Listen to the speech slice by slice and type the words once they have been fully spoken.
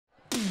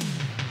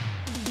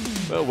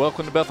Well,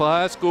 welcome to Bethel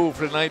High School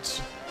for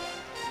tonight's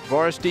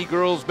varsity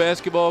girls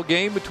basketball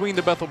game between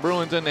the Bethel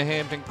Bruins and the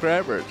Hampton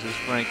Crabbers. This is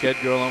Frank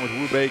Edgar along with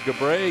Wube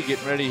Gabre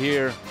getting ready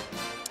here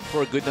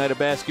for a good night of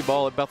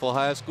basketball at Bethel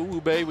High School.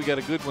 Wube, we got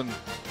a good one,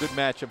 good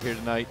matchup here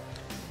tonight.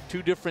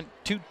 Two different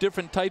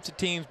types of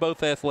teams,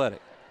 both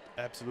athletic.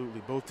 Absolutely,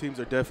 both teams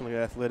are definitely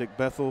athletic.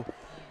 Bethel,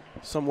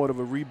 somewhat of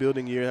a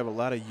rebuilding year, have a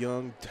lot of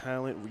young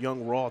talent,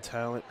 young raw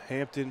talent.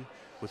 Hampton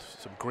with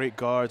some great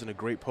guards and a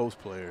great post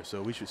player.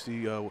 So we should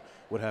see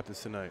what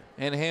happens tonight.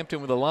 And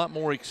Hampton with a lot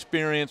more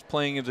experience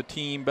playing as a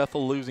team.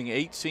 Bethel losing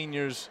 8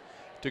 seniors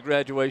to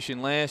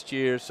graduation last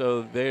year,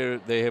 so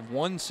they have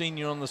 1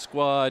 senior on the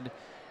squad.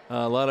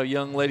 A lot of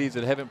young ladies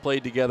that haven't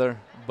played together,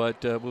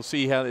 but we'll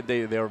see how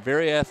they are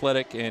very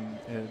athletic and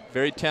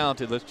very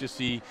talented. Let's just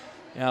see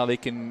how they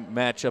can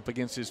match up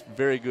against this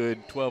very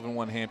good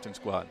 12-1 Hampton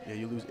squad. Yeah,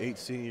 you lose 8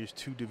 seniors,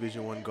 2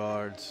 Division I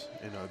guards,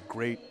 and a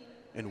great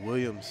and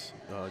Williams,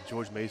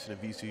 George Mason,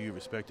 and VCU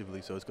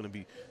respectively. So it's going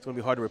to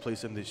be hard to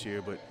replace them this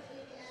year. But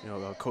you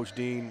know, Coach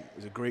Dean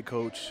is a great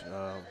coach.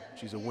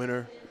 She's a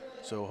winner,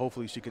 so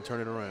hopefully she can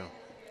turn it around.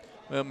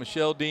 Well,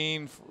 Michelle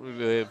Dean,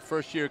 the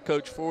first-year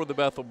coach for the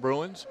Bethel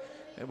Bruins,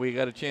 and we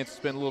got a chance to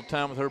spend a little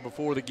time with her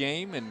before the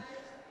game and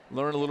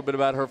learn a little bit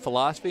about her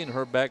philosophy and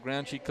her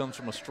background. She comes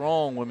from a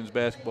strong women's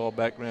basketball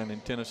background in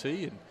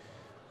Tennessee,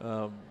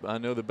 and I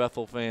know the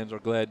Bethel fans are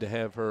glad to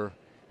have her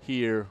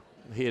here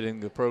hitting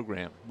the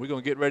program. We're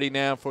going to get ready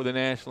now for the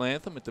national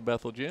anthem at the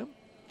Bethel Gym.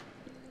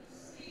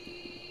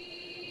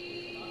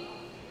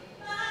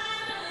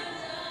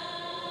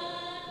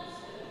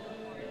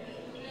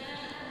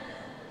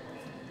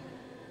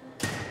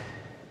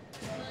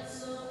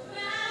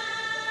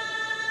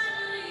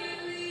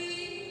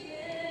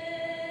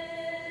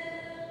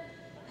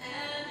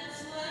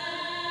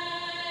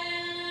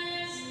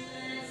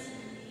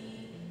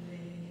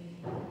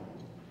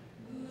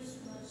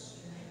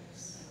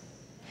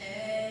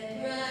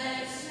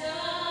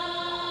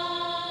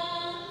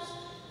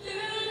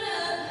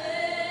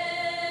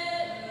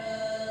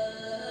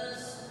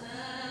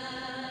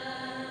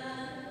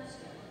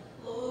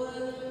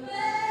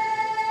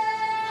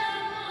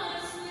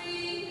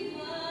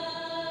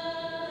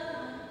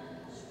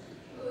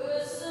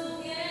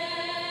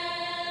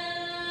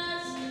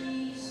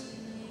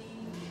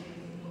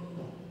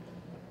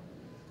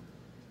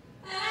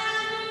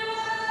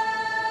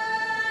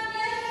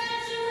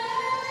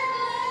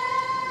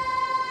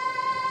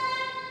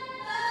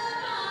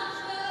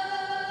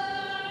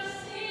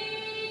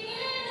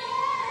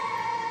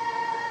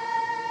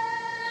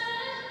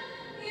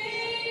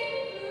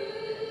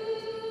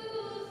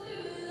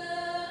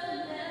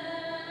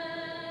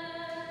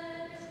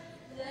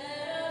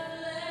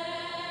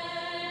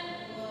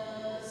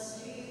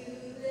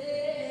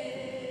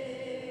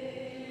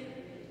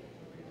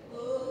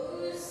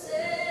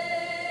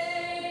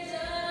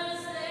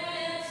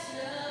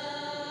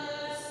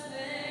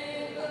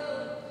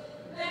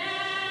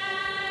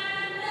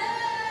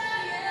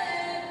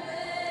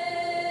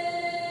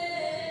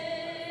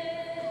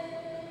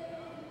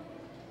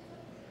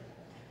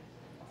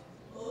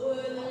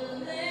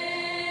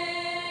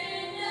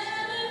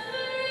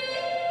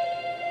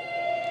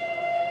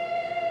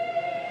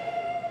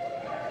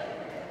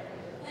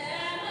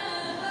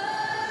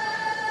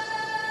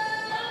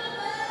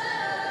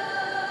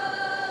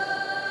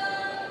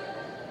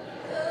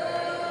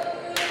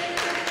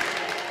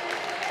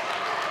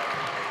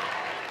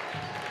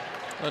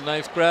 A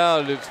nice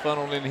crowd is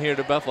funneled in here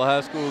to Bethel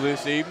High School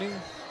this evening.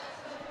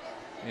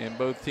 And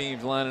both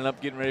teams lining up,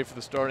 getting ready for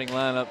the starting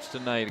lineups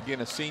tonight. Again,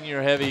 a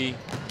senior-heavy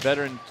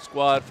veteran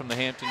squad from the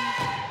Hampton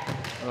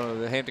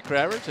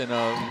Crabbers,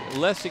 and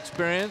less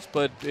experienced,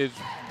 but is,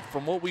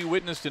 from what we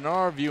witnessed in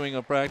our viewing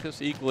of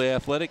practice, equally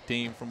athletic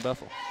team from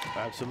Bethel.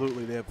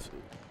 Absolutely. They have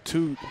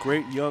 2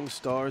 great young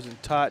stars in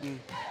Totten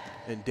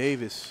and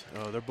Davis.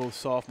 They're both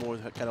sophomores,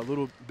 had a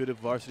little bit of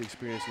varsity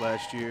experience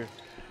last year.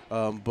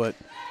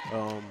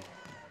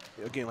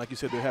 Again, like you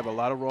said, they have a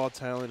lot of raw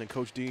talent, and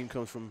Coach Dean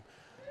comes from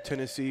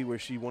Tennessee, where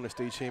she won a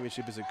state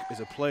championship as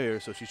a player.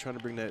 So she's trying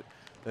to bring that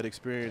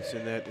experience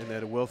and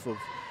that wealth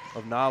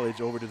of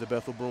knowledge over to the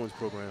Bethel Bruins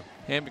program.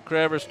 Hampton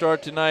Crabbers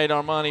start tonight.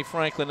 Armani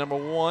Franklin, number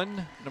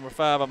 1. Number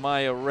 5,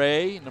 Amaya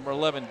Ray. Number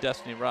 11,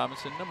 Destiny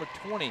Robinson. Number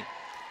 20,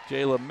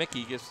 Jayla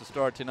Mickey gets the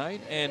start tonight.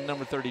 And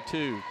number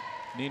 32,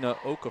 Nina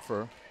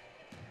Okafor.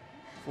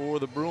 For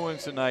the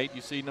Bruins tonight,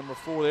 you see number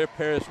 4 there,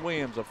 Paris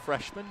Williams, a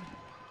freshman.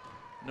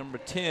 Number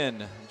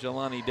 10,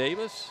 Jelani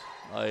Davis,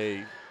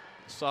 a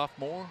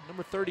sophomore.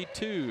 Number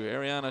 32,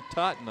 Ariana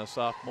Totten, a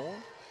sophomore.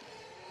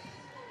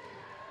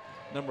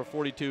 Number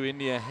 42,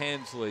 India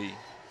Hansley.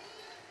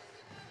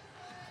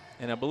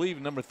 And I believe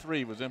number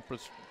 3 was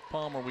Empress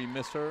Palmer. We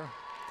missed her.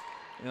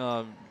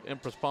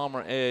 Empress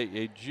Palmer,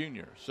 a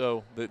junior.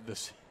 So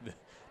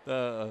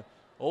the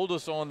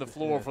oldest on the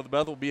floor for the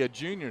Bethel will be a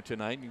junior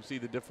tonight. You can see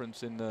the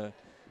difference in the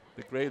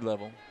grade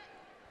level.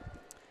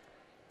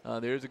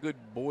 There's a good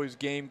boys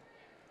game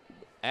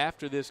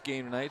after this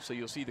game tonight, so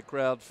you'll see the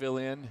crowd fill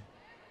in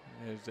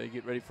as they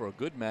get ready for a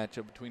good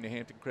matchup between the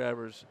Hampton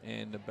Crabbers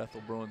and the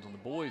Bethel Bruins on the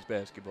boys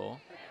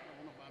basketball.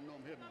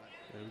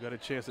 We got a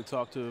chance to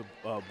talk to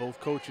both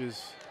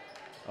coaches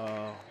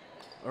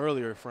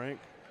earlier, Frank.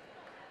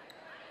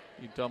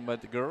 You talking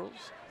about the girls?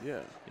 Yeah.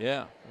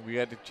 Yeah. We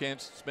had the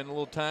chance to spend a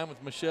little time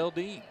with Michelle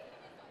Dean.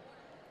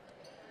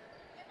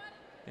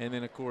 And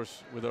then, of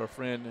course, with our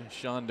friend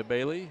Shonda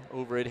Bailey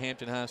over at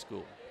Hampton High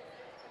School.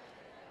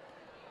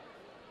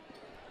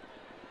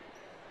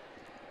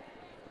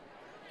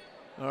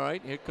 All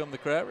right, here come the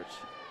Crabbers.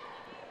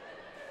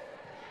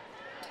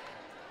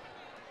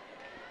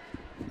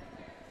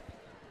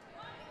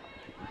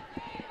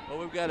 Well,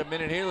 we've got a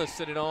minute here. Let's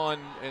send it on,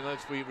 and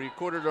we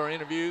recorded our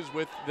interviews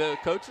with the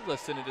coaches.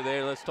 Let's send it to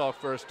there. Let's talk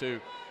first to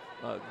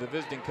the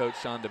visiting coach,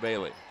 Shonda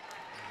Bailey.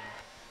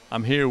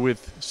 I'm here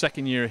with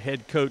second-year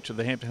head coach of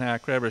the Hampton High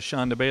Crabbers,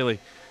 Shonda Bailey.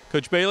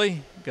 Coach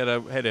Bailey, had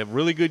a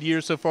really good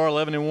year so far,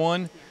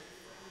 11-1.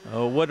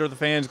 What are the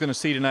fans going to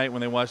see tonight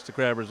when they watch the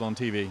Crabbers on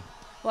TV?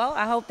 Well,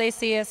 I hope they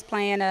see us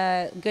playing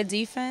a good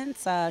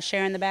defense,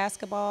 sharing the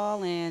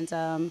basketball,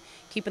 and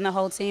keeping the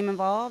whole team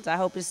involved. I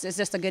hope it's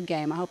just a good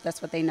game. I hope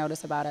that's what they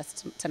notice about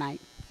us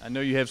tonight. I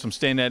know you have some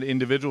standout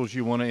individuals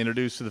you want to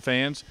introduce to the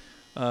fans.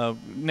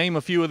 Name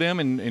a few of them,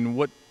 and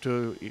what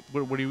do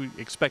you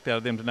expect out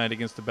of them tonight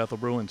against the Bethel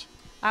Bruins?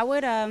 I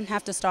would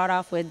have to start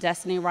off with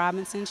Destiny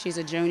Robinson. She's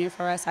a junior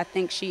for us. I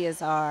think she is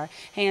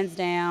hands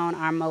down,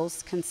 our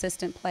most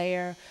consistent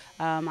player.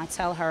 I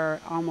tell her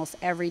almost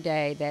every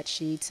day that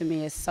she, to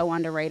me, is so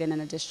underrated in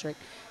the district.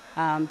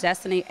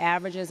 Destiny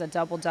averages a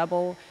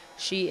double-double.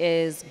 She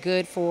is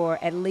good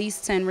for at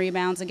least 10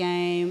 rebounds a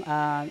game,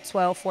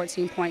 12,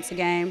 14 points a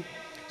game.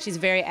 She's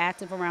very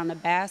active around the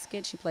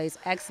basket. She plays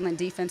excellent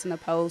defense in the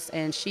post,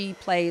 and she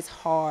plays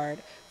hard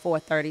for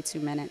 32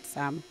 minutes.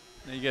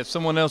 Now you got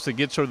someone else that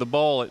gets her the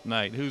ball at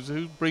night.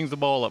 Who brings the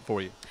ball up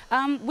for you?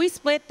 We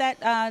split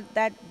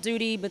that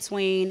duty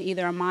between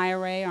either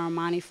Amaya Ray or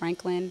Amani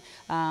Franklin.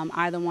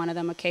 Either one of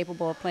them are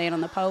capable of playing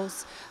on the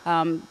post.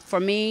 For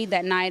me,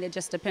 that night, it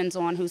just depends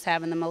on who's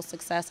having the most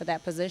success at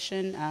that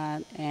position,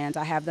 and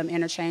I have them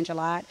interchange a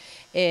lot.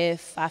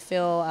 If I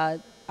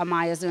feel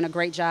Amaya's doing a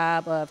great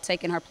job of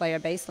taking her player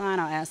baseline,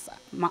 I'll ask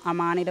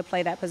Amani to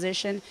play that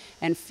position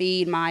and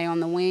feed Maya on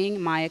the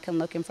wing. Maya can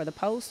look in for the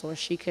post, or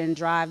she can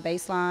drive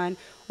baseline,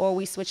 or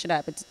we switch it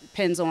up. It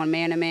depends on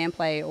man-to-man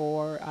play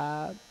or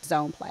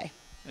zone play.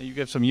 Now you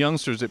got some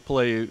youngsters that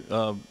play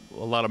a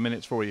lot of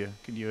minutes for you.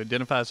 Can you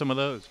identify some of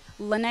those?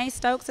 Lene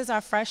Stokes is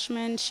our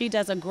freshman. She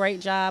does a great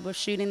job of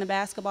shooting the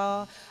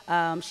basketball.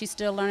 She's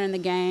still learning the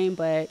game,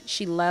 but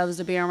she loves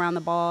to be around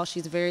the ball.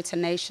 She's very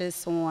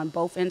tenacious on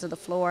both ends of the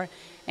floor,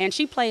 and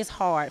she plays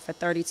hard for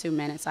 32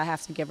 minutes. I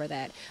have to give her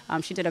that.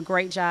 She did a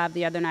great job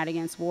the other night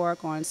against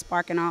Warwick on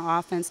sparking our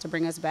offense to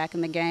bring us back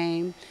in the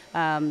game.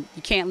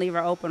 You can't leave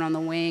her open on the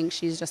wing.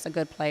 She's just a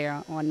good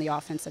player on the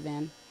offensive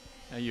end.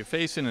 Now you're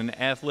facing an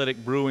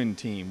athletic Bruin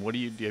team. Have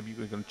you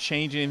going to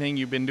change anything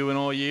you've been doing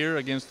all year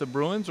against the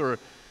Bruins, or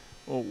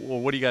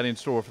what do you got in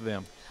store for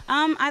them?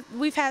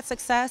 We've had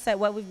success at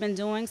what we've been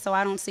doing, so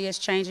I don't see us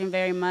changing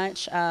very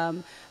much.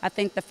 I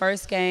think the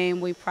first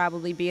game we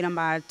probably beat them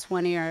by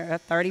 20 or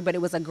 30, but it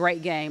was a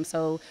great game,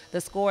 so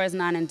the score is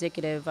not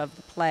indicative of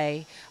the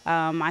play.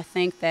 I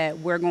think that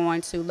we're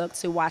going to look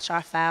to watch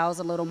our fouls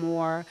a little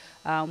more.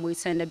 We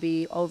tend to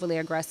be overly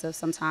aggressive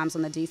sometimes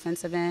on the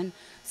defensive end,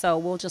 so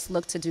we'll just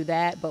look to do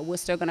that, but we're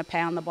still going to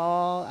pound the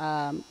ball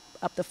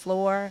up the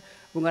floor.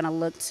 We're going to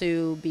look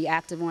to be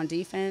active on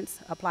defense,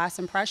 apply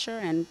some pressure,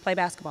 and play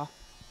basketball.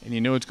 And you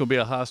know it's going to be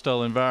a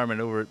hostile environment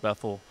over at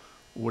Bethel.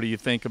 What do you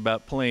think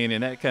about playing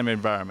in that kind of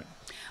environment?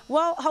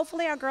 Well,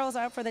 hopefully our girls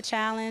are up for the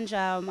challenge.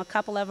 A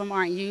couple of them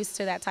aren't used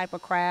to that type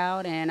of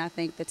crowd, and I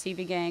think the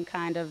TV game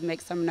kind of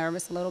makes them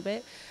nervous a little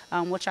bit.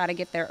 We'll try to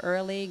get there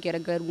early, get a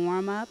good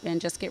warm-up, and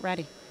just get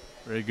ready.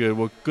 Very good.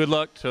 Well, good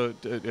luck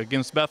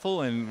against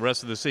Bethel and the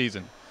rest of the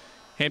season.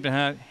 Hampton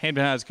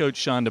High's coach,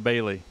 Shonda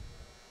Bailey.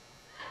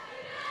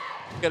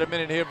 Got a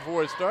minute here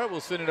before it starts.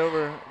 We'll send it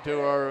over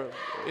to our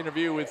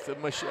interview with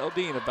Michelle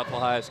Dean of Bethel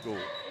High School.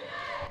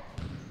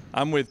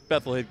 I'm with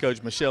Bethel head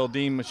coach Michelle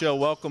Dean. Michelle,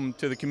 welcome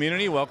to the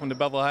community. Welcome to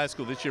Bethel High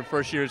School. This is your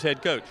first year as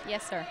head coach.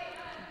 Yes, sir.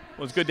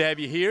 Well, it's good to have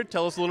you here.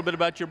 Tell us a little bit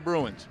about your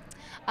Bruins.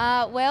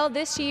 Well,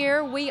 this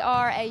year we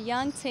are a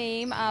young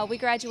team. We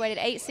graduated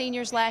 8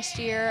 seniors last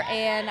year,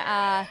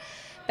 and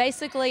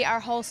basically our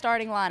whole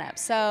starting lineup.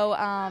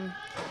 So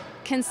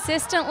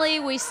consistently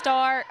we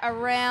start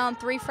around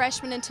 3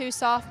 freshmen and 2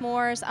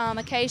 sophomores.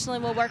 Occasionally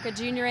we'll work a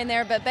junior in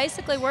there, but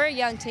basically we're a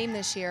young team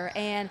this year,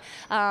 and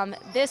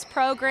this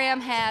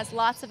program has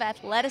lots of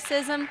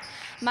athleticism.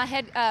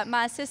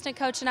 My assistant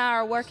coach and I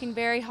are working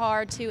very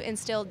hard to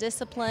instill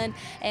discipline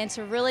and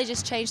to really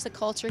just change the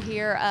culture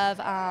here of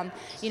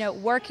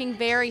working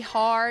very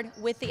hard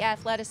with the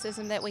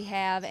athleticism that we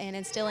have and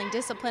instilling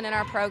discipline in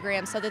our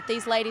program so that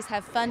these ladies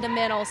have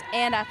fundamentals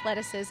and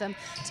athleticism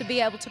to be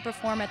able to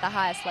perform at the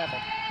highest level.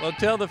 Bethel. Well,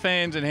 tell the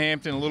fans in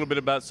Hampton a little bit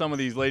about some of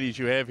these ladies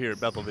you have here at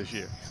Bethel this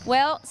year.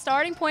 Well,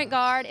 starting point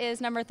guard is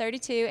number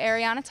 32,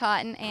 Ariana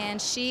Totten,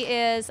 and she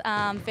is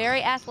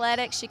very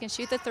athletic. She can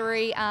shoot the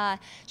three.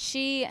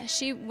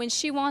 When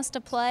she wants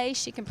to play,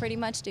 she can pretty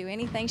much do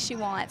anything she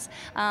wants.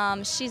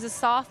 She's a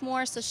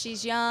sophomore, so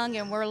she's young,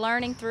 and we're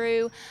learning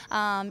through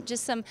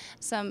just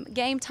some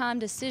game time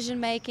decision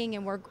making,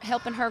 and we're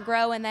helping her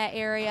grow in that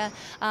area.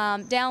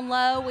 Down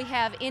low, we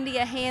have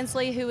India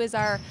Hansley, who is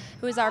our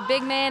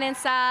big man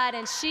inside,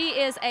 and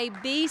she is a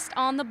beast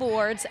on the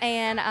boards,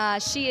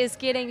 and she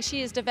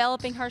is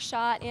developing her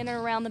shot in and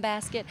around the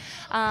basket.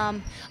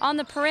 On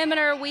the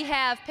perimeter, we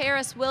have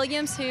Paris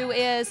Williams, who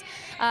is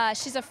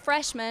she's a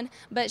freshman,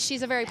 but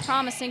she's a very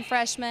promising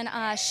freshman.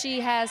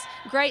 She has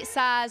great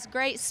size,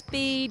 great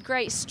speed,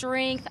 great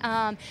strength.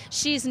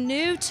 She's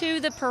new to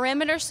the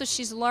perimeter, so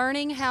she's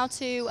learning how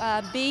to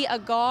be a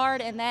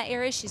guard in that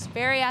area. She's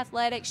very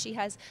athletic. She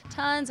has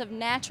tons of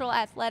natural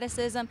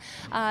athleticism.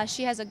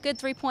 She has a good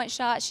three-point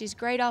shot. She's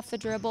great off the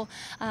dribble.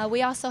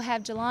 We also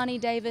have Jelani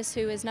Davis,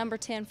 who is number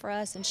 10 for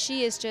us, and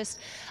she is just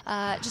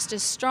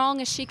as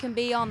strong as she can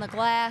be on the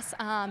glass.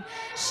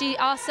 She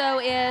also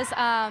is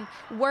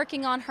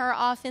working on her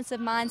offensive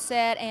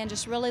mindset and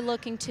just really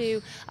looking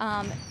to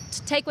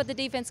take what the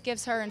defense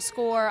gives her and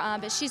score.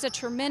 But she's a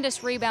tremendous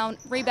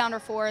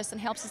rebounder for us and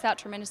helps us out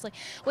tremendously.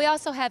 We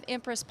also have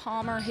Empress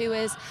Palmer, who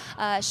is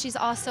she's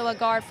also a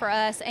guard for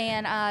us,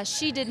 and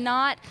she did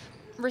not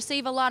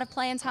receive a lot of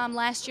playing time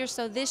last year,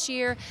 so this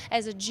year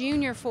as a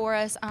junior for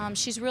us,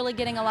 she's really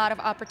getting a lot of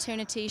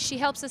opportunity. She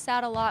helps us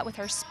out a lot with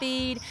her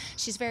speed.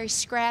 She's very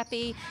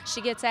scrappy. She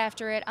gets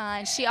after it,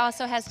 and she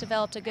also has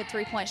developed a good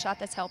three-point shot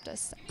that's helped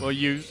us. Well,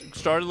 you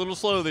started a little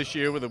slow this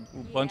year with a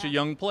bunch of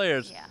young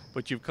players,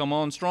 but you've come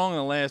on strong in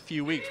the last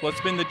few weeks. What's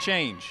been the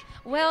change?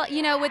 Well,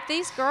 you know, with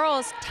these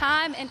girls,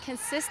 time and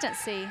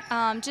consistency,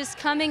 just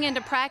coming into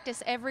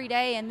practice every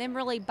day and then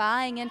really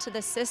buying into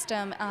the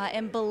system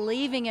and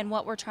believing in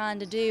what we're trying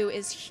to do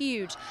is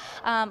huge.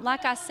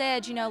 Like I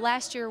said, you know,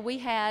 last year we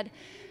had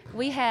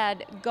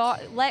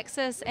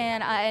Lexus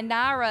and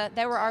Naira.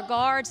 They were our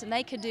guards, and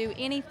they could do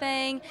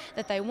anything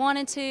that they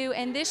wanted to.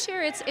 And this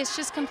year, it's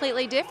just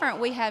completely different.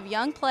 We have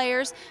young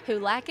players who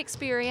lack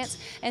experience,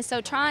 and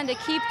so trying to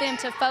keep them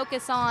to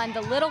focus on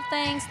the little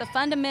things, the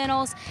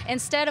fundamentals,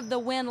 instead of the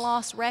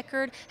win-loss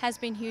record has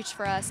been huge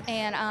for us.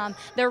 And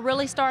they're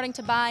really starting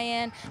to buy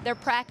in. Their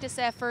practice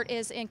effort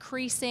is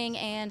increasing,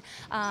 and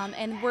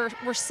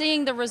we're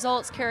seeing the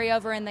results carry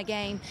over in the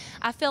game.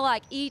 I feel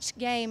like each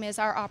game is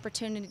our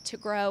opportunity to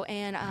grow.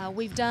 And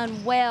we've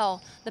done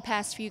well the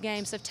past few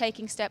games of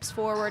taking steps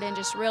forward and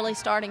just really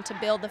starting to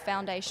build the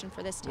foundation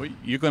for this team. Well,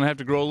 you're going to have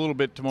to grow a little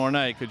bit tomorrow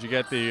night because you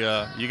got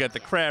the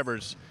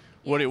Crabbers.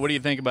 What do you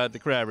think about the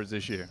Crabbers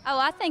this year? Oh,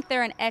 I think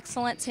they're an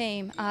excellent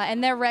team,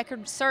 and their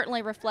record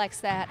certainly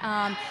reflects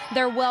that.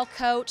 They're well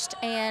coached,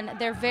 and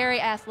they're very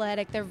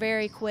athletic. They're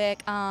very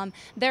quick.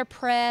 Their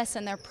press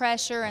and their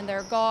pressure and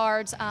their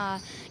guards.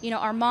 You know,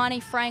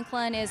 Armani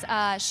Franklin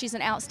she's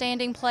an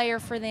outstanding player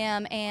for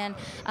them, and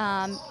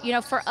you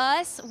know, for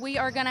us, we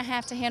are going to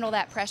have to handle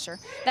that pressure.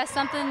 That's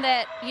something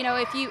that, you know,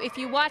 if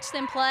you watch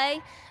them play,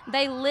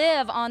 they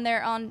live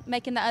on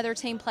making the other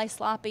team play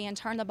sloppy and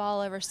turn the ball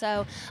over.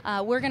 So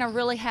we're going to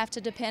really have to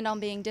depend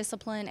on being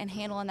disciplined and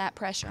handling that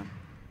pressure.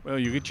 Well,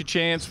 you get your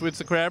chance with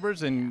the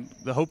Crabbers, and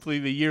hopefully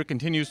the year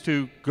continues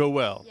to go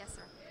well. Yes,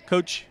 sir.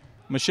 Coach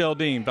Michelle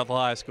Dean, Bethel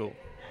High School.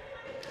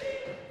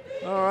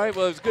 All right,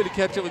 well, it's good to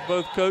catch up with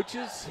both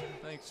coaches.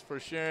 Thanks for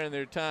sharing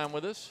their time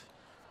with us.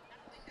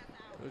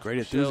 Coach Great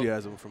Michelle.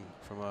 enthusiasm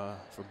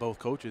from both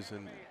coaches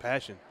and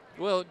passion.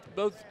 Well,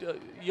 both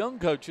young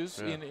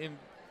coaches. Yeah. In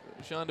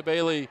Shonda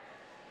Bailey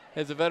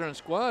has a veteran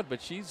squad,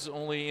 but she's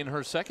only in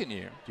her second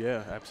year.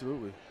 Yeah,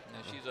 absolutely.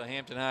 And she's a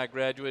Hampton High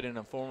graduate and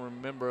a former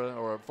member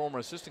or a former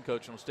assistant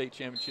coach on the state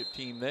championship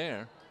team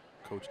there.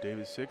 Coach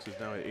David Six is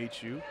now at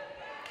HU.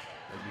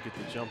 As we get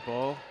the jump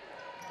ball.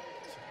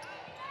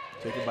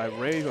 Taken by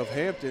Ray of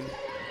Hampton.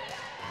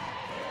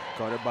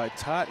 Guarded by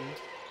Totten.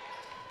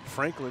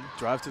 Franklin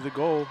drives to the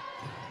goal.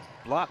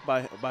 Blocked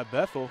by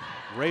Bethel.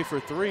 Ray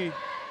for three.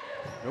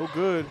 No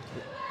good.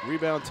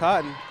 Rebound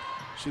Totten.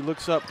 She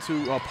looks up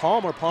to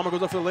Palmer. Palmer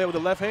goes up for the layup with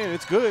the left hand.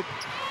 It's good.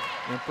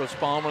 Empress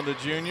Palmer, the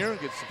junior,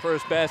 gets the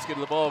first basket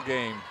of the ball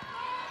game.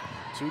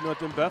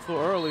 2-0 Bethel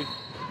early.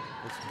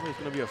 It's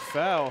going to be a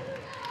foul.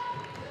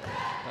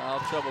 Foul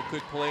trouble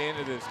could play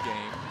into this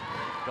game.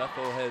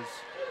 Bethel has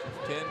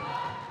 10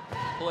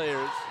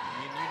 players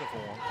in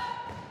uniform.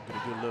 Get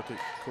a good look at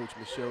Coach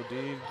Michelle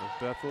Dean of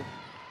Bethel.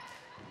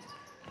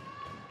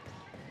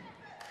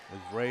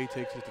 As Ray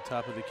takes it to the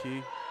top of the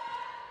key.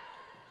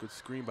 Good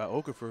screen by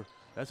Okafor.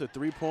 That's a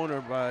three-pointer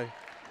by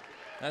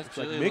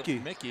Mickey.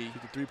 He's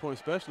the three-point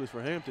specialist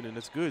for Hampton, and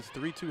that's good. It's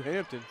 3-2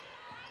 Hampton.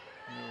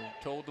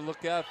 You're told to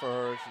look out for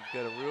her.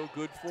 She's got a real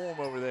good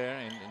form over there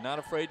and not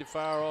afraid to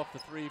fire off the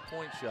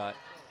three-point shot.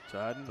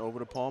 Totten over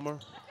to Palmer.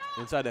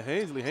 Inside to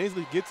Hansley.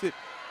 Hansley gets it.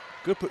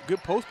 Good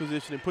post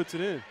position and puts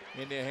it in.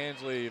 India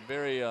Hansley, a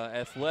very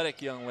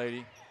athletic young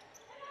lady,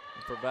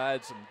 and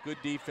provides some good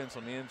defense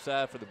on the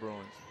inside for the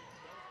Bruins.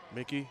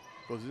 Mickey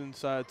goes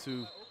inside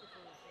to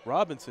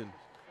Robinson.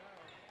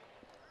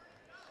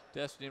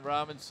 Destiny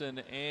Robinson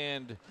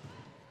and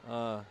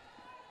Nama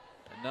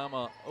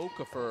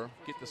Okafor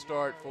get the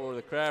start for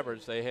the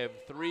Crabbers. They have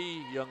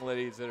 3 young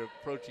ladies that are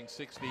approaching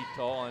 6 feet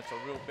tall, and it's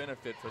a real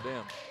benefit for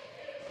them.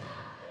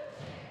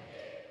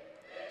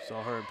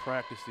 Saw her in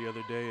practice the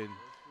other day and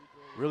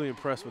really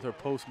impressed with her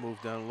post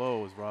move down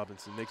low as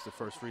Robinson makes the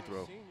first free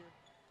throw.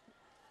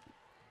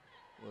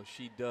 Well,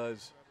 she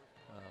does.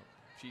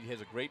 She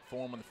has a great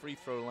form on the free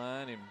throw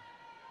line, and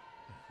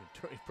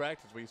during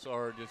practice we saw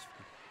her just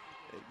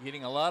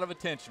getting a lot of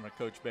attention from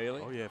Coach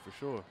Bailey. Oh, yeah, for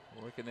sure.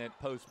 Working that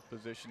post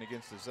position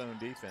against the zone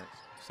defense.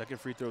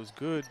 Second free throw is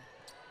good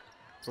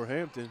for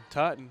Hampton.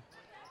 Totten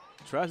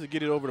tries to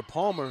get it over to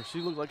Palmer. She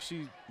looked like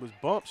she was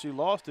bumped. She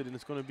lost it, and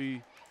it's going to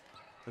be,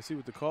 let's see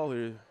what the call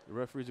here. The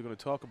referees are going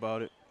to talk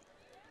about it.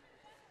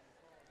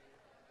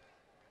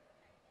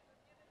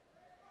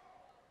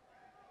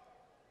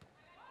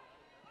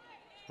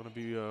 It's going to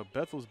be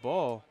Bethel's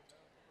ball,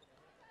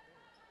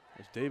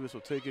 as Davis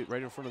will take it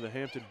right in front of the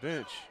Hampton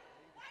bench.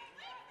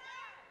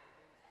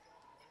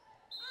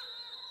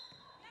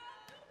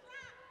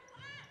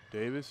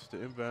 Davis to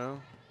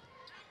inbound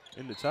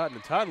into Totten,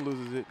 and Totten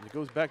loses it, and it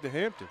goes back to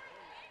Hampton.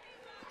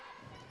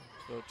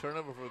 So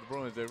turnover for the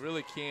Bruins. They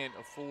really can't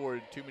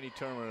afford too many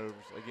turnovers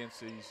against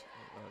these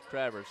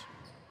Crabbers.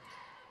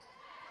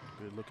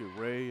 Good look at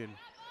Ray and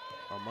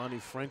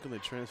Armani Franklin, the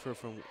transfer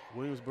from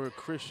Williamsburg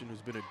Christian,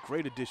 who's been a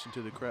great addition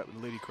to the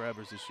Lady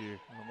Crabbers this year.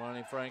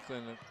 Armani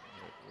Franklin,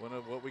 one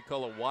of what we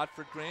call a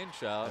Watford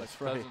grandchild. That's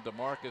cousin right. to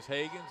Marcus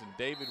Hagens and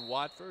David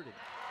Watford. And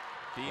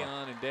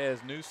Dion and Daz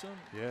Newsom.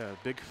 Yeah,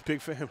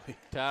 big family.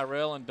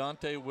 Tyrell and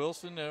Dante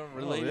Wilson, they're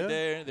related yeah?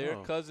 there. They're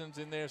Oh. cousins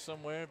in there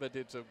somewhere, but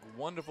it's a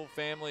wonderful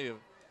family of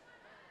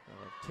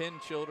 10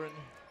 children,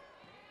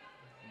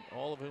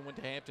 all of whom went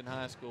to Hampton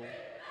High School.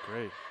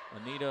 Great.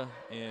 Anita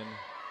and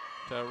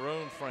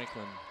Tyrone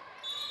Franklin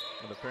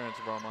are the parents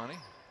of Armani.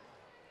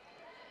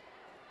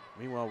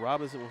 Meanwhile,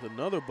 Robinson with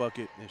another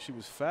bucket, and she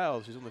was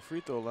fouled. She's on the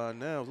free throw line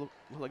now. It looked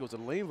like it was a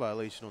lane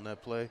violation on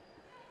that play.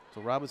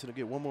 So Robinson will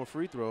get one more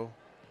free throw.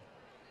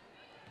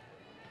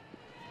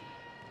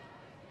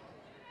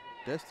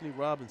 Destiny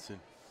Robinson,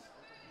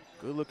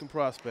 good-looking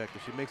prospect.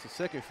 If she makes a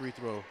second free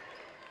throw,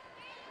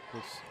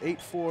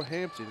 it's 8-4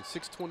 Hampton,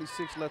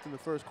 6:26 left in the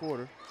first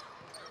quarter.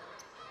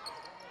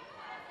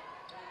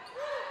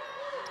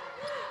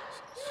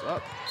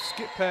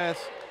 Skip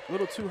pass, a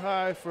little too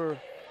high for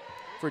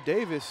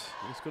Davis.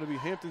 It's going to be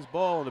Hampton's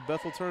ball on the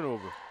Bethel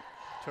turnover.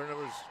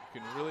 Turnovers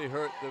can really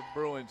hurt the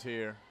Bruins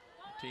here.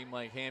 A team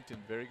like Hampton,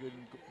 very good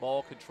in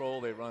ball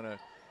control. They run a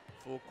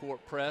full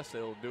court press.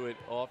 They'll do it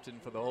often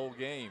for the whole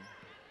game.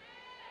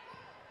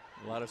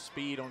 A lot of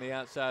speed on the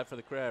outside for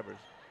the Crabbers.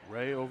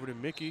 Ray over to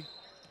Mickey.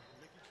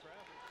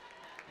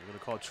 They're going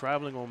to call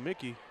traveling on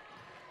Mickey.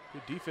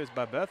 Good defense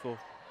by Bethel.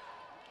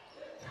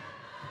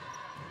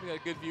 We got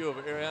a good view of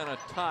Ariana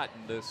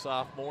Totten, the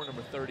sophomore,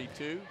 number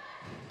 32,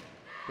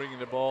 bringing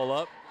the ball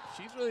up.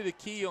 She's really the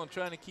key on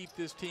trying to keep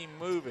this team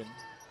moving.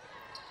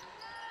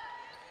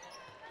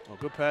 Well,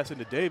 good pass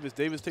into Davis.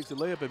 Davis takes the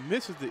layup and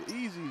misses the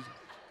easy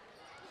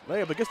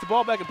layup, but gets the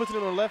ball back and puts it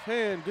in her left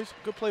hand.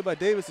 Good play by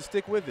Davis to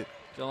stick with it.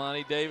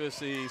 Jelani Davis,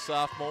 the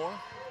sophomore.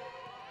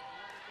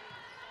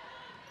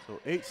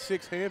 So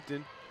 8-6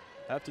 Hampton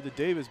after the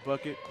Davis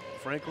bucket.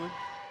 Franklin.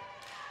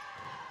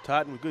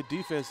 Totten with good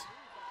defense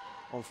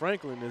on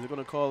Franklin. Is it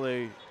going to call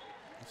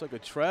it's like a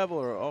travel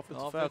or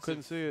offensive foul?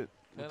 Couldn't see it.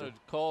 Kind of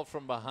called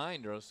from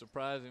behind her.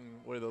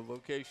 Surprising where the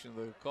location of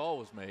the call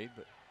was made,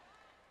 but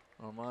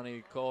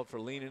Armani called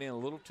for leaning in a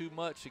little too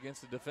much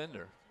against the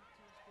defender.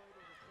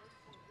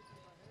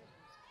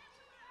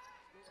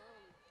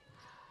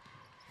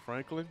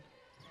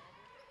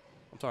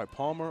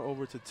 Palmer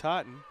over to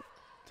Totten.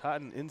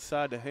 Totten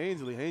inside to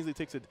Hainsley. Hainsley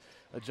takes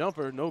a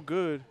jumper, no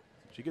good.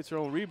 She gets her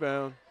own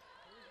rebound.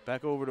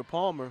 Back over to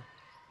Palmer.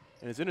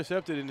 And it's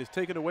intercepted and it's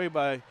taken away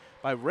by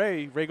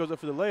Ray. Ray goes up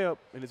for the layup,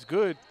 and it's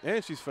good,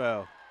 and she's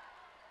fouled.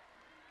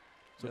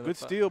 So good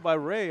steal by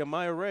Ray,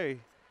 Amaya Ray.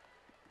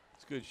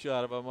 It's a good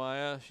shot of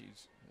Amaya.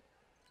 She's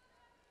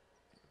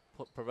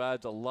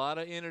provides a lot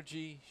of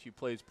energy. She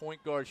plays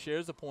point guard,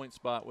 shares the point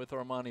spot with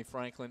Armani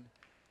Franklin.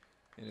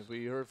 And as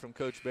we heard from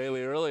Coach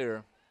Bailey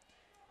earlier,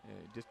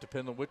 it just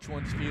depends on which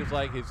one feels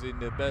like is in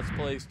the best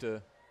place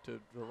to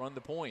run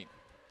the point.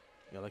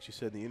 Yeah, like she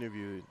said in the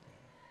interview,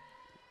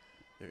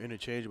 they're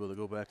interchangeable. They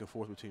go back and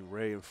forth between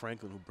Ray and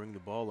Franklin, who bring the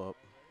ball up.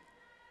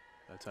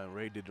 That time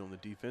Ray did it on the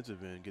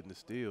defensive end, getting the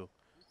steal.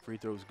 Free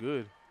throw's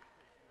good.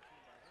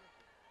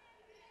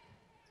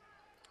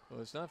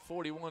 Well, it's not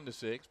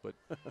 41-6, but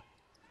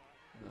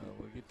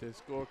we'll get the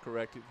score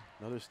corrected.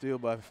 Another steal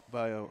by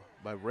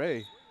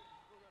Ray.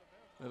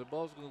 Now the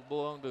ball's going to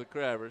belong to the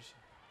Crabbers.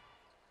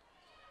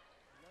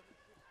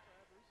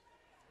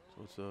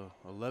 So it's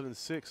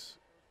 11-6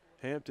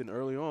 Hampton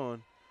early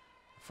on.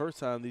 First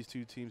time these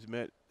two teams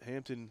met,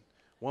 Hampton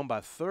won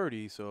by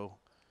 30. So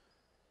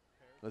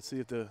let's see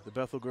if the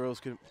Bethel girls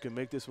can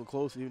make this one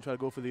close and even try to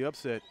go for the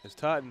upset. As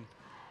Totten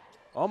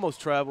almost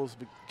travels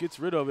but gets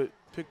rid of it.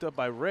 picked up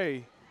by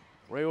Ray.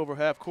 Ray over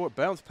half court.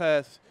 Bounce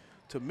pass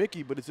to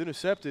Mickey, but it's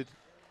intercepted.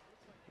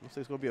 Looks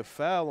like it's going to be a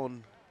foul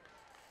on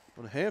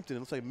Hampton. It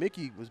looks like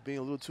Mickey was being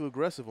a little too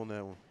aggressive on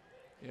that one.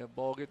 Yeah,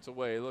 ball gets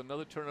away.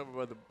 Another turnover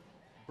by the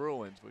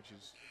Bruins, which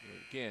is,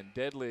 again,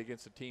 deadly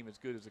against a team as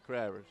good as the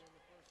Crabbers.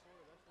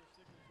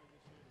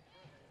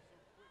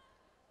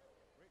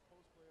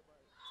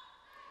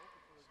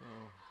 So,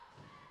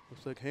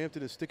 looks like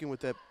Hampton is sticking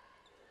with that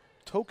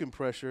token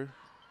pressure.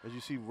 As you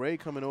see Ray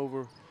coming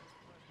over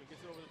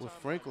with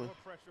Franklin.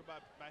 Pressure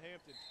by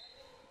Hampton.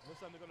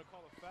 Looks like they're going to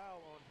call a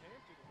foul on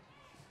Hampton.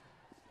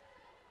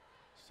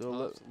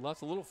 So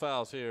lots of little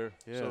fouls here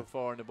yeah. so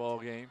far in the ball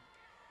game.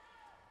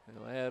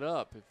 They'll add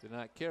up if they're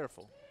not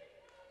careful.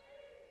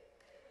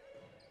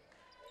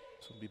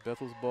 It's going to be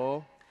Bethel's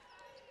ball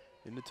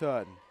into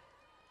Totten.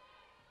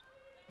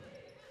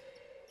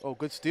 Oh,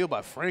 good steal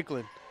by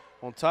Franklin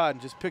on Totten.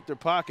 Just picked her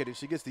pocket, and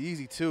she gets the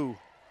easy 2.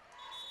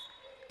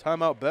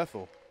 Timeout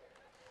Bethel.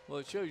 Well,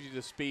 it shows you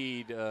the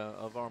speed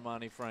of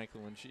Armani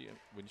Franklin.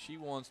 When she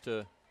wants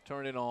to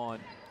turn it on,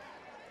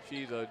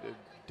 she's a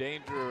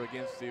danger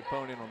against the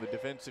opponent on the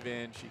defensive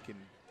end. She can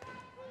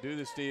do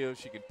the steal.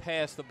 She can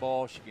pass the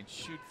ball. She can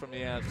shoot from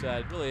the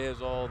outside. Really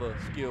has all the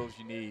skills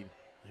you need.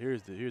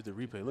 Here's the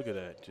replay. Look at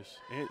that. Just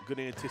good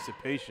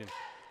anticipation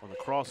on the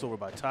crossover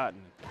by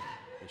Totten.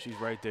 And she's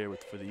right there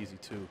for the easy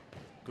 2.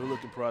 Good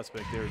looking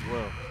prospect there as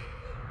well.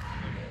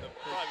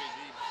 Probably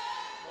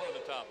one of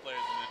the top players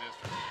in the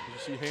district. Did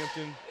you see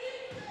Hampton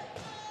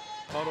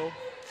huddle?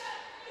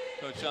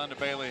 Coach Shonda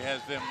Bailey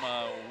has them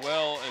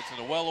it's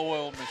a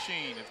well-oiled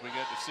machine as we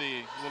get to see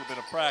a little bit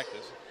of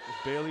practice.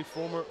 Bailey,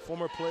 former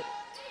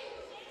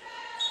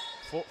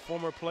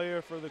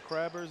player for the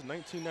Crabbers,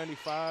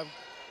 1995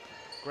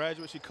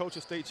 graduate. She coached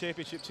a state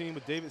championship team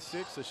with David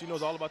Six, so she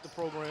knows all about the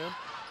program.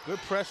 Good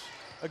press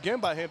again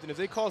by Hampton as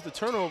they caused the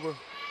turnover.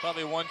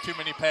 Probably one too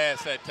many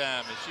pass that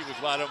time, and she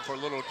was wide open for a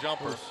little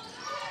jumper.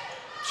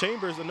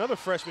 Chambers, another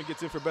freshman,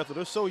 gets in for Bethel.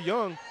 They're so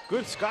young.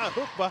 Good sky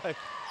hook by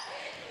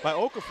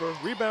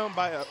Okafor. Rebound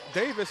by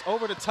Davis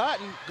over to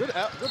Totten. Good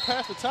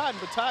pass to Totten,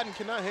 but Totten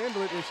cannot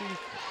handle it, and she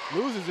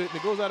loses it, and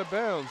it goes out of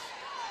bounds.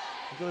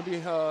 It's going to be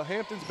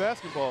Hampton's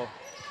basketball.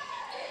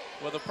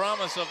 Well, the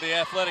promise of the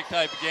athletic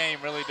type game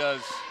really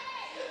does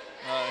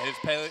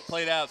has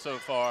played out so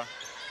far.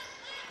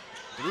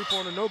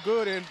 3-pointer no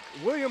good, and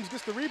Williams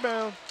gets the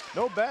rebound.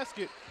 No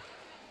basket.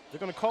 They're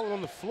going to call it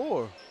on the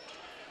floor.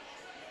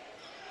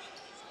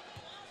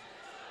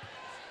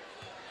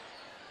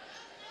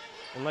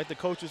 And like the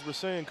coaches were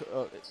saying,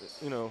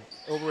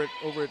 over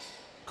at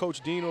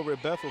Coach Dean over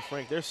at Bethel,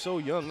 Frank, they're so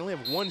young. They only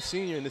have one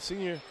senior, and the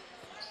senior,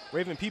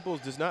 Raven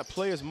Peoples, does not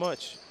play as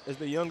much as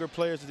the younger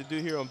players that they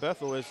do here on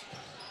Bethel. As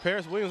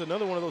Paris Williams,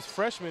 another one of those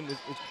freshmen, it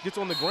gets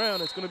on the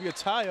ground. It's going to be a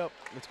tie-up.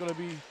 It's going to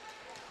be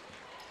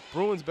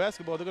Bruins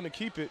basketball. They're going to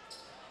keep it.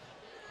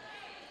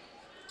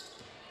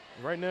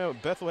 Right now,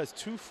 Bethel has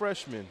 2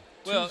 freshmen,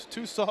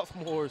 two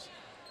sophomores.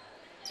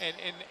 And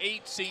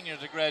 8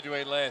 seniors that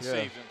graduated last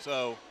season,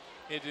 so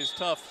it is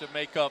tough to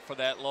make up for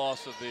that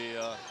loss of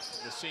the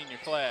senior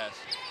class.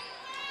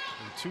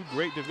 And 2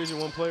 great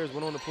Division I players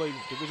went on to play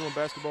Division I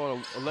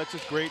basketball.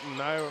 Alexis Great and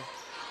Naira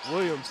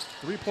Williams.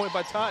 3-point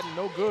by Totten,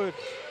 no good.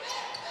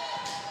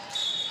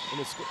 And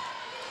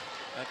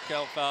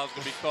that foul is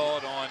going to be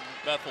called on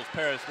Bethel's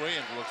Paris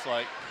Williams, looks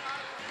like.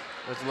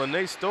 That's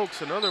Lene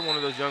Stokes, another one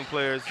of those young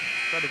players,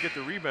 tried to get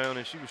the rebound,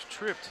 and she was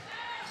tripped.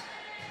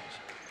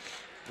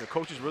 The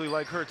coaches really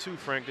like her too,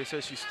 Frank. They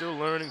said she's still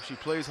learning. She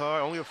plays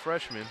hard, only a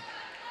freshman.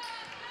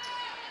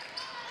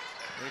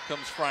 Here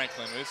comes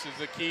Franklin. This is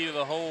the key to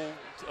the whole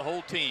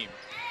team.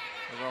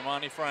 There's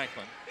Armani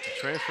Franklin.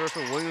 Transfer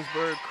from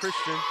Williamsburg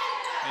Christian.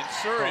 And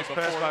Surrey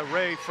pass by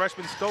Ray.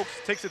 Freshman Stokes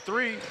takes a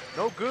 3.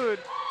 No good.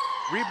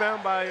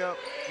 Rebound by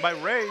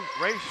Ray.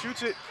 Ray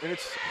shoots it, and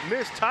it's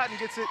missed. Totten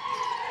gets it,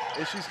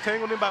 and she's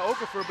tangled in by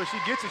Okafor, but she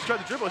gets it. She tries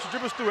to dribble. She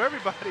dribbles through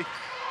everybody.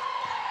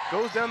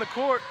 Goes down the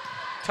court.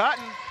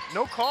 Totten,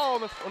 no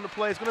call on the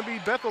play. It's going to be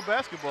Bethel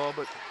basketball,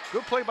 but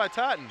good play by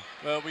Totten.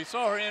 Well, we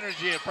saw her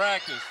energy at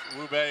practice,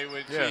 Wube,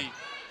 when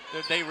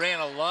they ran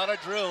a lot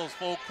of drills,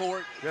 full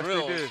court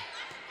drills. They did.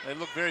 They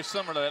looked very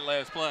similar to that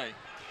last play.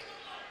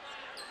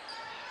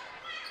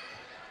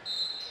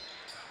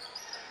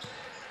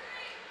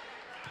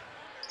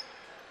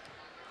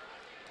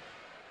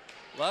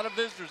 A lot of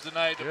visitors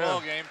tonight at the ball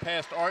game.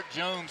 Past Art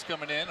Jones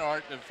coming in.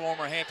 Art, the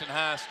former Hampton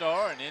High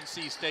star, an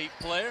NC State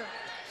player.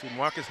 See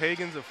Marcus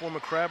Hagens, a former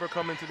Crabber,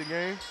 coming to the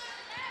game.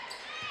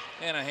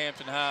 And a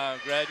Hampton High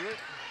graduate.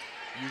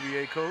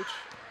 UVA coach.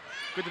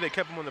 Good that they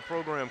kept him on the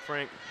program,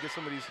 Frank. Get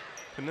some of these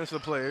Peninsula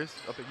players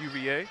up at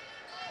UVA.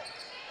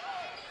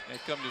 They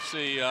come to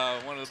see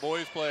one of the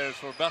boys players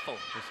for Bethel.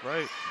 That's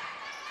right.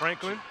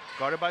 Franklin,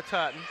 guarded by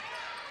Totten.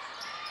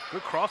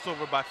 Good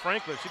crossover by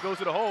Franklin. She goes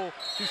to the hole.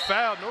 She's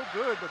fouled. No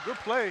good, but good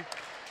play.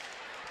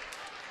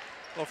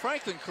 Well,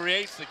 Franklin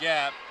creates the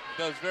gap.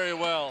 Does very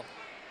well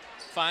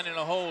finding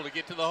a hole to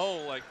get to the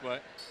hole like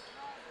what.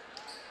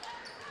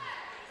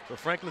 So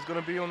Franklin's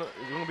going to be on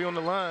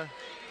the line.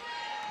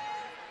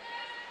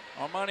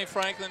 Armani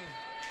Franklin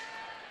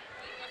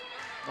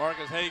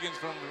Marcus Hagens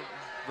from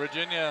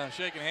Virginia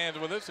shaking hands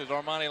with us as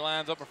Armani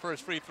lines up her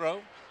first free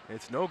throw.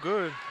 It's no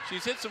good.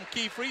 She's hit some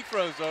key free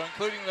throws, though,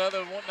 including the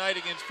other one night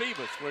against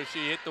Phoebus, where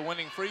she hit the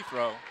winning free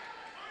throw.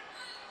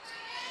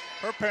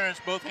 Her parents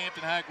both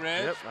Hampton High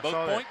grads, Yep,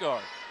 both point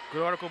guard.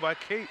 Good article by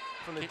Kate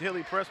from the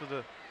Daily Press with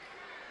a.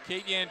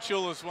 Kate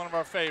Yanchulis, one of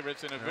our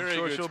favorites, and a very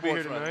sure good she'll sports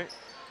be here tonight. writer.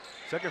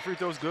 Second free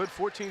throw's good.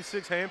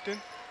 14-6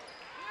 Hampton.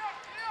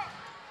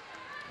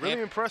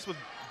 Really impressed with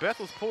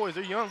Bethel's poise.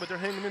 They're young, but they're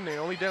hanging in there.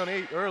 Only down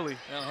 8 early.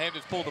 Now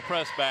Hampton's pulled the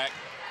press back.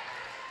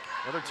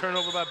 Another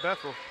turnover by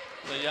Bethel.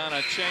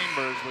 Diana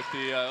Chambers with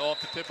the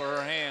off the tip of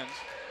her hands.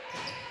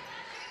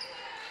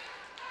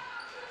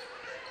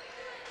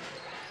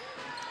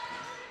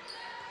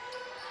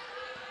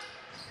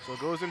 So it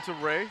goes into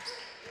Ray.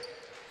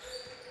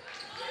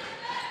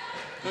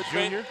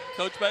 Junior.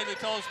 Coach Bailey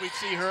told us we'd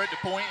see her at the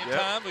point in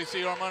time. We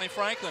see Armani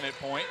Franklin at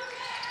point.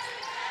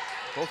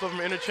 Both of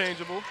them are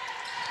interchangeable.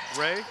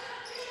 Ray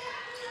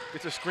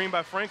gets a screen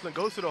by Franklin,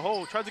 goes to the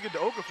hole, tries to get to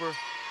Okafor,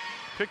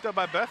 picked up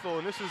by Bethel,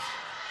 and this is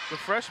the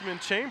freshman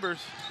Chambers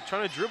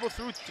trying to dribble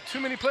through too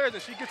many players,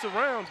 and she gets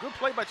around. Good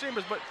play by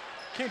Chambers, but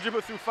can't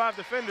dribble through 5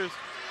 defenders.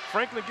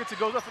 Franklin gets it,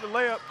 goes up for the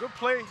layup. Good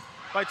play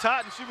by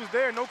Totten. She was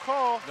there, no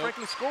call. Nope.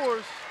 Franklin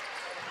scores.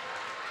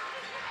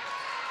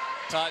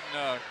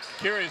 Totten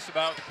curious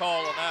about the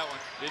call on that one.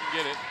 Didn't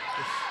get it.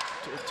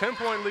 It's a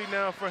 10-point lead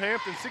now for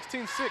Hampton.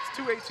 16-6,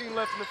 2:18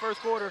 left in the first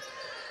quarter.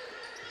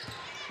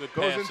 Good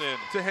goes pass in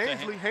to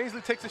Hainsley. Hainsley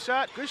takes a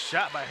shot. Good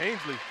shot by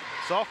Hainsley.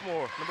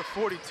 Sophomore, number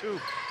 42.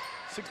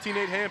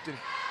 16-8 Hampton.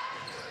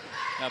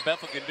 Now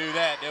Bethel can do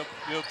that.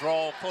 They'll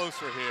draw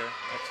closer here.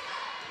 That's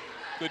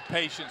good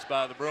patience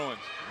by the Bruins.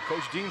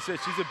 Coach Dean said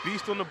she's a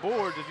beast on the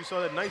board. As you saw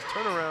that nice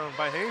turnaround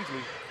by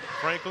Hainsley.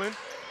 Franklin,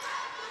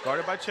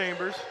 guarded by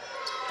Chambers.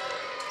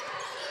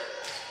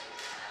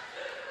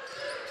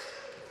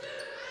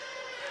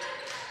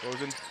 Goes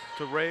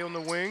into Ray on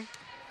the wing.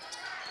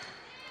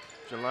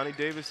 Jelani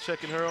Davis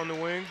checking her on the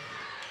wing.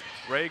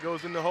 Ray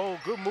goes in the hole.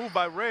 Good move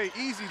by Ray.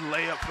 Easy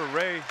layup for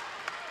Ray.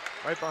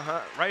 Right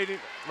behind,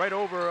 right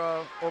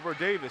over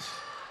Davis.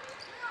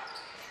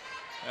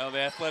 Well, the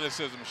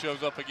athleticism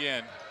shows up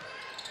again.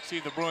 See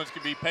if the Bruins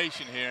can be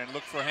patient here and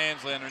look for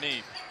Hansley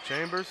underneath.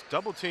 Chambers,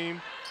 double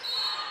team.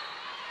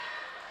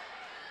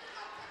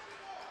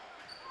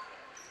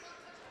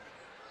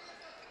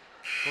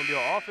 Going to be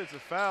an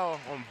offensive foul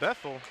on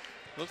Bethel.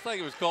 Looks like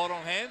it was called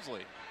on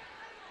Hansley.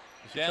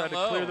 She tried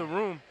to clear the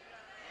room.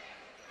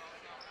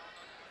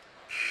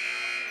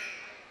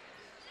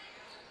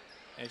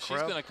 And she's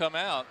going to come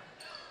out.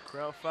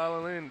 Crowd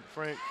filing in,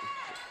 Frank.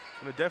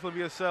 Going to definitely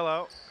be a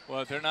sellout.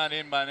 Well, if they're not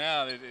in by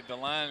now, the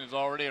line is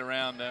already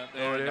around there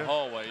in the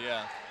hallway,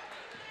 yeah.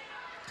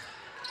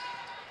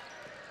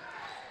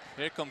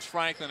 Here comes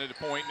Franklin at the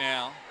point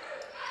now.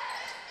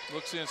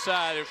 Looks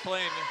inside. They're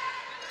playing,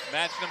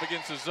 matching them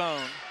against the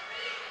zone.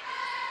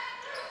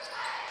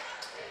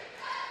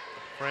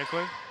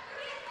 Franklin.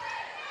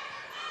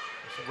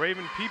 It's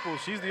Raven Peoples.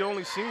 She's the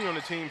only senior on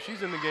the team.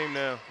 She's in the game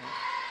now.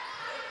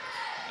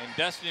 And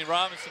Destiny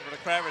Robinson for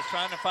the Crabbers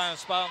trying to find a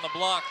spot on the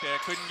block there.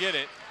 Couldn't get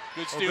it.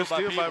 Good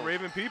steal, by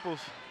Raven Peoples,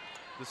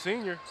 the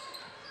senior.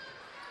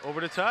 Over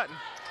to Totten.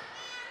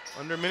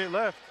 Under a minute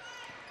left.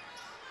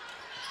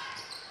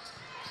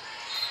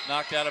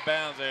 Knocked out of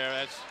bounds there.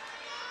 That's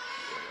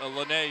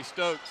Lene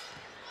Stokes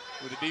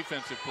with a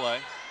defensive play.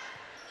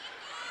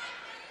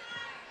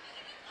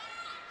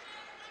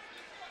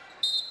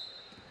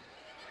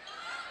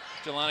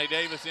 Jelani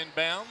Davis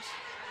inbounds.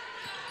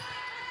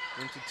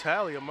 Into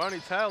Talley,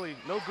 Armani Talley,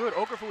 no good.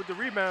 Okafor with the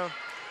rebound.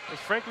 As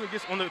Franklin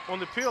gets on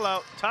the peel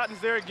out, Totten's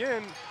there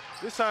again.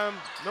 This time,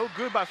 no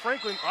good by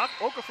Franklin.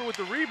 Okafor with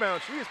the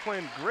rebound. She is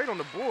playing great on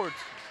the boards.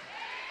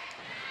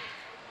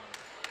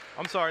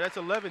 I'm sorry, that's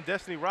 11,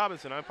 Destiny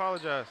Robinson. I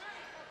apologize.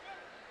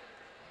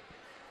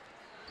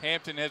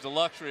 Hampton has the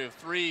luxury of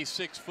 3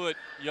 6-foot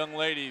young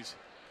ladies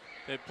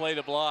that play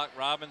the block.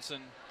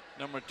 Robinson,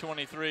 number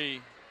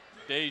 23,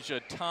 Deja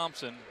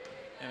Thompson,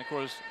 and of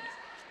course,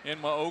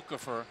 Enma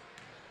Okafor.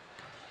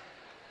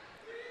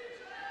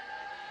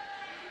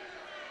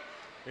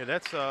 Yeah,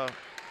 that's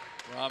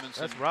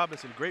Robinson. That's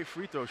Robinson, great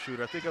free throw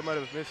shooter. I think I might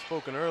have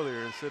misspoken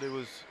earlier and said it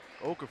was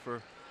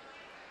Okafor.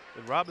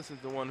 But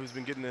Robinson's the one who's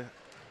been getting the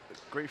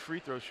great free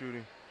throw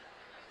shooting.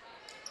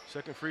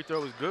 Second free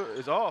throw is good.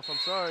 It's off. I'm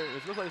sorry.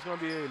 It looks like it's going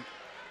to be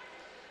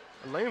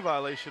a lane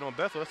violation on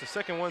Bethel. That's the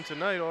second one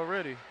tonight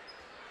already.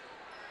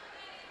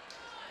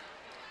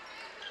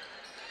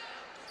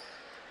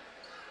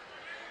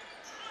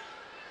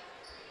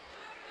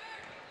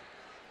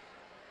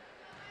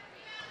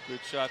 Good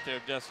shot there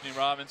of Destiny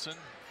Robinson.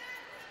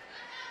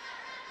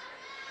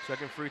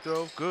 Second free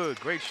throw, good.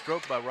 Great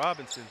stroke by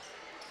Robinson.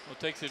 Well,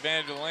 takes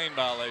advantage of the lane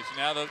violation.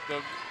 Now the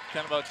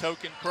kind of a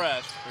token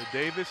press.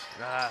 Davis,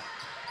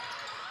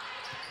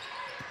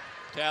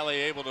 Talley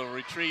able to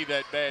retrieve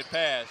that bad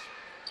pass.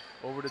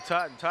 Over to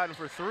Totten. Totten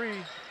for 3.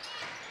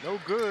 No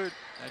good.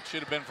 That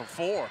should have been for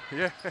 4.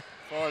 Yeah. As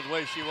far as the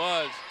way she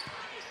was.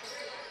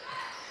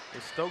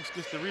 But Stokes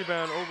gets the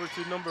rebound over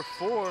to number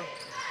 4.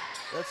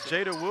 That's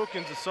Jada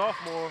Wilkins, a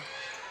sophomore.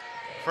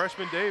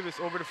 Freshman Davis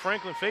over to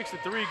Franklin, fakes the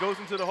three, goes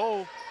into the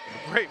hole.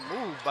 Great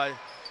move by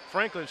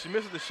Franklin. She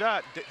misses the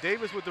shot.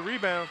 Davis with the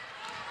rebound.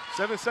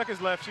 7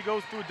 seconds left. She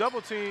goes through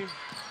double team.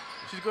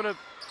 She's gonna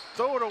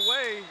throw it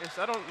away.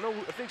 I don't know.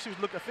 I think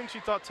she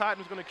thought Titan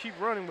was gonna keep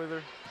running with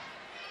her.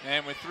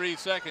 And with 3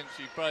 seconds,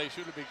 she probably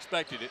should have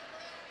expected it.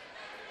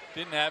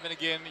 Didn't happen.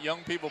 Again,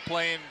 young people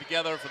playing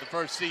together for the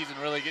first season,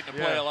 really getting to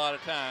play a lot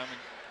of time.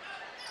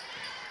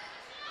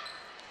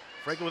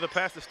 Franklin with a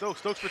pass to Stokes.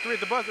 Stokes for three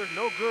at the buzzer.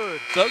 No good.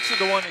 Stokes is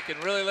the one that can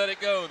really let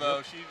it go,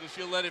 though.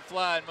 She'll let it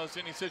fly in most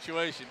any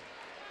situation.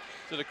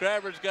 So the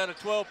Crabbers got a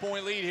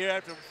 12-point lead here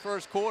after the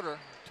first quarter,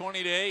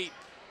 20-8.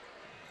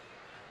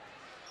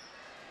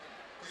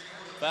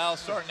 Fouls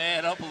starting to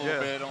add up a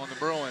little bit on the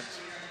Bruins.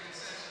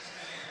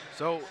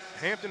 So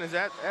Hampton is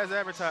as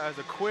advertised,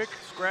 a quick,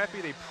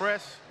 scrappy, they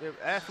press, they have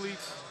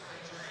athletes.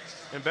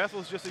 And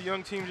Bethel's just a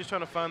young team just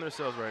trying to find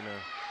themselves right now.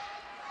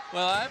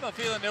 Well, I have a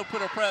feeling they'll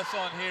put a press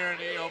on here and,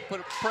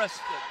 press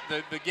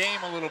the game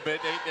a little bit.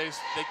 They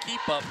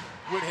keep up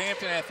with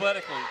Hampton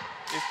athletically.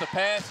 It's the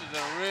passes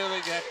that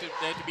really they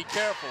have to be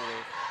careful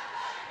with.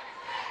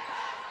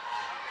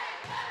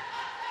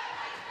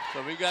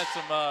 So we got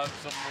some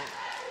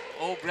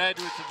old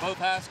graduates of both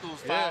high schools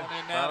filing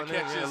in now to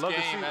catch this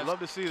game. Love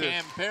to see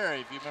Cam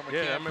Perry, if you remember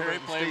Cam Perry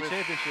played with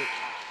championship.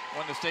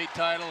 Won the state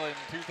title in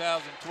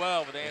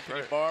 2012 with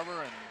Anthony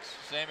Barber and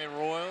Sammy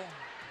Royal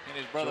and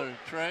his brother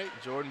Trey.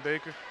 Jordan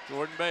Baker.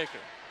 So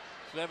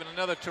having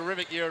another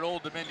terrific year at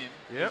Old Dominion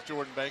with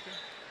Jordan Baker.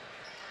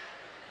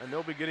 And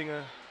they'll be getting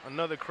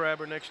another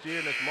Crabber next year,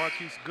 and that's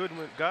Marquise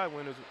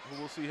Godwin, who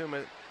we'll see him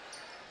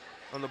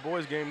on the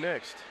boys game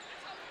next.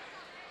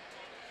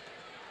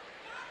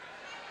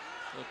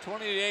 So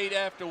 28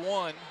 after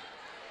 1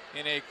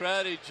 in a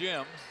crowded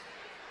gym.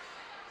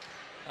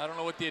 I don't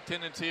know what the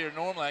attendance here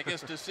normally. I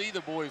guess to see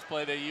the boys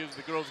play,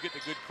 the girls get a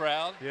good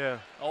crowd. Yeah.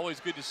 Always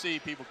good to see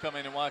people come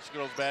in and watch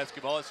girls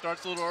basketball. It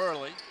starts a little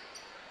early.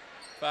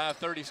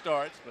 5:30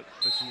 starts, but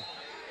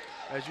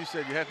as you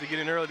said, you have to get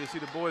in early to see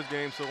the boys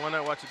game, so why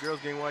not watch the girls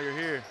game while you're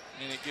here?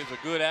 And it gives a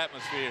good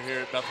atmosphere here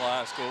at Bethel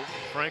High School.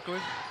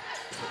 Franklin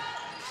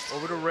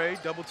over to Ray,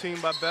 double team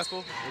by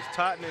Bethel. It's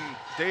Totten and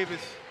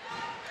Davis.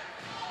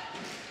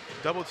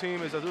 Double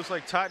team it looks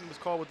like Totten was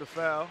called with the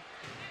foul.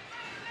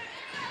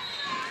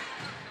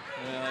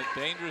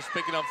 Dangerous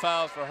picking up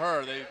fouls for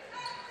her. The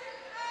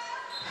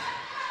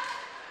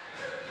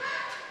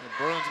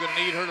Bruins going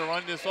to need her to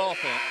run this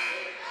offense.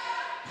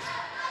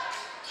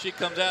 She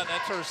comes out, and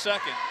that's her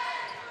second.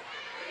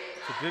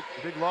 It's a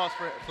big loss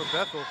for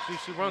Bethel.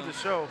 She runs the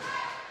show.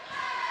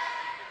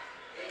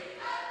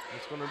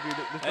 It's going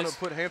to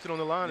put Hampton on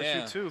the line to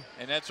shoot two.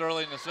 And that's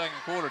early in the second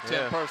quarter,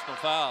 10 personal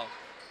fouls.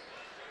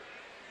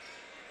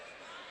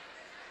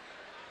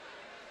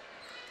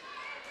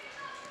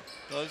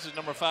 So this is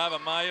number 5,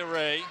 Amaya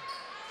Ray.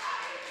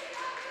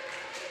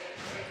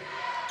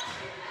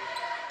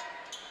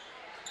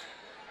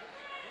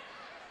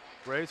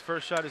 Ray's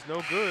first shot is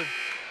no good.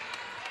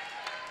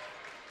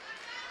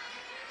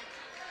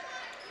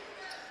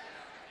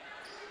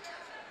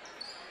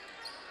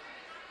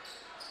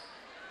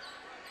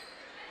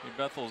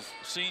 Bethel's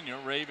senior,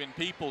 Raven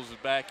Peoples, is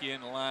back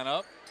in the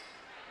lineup.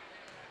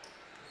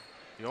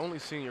 The only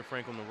senior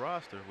Frank on the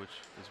roster, which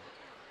is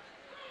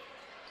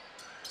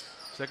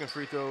second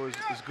free throw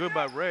is good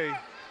by Ray.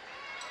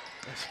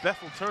 As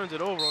Bethel turns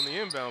it over on the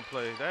inbound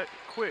play, that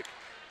quick.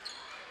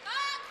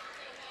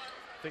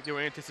 I think they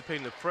were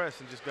anticipating the press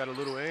and just got a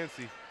little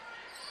antsy.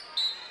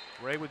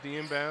 Ray with the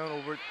inbound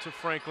over to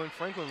Franklin.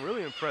 Franklin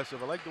really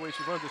impressive. I like the way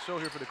she runs the show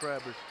here for the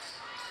Crabbers.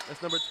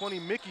 That's number 20,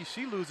 Mickey.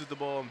 She loses the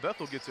ball, and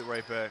Bethel gets it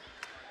right back.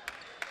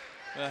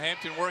 Well,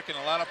 Hampton working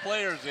a lot of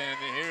players in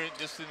here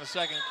just in the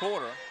second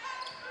quarter.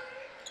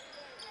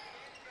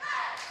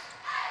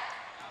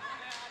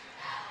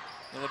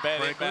 Another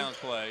bad inbounds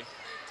play.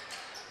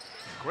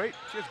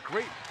 She has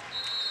great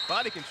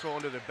body control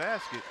under the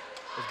basket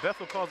as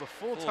Bethel calls a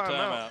full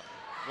timeout.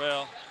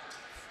 Well,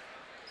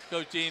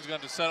 Coach Dean's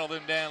going to settle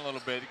them down a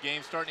little bit. The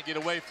game's starting to get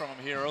away from them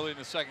here early in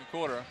the second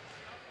quarter.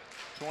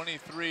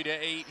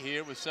 23-8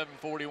 here with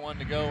 7:41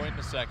 to go in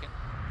the second.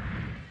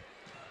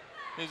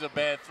 Here's a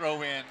bad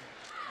throw in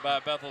by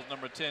Bethel's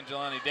number 10,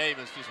 Jelani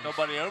Davis. Just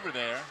nobody over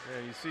there.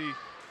 Yeah, you see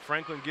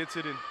Franklin gets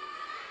it and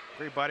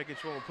great body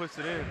control and puts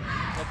it in.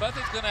 Well,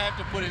 Bethel's going to have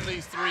to put at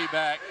least 3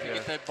 back to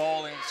get that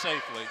ball in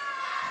safely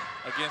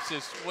against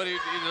this, what is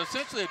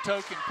essentially a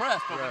token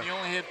press, but when you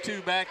only have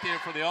 2 back there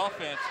for the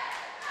offense,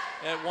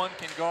 that one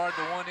can guard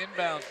the one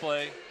inbounds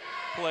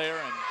player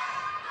and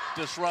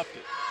disrupt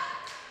it.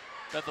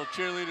 Bethel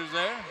cheerleaders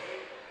there.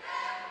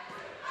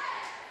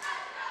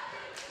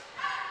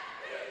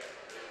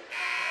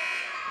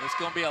 It's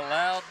going to be a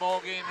loud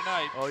ball game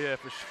tonight. Oh yeah,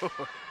 for sure.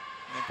 And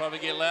it'll probably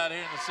get loud here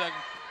in the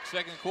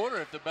second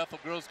quarter if the Bethel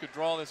girls could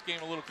draw this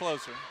game a little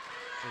closer.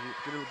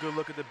 Get a good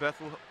look at the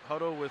Bethel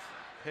huddle with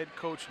head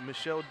coach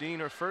Michelle Dean.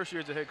 Her first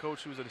year as a head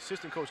coach. She was an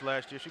assistant coach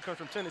last year. She comes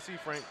from Tennessee,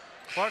 Frank.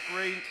 Clark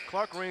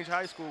Range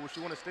High School, where she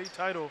won a state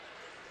title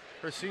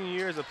her senior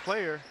year as a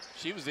player.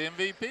 She was the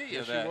MVP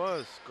Yes, of that. she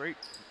was. Great.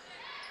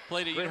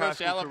 Played at Great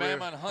University of high school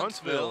Alabama career. in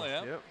Huntsville.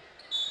 Yeah. Yep.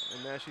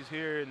 And now she's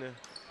here in the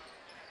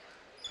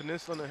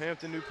Peninsula and the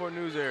Hampton, Newport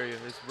News area.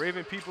 As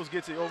Raven Peoples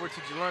gets it over to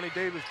Jelani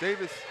Davis.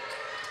 Davis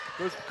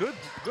was good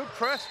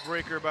press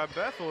breaker by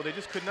Bethel. They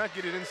just could not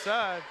get it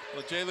inside.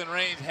 Well, Jalen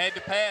Raines had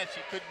to pass.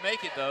 She couldn't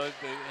make it, though.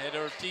 They had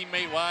her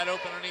teammate wide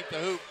open underneath the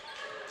hoop.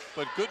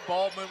 But good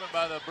ball movement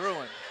by the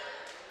Bruins.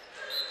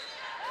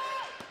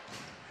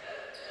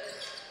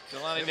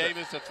 Jelani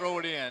Davis to throw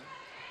it in.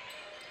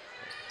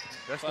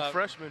 That's the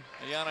freshman.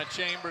 Ayanna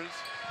Chambers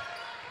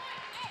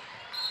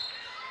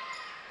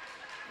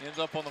ends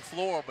up on the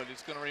floor, but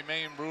it's going to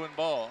remain Bruin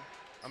ball.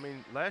 I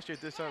mean, last year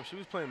at this time, she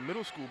was playing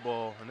middle school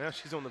ball, and now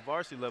she's on the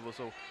varsity level,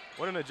 so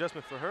what an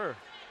adjustment for her.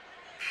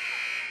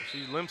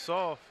 She limps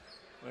off.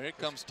 Well, here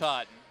comes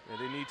Totten. Yeah,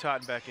 they need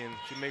Totten back in.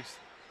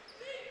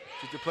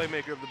 She's the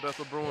playmaker of the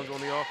Bethel Bruins on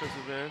the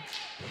offensive end.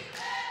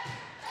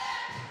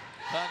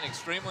 Totten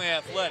extremely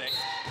athletic.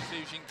 Let's see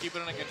if she can keep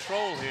it under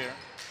control here.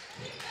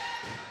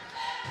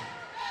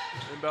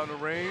 Inbound to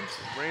Raines.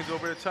 Raines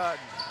over to Totten.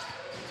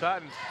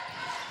 Totten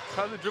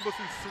tries to dribble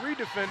through 3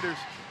 defenders.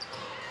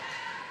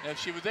 If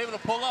she was able to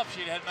pull up,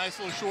 she'd had a nice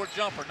little short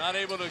jumper. Not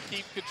able to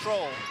keep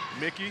control.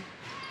 Mickey.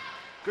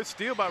 Good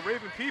steal by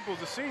Raven Peoples,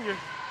 the senior.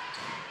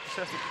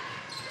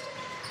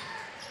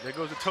 There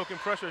goes the token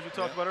pressure, as you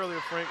talked about earlier,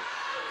 Frank.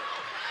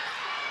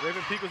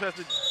 Raven Peoples has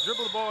to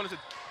dribble the ball, and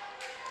it's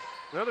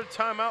another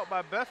timeout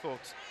by Bethel.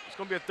 It's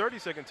going to be a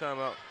 30-second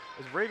timeout.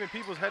 As Raven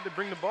Peoples had to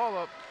bring the ball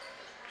up,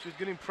 she was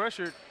getting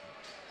pressured.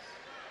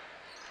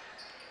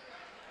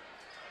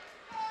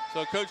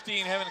 So Coach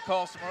Dean having to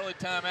call some early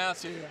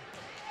timeouts here.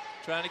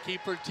 Trying to keep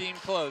her team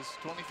close.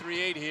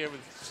 23-8 here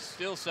with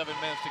still 7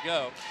 minutes to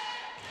go.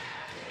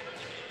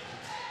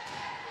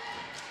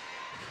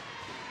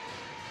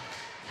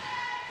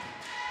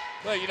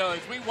 Well, you know,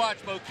 as we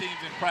watch both teams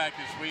in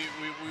practice, we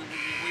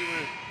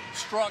were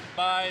struck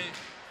by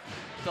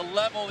the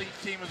level each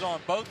team is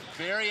on. Both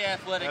very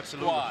athletic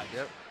squads.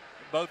 Yep.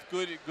 Both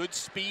good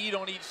speed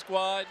on each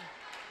squad.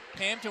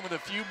 Hampton with a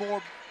few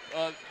more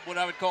what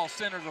I would call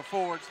centers or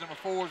forwards, number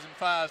 4s and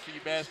 5s for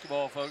you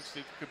basketball folks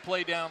that could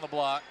play down the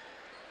block.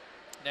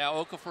 Now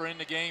Okafor in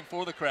the game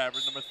for the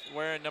Crabbers,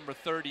 wearing number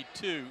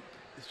 32.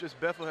 It's just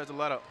Bethel has a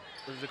lot of,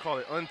 what do they call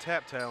it,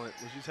 untapped talent.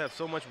 They just have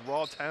so much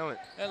raw talent.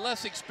 And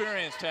less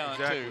experienced talent,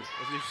 exactly. too.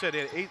 As you said,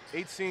 they had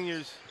eight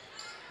seniors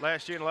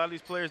last year, and a lot of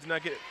these players did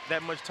not get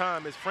that much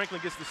time. As Franklin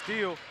gets the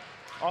steal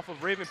off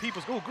of Raven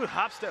Peoples. Oh, good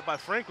hop step by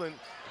Franklin.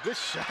 Good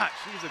shot.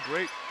 She was a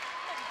great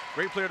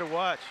player to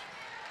watch.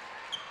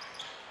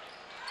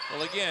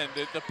 Well, again,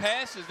 the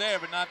pass is there,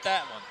 but not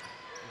that one.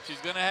 She's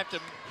going to have to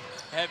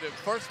have it.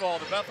 First of all,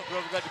 the Bethel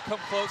girls have got to come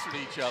closer to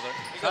each other.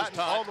 Totten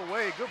all the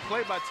way. Good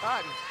play by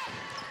Totten.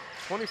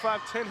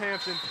 25-10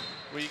 Hampton.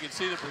 Well, you can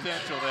see the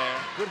potential there.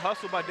 Good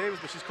hustle by Davis,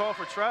 but she's called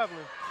for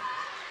traveling.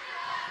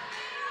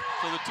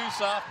 So the 2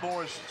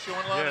 sophomores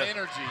showing a lot of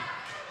energy.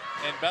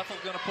 And Bethel's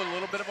going to put a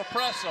little bit of a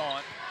press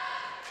on.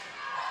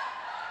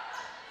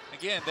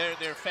 Again,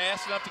 they're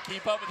fast enough to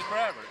keep up with the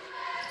Crabbers.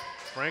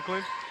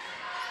 Franklin,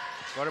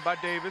 guarded by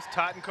Davis.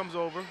 Totten comes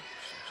over.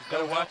 She's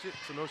got to watch it,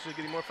 so no she's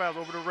getting more fouls.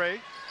 Over to Ray.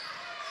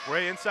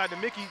 Ray inside to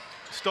Mickey.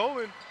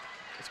 Stolen.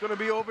 It's going to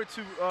be over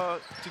to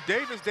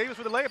Davis. Davis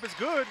with the layup is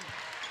good.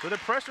 So the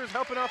pressure is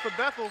helping out for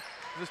Bethel.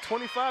 It's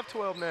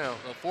 25-12 now.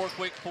 So 4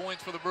 quick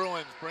points for the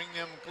Bruins. Bring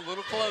them a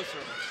little closer.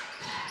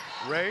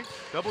 Ray,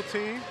 double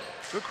team.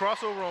 Good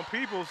crossover on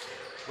Peoples.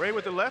 Ray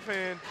with the left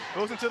hand.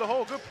 Goes into the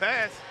hole. Good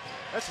pass.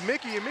 That's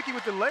Mickey, and Mickey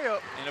with the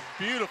layup. And a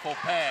beautiful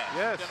pass.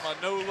 Yes. Kind of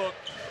a no-look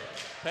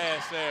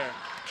pass there.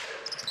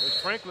 There's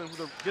Franklin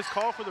with gets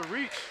called for the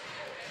reach.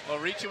 Well,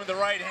 reaching with the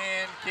right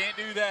hand, can't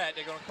do that.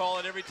 They're going to call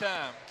it every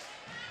time.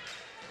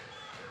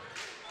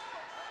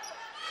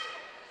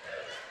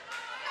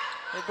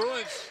 The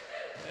Bruins,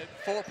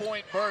 that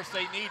 4-point burst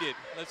they needed.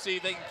 Let's see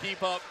if they can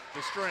keep up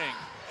the string.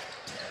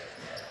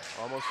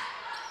 Almost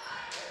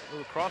a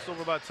little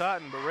crossover by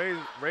Totten, but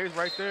Ray's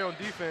right there on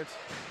defense.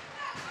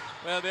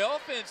 Well, the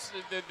offense,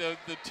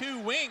 the 2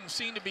 wings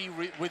seem to be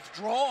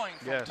withdrawing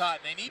from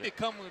Totten. They need to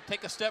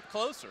take a step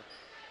closer.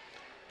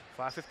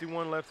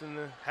 5:51 left in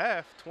the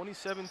half.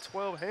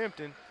 27-12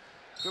 Hampton.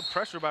 Good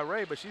pressure by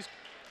Ray, but she's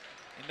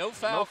no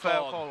foul no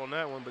foul call on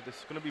that one. But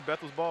it's going to be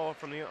Bethel's ball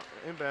from the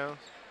inbounds.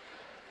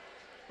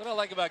 What I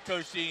like about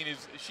Coach Dean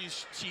is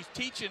she's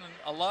teaching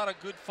a lot of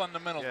good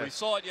fundamentals. Yes. We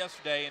saw it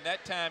yesterday, and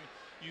that time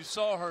you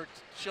saw her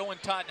showing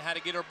Totten how to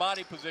get her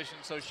body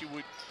positioned so she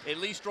would at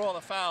least draw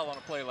the foul on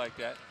a play like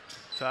that.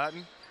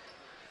 Totten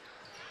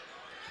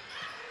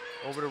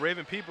over to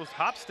Raven Peoples.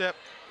 Hop step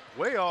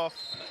way off.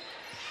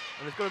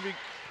 And it's going to be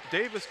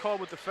Davis called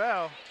with the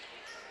foul.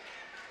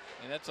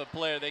 And that's a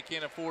player they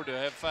can't afford to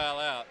have foul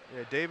out.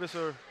 Yeah, Davis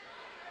or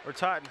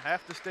Totten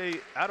have to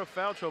stay out of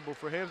foul trouble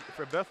for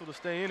Bethel to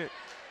stay in it.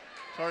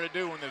 It's hard to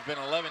do when there's been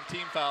 11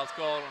 team fouls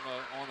called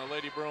on the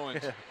Lady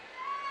Bruins. Yeah.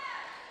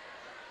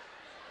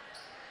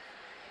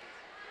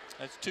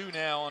 That's 2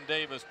 now on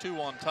Davis, 2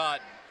 on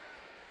Totten.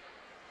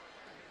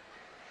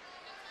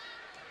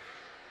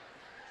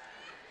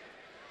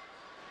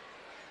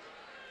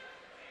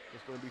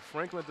 It's going to be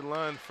Franklin at the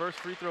line. First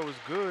free throw is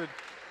good.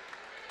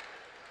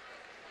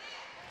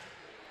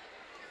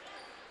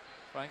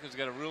 Franklin's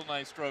got a real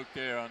nice stroke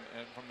there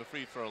from the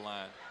free throw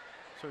line.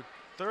 So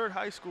third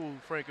high school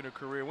Frank in her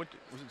career. Was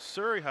at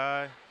Surrey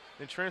High,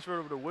 then transferred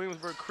over to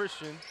Williamsburg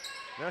Christian.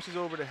 Now she's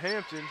over to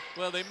Hampton.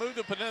 Well, they moved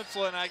the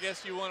peninsula, and I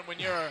guess you want, when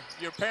your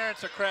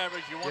parents are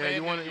Crabbers, you want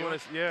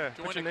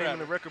to put your name in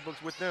the record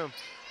books with them.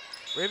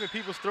 Raven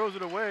Peoples throws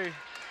it away,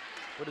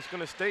 but it's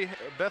going to stay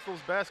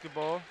Bethel's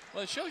basketball.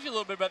 Well, it shows you a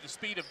little bit about the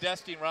speed of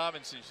Destiny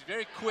Robinson. She's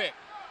very quick,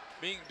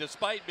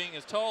 despite being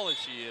as tall as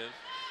she is.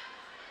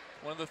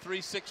 One of the 3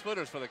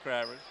 6-footers for the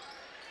Crabbers.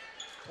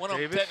 One of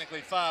them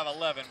technically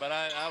 5'11", but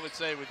I would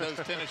say with those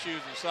tennis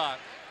shoes and socks.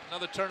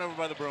 Another turnover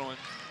by the Bruins.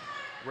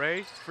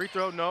 Ray, free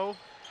throw, no.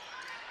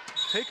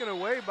 Taken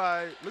away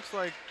by, looks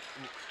like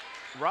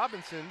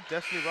Robinson,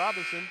 Destiny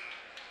Robinson.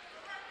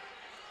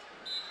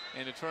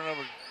 And the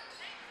turnover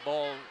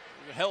ball,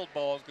 the held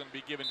ball is going to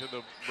be given to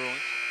the Bruins.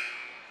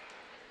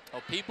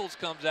 Oh, Peoples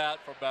comes out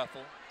for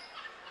Bethel.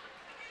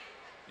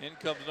 In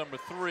comes number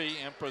 3,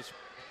 Empress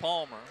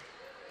Palmer.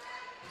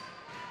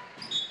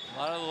 A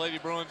lot of the Lady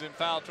Bruins in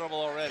foul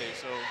trouble already,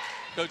 so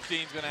Coach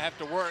Dean's going to have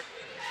to work,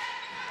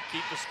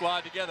 keep the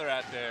squad together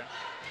out there.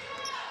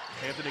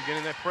 Hampton again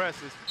in that press.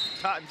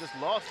 Totten just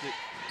lost it.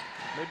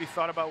 Maybe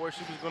thought about where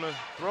she was going to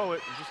throw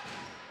it and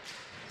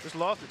just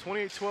lost it.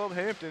 28-12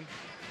 Hampton.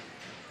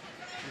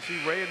 You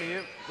see Ray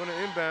going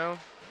to inbound.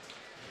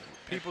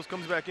 Peoples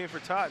comes back in for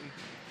Totten.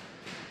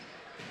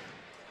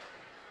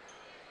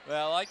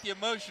 Well, I like the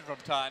emotion from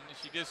Totten.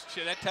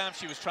 That time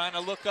she was trying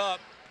to look up.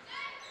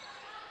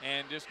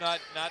 And just not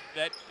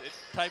that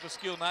type of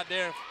skill not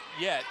there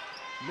yet.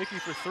 Mickey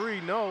for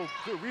 3, no.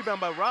 Good rebound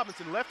by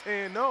Robinson. Left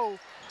hand, no.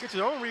 Gets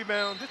his own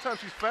rebound. This time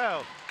she's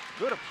fouled.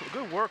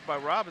 Good work by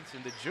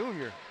Robinson, the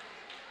junior.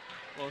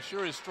 Well,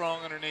 sure is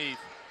strong underneath.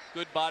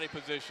 Good body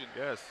position.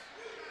 Yes.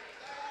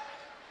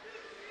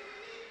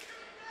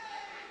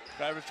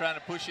 Driver's trying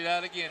to push it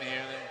out again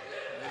here.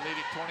 They lead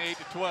it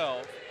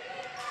 28-12. Good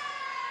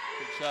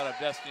shot of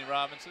Destiny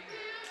Robinson.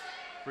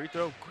 Free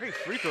throw, great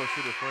free throw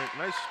shooter, Frank.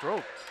 Nice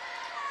stroke.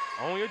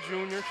 Only a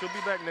junior, she'll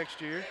be back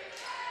next year.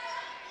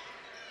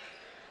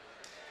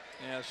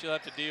 Yeah, she'll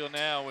have to deal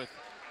now with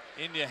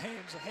India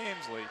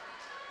Hansley.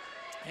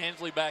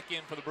 Hansley back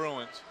in for the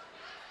Bruins.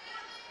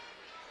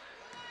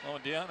 Oh,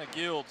 and Deanna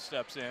Guild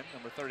steps in,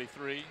 number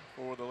 33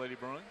 for the Lady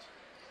Bruins.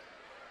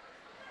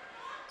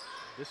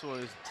 This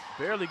one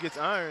barely gets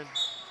ironed.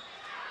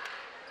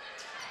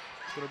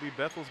 It's going to be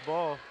Bethel's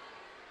ball.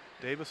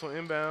 Davis on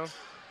inbound.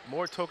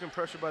 More token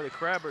pressure by the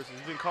Crabbers.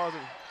 It's been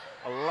causing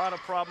a lot of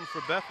problems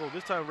for Bethel.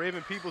 This time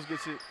Raven Peoples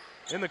gets it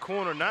in the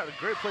corner. Not a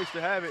great place to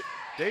have it.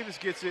 Davis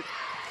gets it.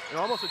 And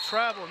almost a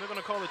travel, and they're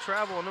going to call a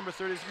travel on number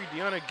 33,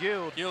 Deanna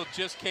Guild. Guild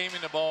just came in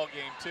the ball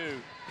game,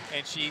 too.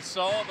 And she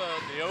saw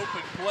the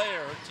open player,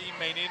 her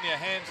teammate India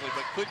Hansley,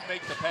 but couldn't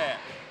make the pass.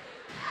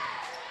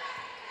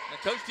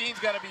 Now, Coach Dean's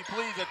got to be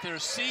pleased that they're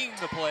seeing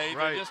the play.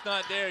 They're just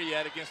not there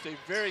yet against a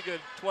very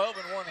good 12-1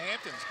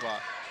 Hampton squad.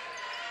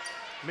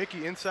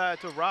 Mickey inside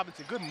to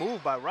Robinson. Good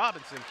move by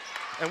Robinson.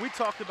 And we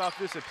talked about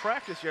this at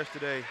practice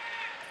yesterday,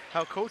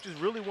 how coaches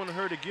really wanted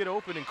her to get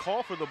open and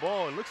call for the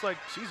ball. And looks like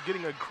she's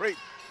getting a great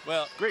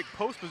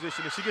post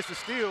position. And she gets the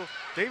steal.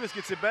 Davis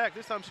gets it back.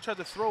 This time she tried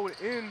to throw it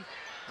in.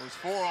 It was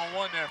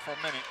 4-on-1 there for a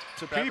minute.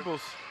 To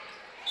Peoples.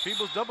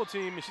 Peoples double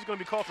team, and she's going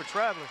to be called for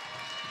traveling.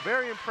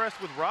 Very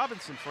impressed with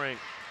Robinson, Frank.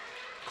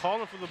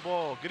 Calling for the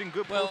ball, getting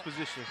good post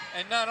position.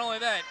 And not only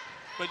that,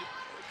 but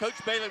Coach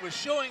Bailey was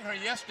showing her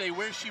yesterday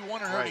where she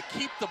wanted her to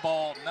keep the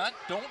ball.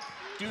 Don't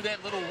do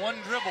that little one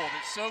dribble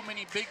that so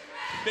many big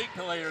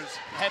players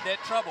had that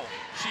trouble.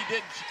 She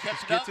didn't. She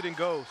kept it up. Gets it and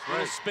goes.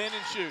 Little spin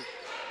and shoot.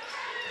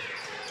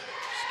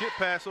 Skip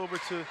pass over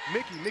to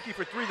Mickey. Mickey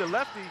for 3, the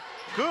lefty.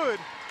 Good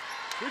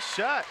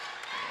shot.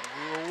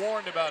 We were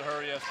warned about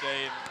her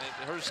yesterday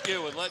and her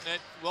skill with letting that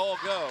ball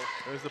go.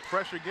 There's the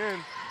pressure again.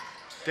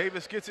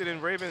 Davis gets it,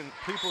 and Raven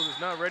Peoples is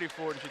not ready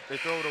for it, and they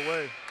throw it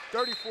away.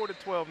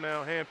 34-12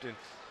 now, Hampton.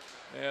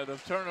 Yeah, the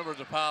turnovers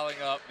are piling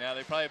up now.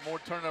 They probably have more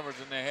turnovers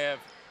than they have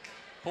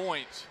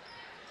points.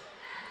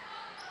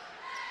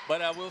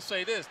 But I will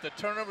say this, the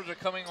turnovers are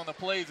coming on the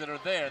plays that are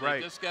there.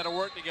 They just got to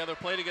work together,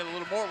 play together a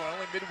little more. We're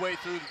only midway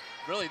through,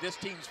 really, this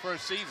team's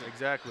first season.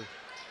 Exactly.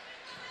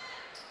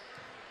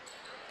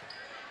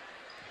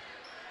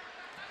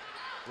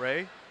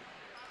 Ray,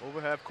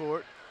 over half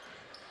court.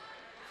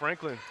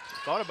 Franklin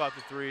thought about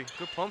the 3.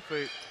 Good pump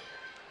fake.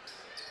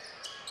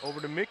 Over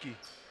to Mickey.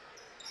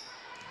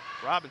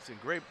 Robinson,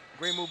 great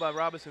move by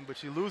Robinson, but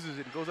she loses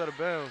it and goes out of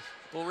bounds.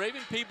 Well,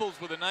 Raven Peoples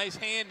with a nice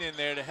hand in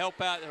there to help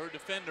out her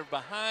defender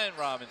behind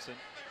Robinson,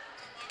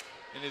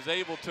 and is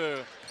able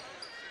to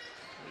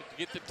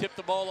get to tip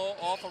the ball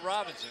off of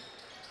Robinson.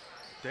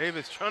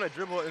 Davis trying to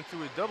dribble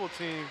into a double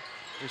team,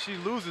 and she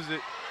loses it.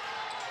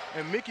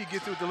 And Mickey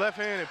gets it with the left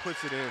hand and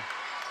puts it in.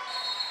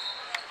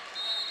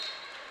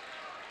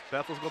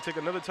 Bethel's going to take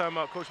another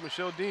timeout. Coach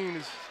Michelle Dean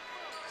has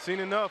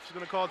seen enough. She's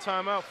going to call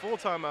timeout, full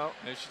timeout.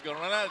 And she's going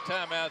to run out of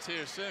timeouts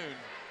here soon.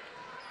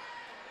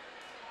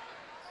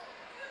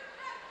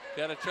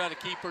 Got to try to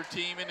keep her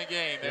team in the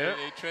game. Yep.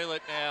 They trail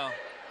it now.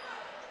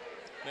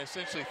 They're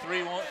essentially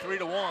 3-1,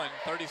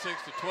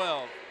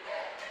 36-12.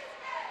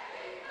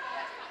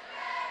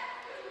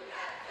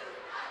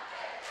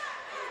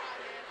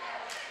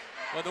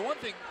 Well, the one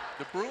thing,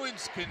 the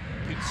Bruins can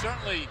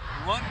certainly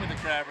run with the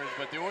Crabbers,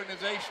 but the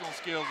organizational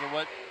skills are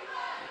what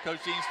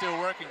Coach Dean's still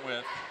working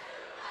with.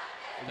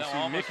 You see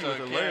Almost Mickey with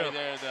a a carry layup.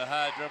 there, the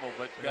high dribble,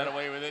 but got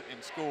away with it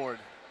and scored.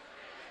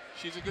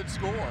 She's a good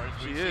scorer.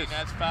 As we've seen,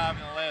 that's 5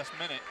 in the last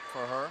minute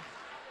for her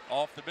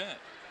off the bench.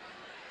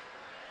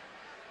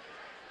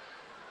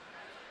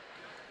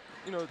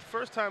 You know,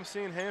 first time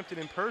seeing Hampton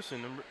in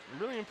person, I'm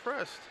really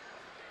impressed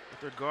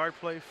with their guard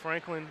play.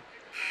 Franklin,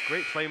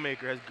 great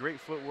playmaker, has great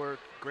footwork,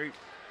 great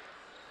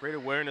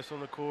awareness on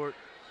the court.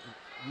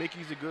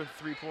 Mickey's a good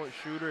three-point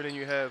shooter, and then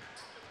you have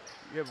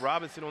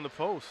Robinson on the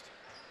post.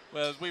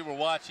 Well, as we were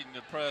watching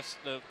the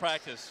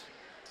practice,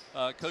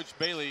 Coach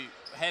Bailey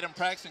had him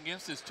practicing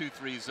against this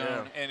 2-3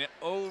 zone, and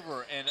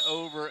over and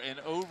over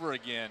and over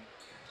again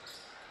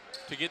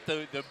to get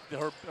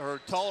her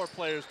taller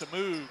players to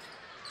move,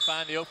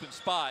 find the open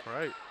spot.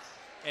 Right.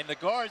 And the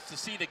guards to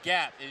see the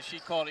gap, as she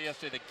called it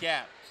yesterday, the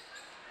gap.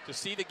 To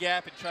see the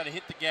gap and try to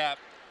hit the gap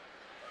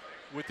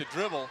with the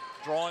dribble,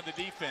 drawing the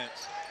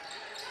defense.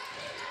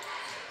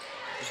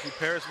 You see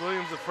Paris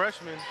Williams, the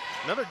freshman,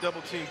 another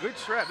double team, good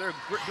trap. They're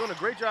doing a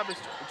great job of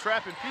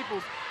trapping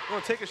people.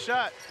 Going to take a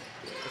shot.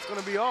 It's going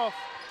to be off.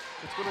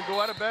 It's going to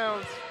go out of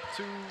bounds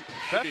to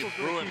Bethel.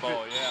 Bruin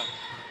ball, yeah.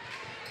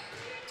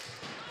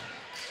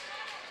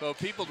 So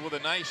Peoples with a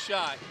nice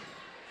shot.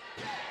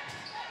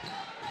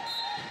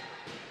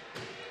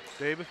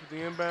 Davis with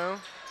the inbound.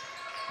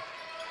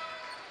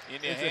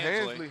 Into It's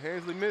Hansley.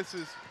 Hansley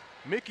misses.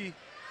 Mickey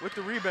with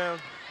the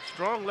rebound.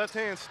 Strong left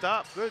hand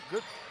stop. Good.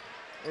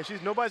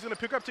 And nobody's going to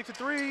pick up. Takes a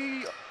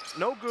three.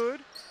 No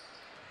good.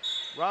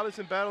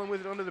 Robinson battling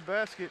with it under the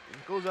basket.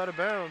 It goes out of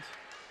bounds.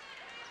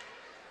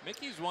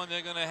 Mickey's one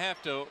they're going to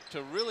have to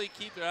really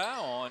keep their eye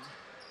on.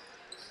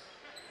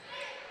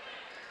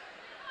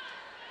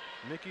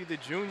 Mickey, the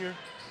junior.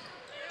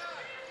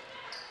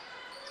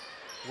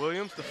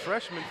 Williams, the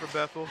freshman for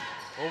Bethel.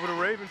 Over to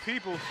Raven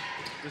Peoples,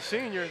 the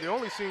senior, the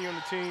only senior on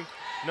the team.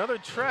 Another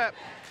trap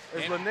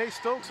as Lene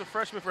Stokes, a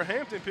freshman for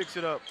Hampton, picks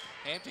it up.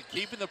 Hampton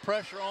keeping the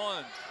pressure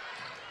on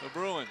the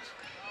Bruins.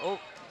 Oh,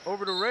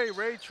 over to Ray.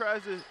 Ray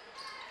tries to,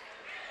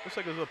 looks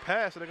like it was a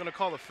pass, and they're going to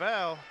call a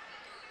foul.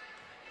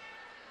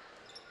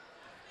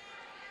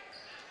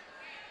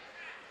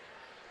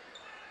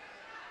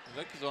 I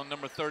think it's on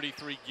number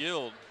 33,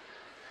 Guild.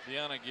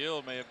 Deanna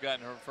Guild may have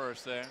gotten her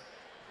first there.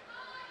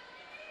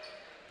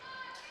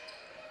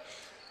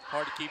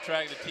 Hard to keep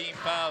track of the team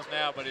fouls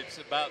now, but it's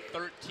about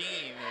 13.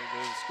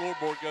 The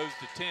scoreboard goes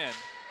to 10.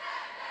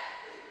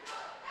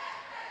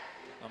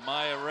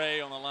 Amaya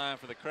Ray on the line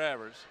for the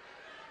Crabbers.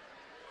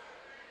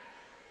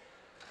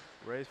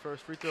 Ray's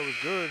first free throw was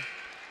good.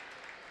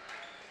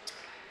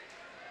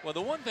 Well,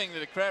 the one thing that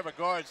the Crabber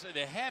guards,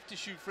 they have to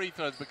shoot free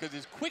throws because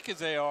as quick as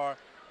they are,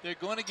 they're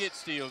going to get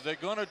steals, they're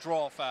going to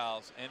draw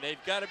fouls, and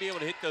they've got to be able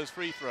to hit those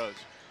free throws.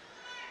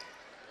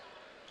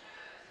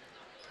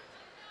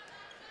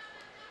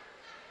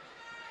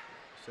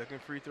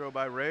 Second free throw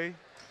by Ray.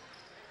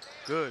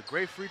 Good,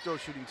 great free throw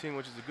shooting team,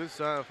 which is a good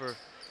sign for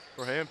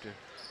Hampton.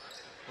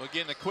 Well,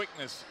 again, the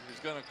quickness is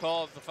going to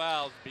cause the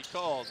fouls to be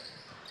called.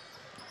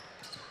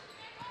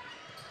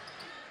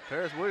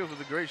 Paris Williams with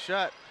a great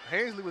shot.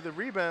 Hansley with a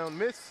rebound,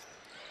 miss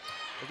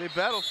as they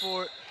battle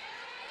for it.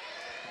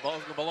 The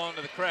ball's going to belong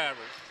to the Crabbers.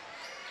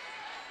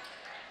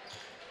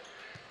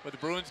 But the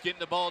Bruins getting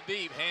the ball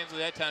deep. Hansley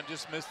that time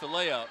just missed the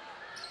layup.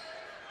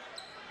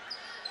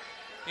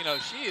 You know,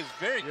 she is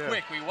very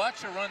quick. We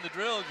watched her run the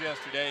drills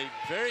yesterday.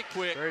 Very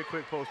quick. Very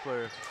quick post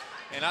player.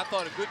 And I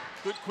thought a good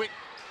quick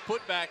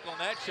putback on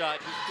that shot.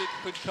 Just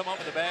couldn't come up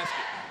with the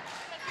basket.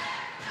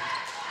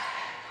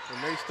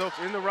 And Nate Stokes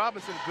in the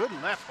Robinson. Good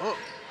left hook.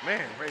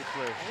 Man, great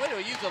play. Way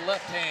to use the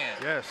left hand.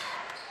 Yes.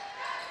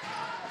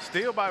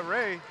 Steal by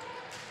Ray.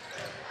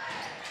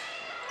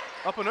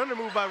 Up and under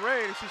move by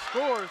Ray, and she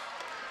scores.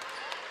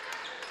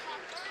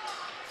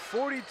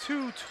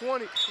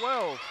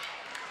 42-12.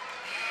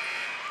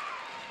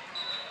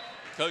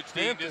 Coach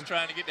Dean just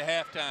trying to get to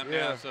halftime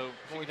now, so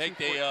she can take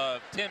the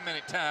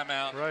 10-minute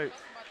timeout. Right.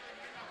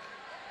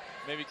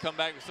 Maybe come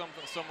back with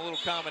some little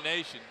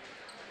combination.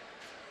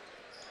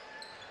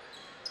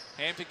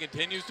 Hampton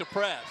continues to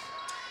press.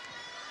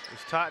 As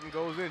Totten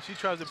goes in, she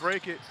tries to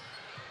break it,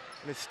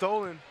 and it's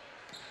stolen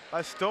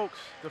by Stokes,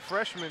 the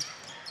freshman.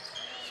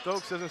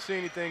 Stokes doesn't see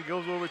anything,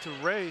 goes over to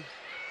Ray.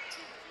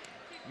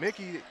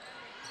 Mickey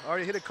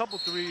already hit a couple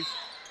threes.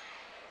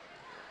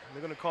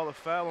 They're going to call a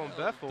foul on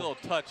Bethel. Little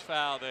touch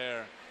foul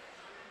there.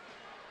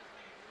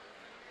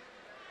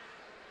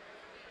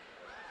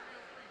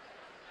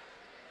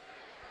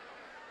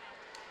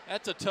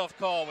 That's a tough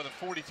call with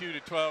a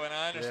 42-12, and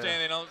I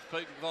understand they don't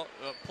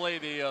play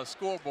the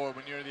scoreboard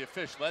when you're the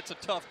official. That's a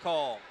tough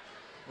call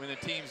when the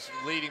team's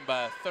leading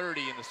by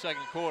 30 in the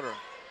second quarter.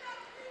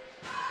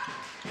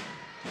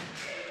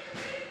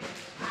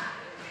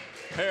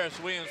 Paris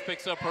Williams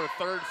picks up her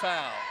third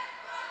foul.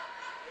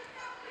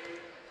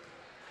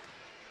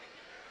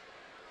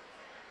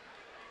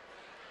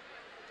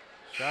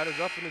 Shot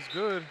is up and it's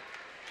good.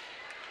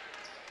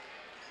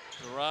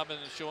 So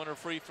Robinson showing her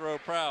free throw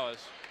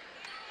prowess.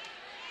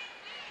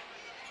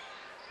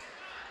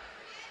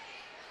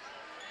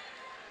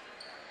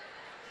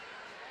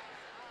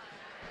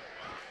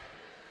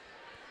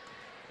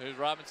 There's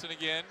Robinson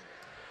again.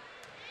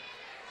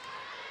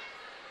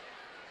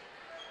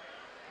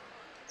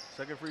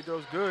 Second free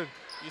throw's good.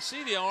 You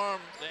see the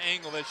arm, the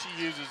angle that she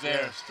uses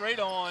there. Yeah. Straight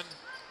on,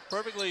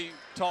 perfectly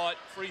taught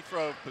free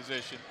throw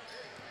position.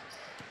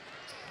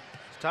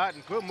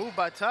 Totten, good move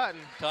by Totten.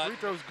 Totten. Free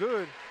throw's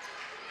good.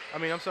 I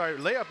mean, I'm sorry,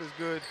 layup is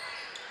good.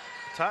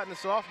 Totten, the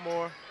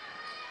sophomore.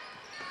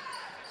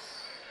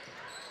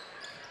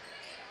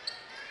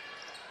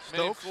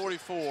 Minute Stokes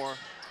 44.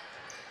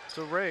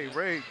 to Ray.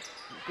 Ray,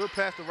 good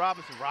pass to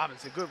Robinson.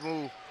 Robinson, good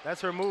move.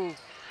 That's her move,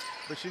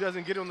 but she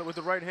doesn't get it with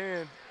the right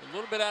hand. A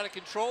little bit out of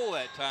control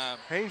that time.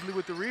 Hainsley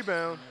with the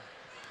rebound.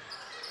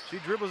 She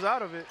dribbles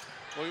out of it.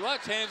 Well, you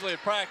watch Hainsley at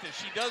practice.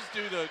 She does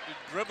do the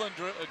dribbling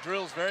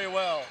drills very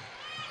well.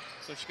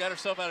 So she got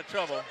herself out of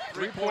trouble.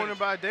 Three-pointer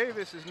by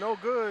Davis is no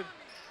good.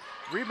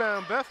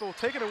 Rebound Bethel,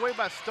 taken away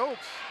by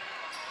Stokes.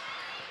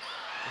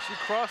 And she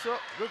cross up,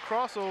 good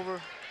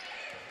crossover.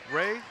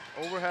 Ray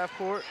over half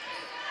court.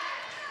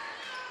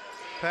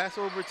 Pass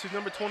over to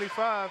number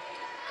 25.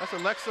 That's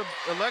Alexia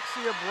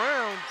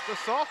Brown, the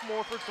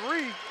sophomore, for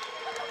three.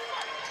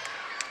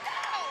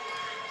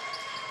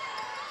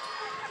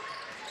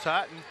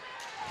 Totten,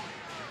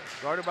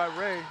 guarded by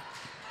Ray.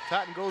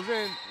 Totten goes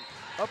in,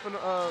 up and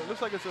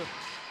looks like it's a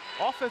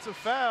offensive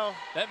foul.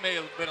 That may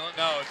have been,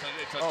 no,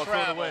 it's a Oh,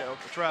 travel. away. Oh,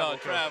 travel. No,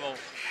 Okay. travel.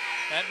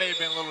 That may have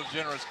been a little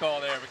generous call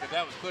there because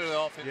that was clearly an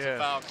offensive Yeah.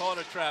 foul. Called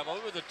a travel.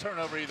 It was a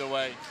turnover either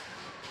way.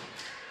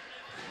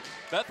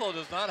 Bethel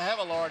does not have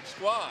a large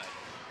squad.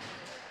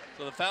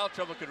 So the foul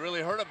trouble could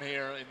really hurt them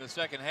here in the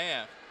second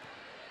half.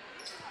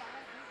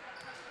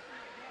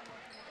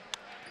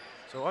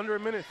 So under a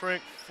minute,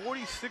 Frank,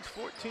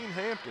 46-14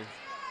 Hampton.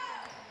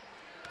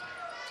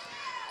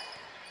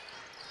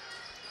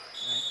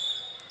 Right.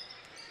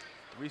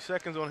 3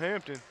 seconds on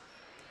Hampton.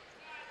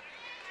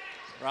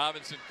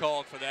 Robinson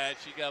called for that.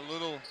 She got a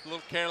little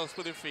careless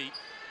with her feet.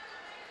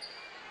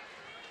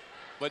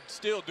 But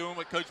still doing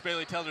what Coach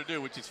Bailey tells her to do,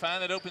 which is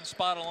find that open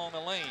spot along the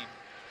lane.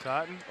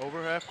 Totten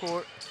over half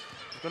court.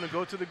 She's going to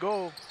go to the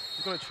goal.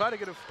 She's going to try to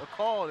get a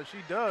call, and she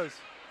does.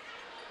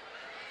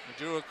 We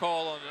drew a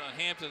call on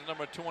Hampton's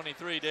number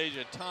 23,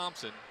 Deja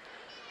Thompson.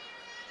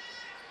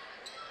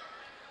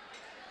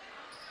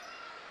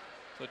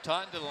 So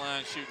Totten to the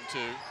line shooting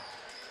two.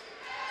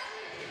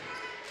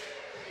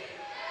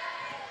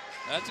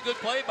 That's a good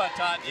play by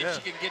Totten if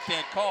she can get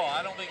that call.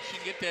 I don't think she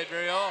can get that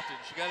very often.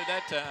 She got it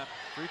that time.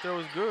 Free throw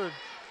is good.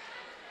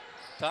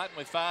 Totten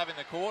with 5 in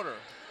the quarter.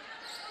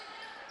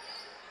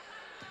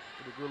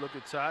 Get a good look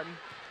at Totten.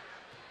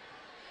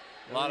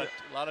 A lot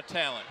of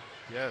talent.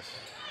 Yes.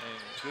 And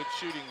good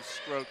shooting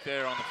stroke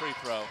there on the free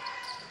throw.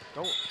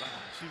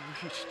 She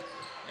reached.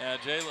 Yeah,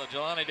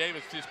 Jelani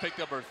Davis just picked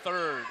up her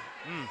third.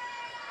 Gonna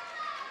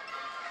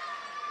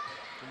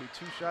be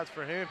 2 shots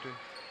for Hampton.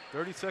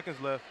 30 seconds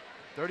left.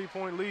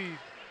 30-point lead.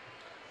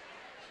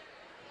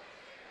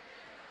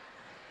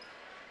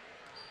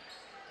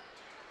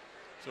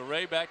 So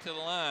Ray back to the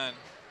line.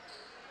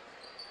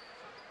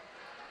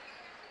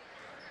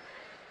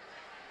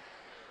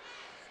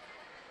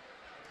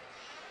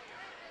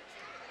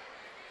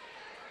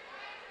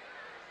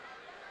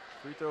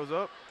 Free throws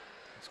up.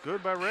 It's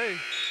good by Ray.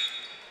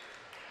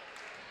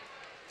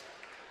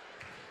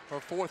 Her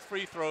 4th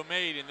free throw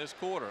made in this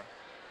quarter.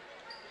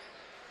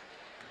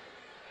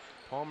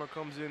 Palmer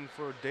comes in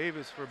for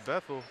Davis for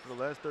Bethel for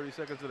the last 30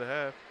 seconds of the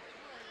half.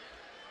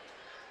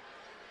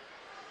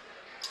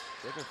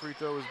 Second free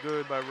throw is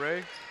good by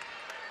Ray.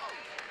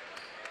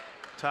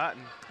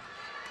 Totten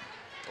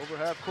over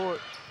half court.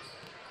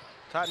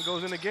 Totten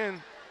goes in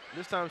again.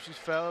 This time she's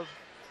fouled.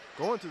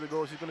 Going to the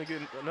goal, she's going to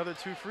get another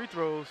 2 free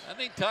throws. I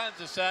think Totten's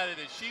decided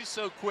that she's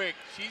so quick,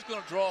 she's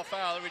going to draw a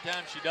foul every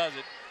time she does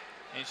it.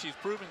 And she's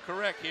proven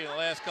correct here the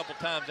last couple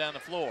times down the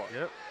floor.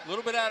 Yep. A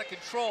little bit out of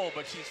control,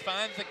 but she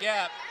finds the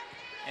gap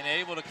and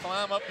able to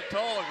climb up the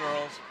taller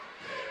girls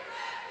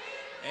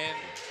and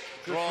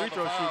Good draw free the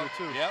throw foul. shooter,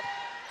 too. Yep.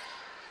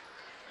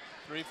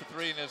 3 for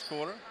 3 in this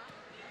quarter.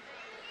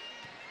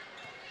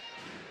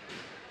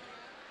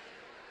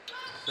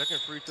 Second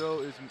free throw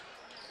is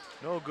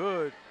no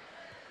good.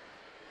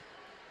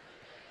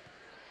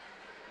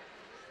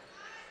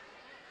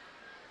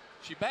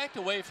 She backed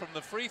away from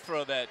the free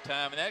throw that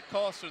time, and that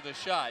cost her the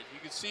shot. You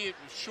can see it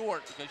was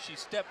short because she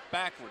stepped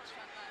backwards.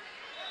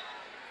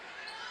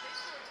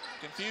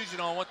 Confusion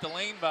on what the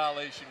lane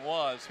violation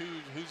was,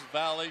 whose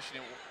violation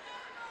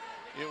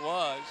it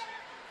was.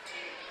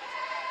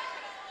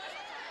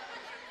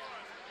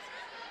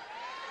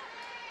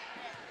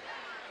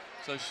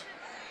 So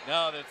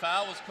no, the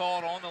foul was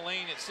called on the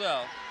lane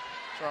itself.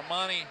 So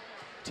Armani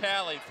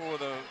Talley for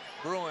the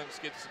Bruins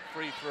gets the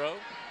free throw.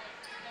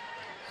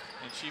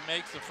 And she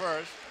makes the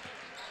first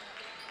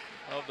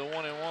of the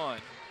 1-and-1.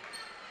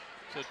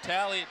 So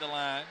Talley at the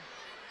line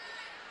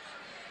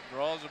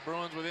draws the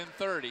Bruins within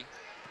 30.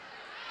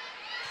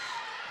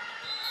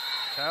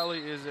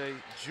 Callie is a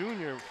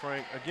junior,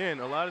 Frank. Again,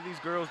 a lot of these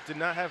girls did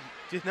not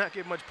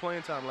get much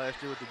playing time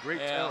last year with the great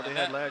talent they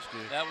had last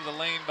year. That was a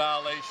lane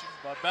violation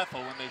by Bethel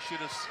when they should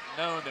have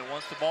known that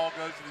once the ball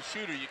goes to the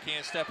shooter, you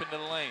can't step into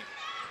the lane.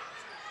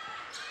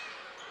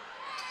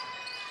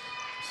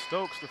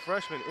 Stokes, the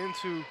freshman,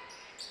 into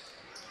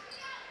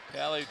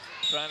Callie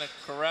trying to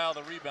corral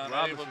the rebound,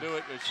 not able to do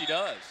it, but she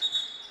does.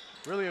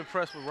 Really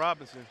impressed with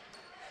Robinson.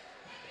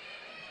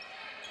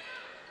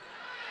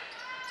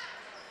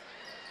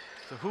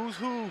 So who's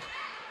who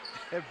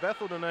at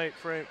Bethel tonight,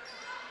 Frank?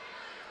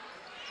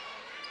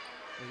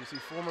 As you see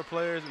former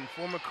players and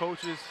former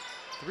coaches.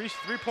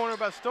 Three-pointer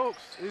by Stokes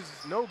is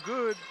no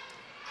good.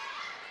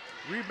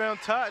 Rebound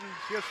Totten.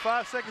 She has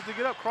 5 seconds to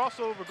get up.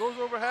 Crossover, goes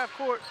over half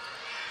court.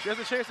 She has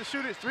a chance to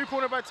shoot it.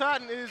 Three-pointer by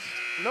Totten is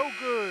no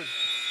good.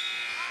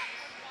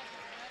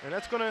 And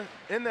that's going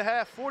to end the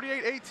half,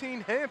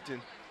 48-18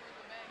 Hampton.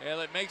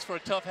 Yeah, it makes for a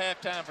tough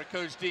halftime for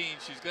Coach Dean.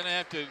 She's going to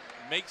have to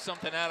make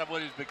something out of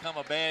what has become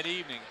a bad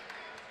evening.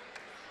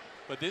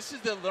 But this is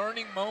the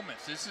learning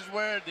moments. This is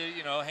where,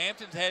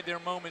 Hampton's had their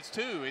moments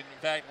too. In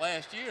fact,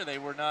 last year they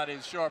were not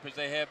as sharp as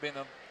they have been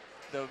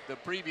the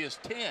previous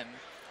 10.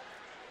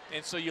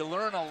 And so you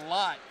learn a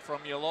lot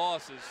from your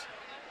losses.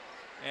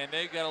 And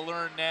they've got to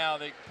learn now.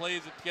 They play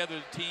together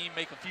as a team,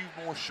 make a few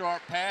more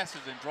sharp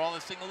passes, and draw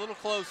this thing a little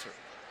closer.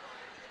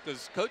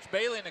 Because Coach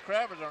Bailey and the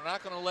Crabbers are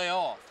not going to lay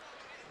off.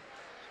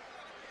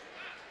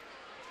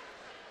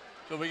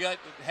 So we got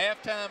the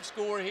halftime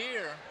score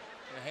here.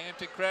 The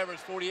Hampton Crabbers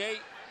 48,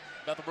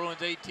 Bethel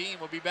Bruins 18.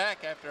 We'll be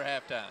back after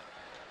halftime.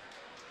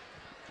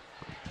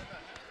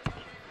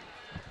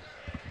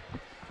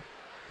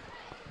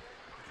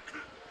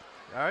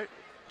 All right,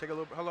 take a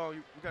little. How long?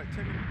 We got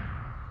 10 minutes.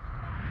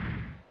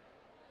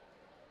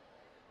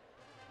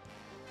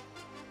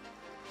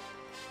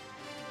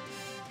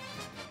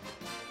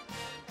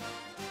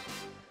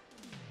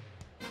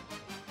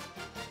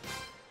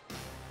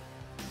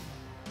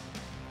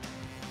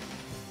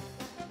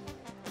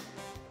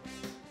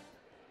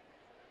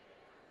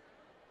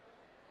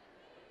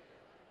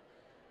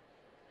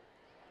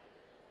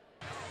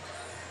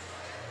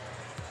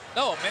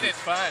 No, a minute's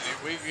fine.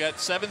 We've got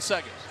 7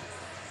 seconds.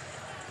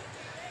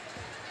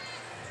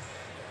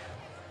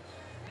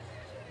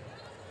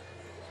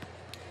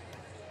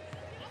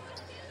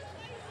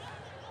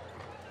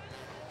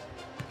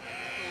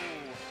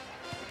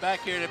 Back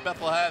here at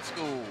Bethel High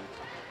School.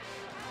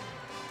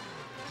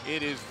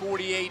 It is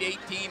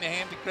 48-18. The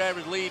Hampton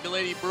Crabbers lead the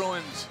Lady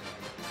Bruins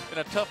in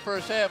a tough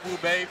first half,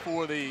 Wu-Bei,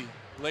 for the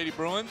Lady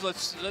Bruins.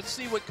 Let's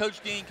see what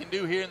Coach Dean can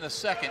do here in the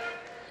second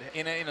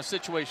in a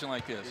situation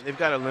like this. They've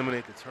got to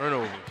eliminate the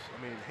turnovers.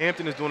 I mean,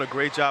 Hampton is doing a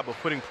great job of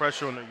putting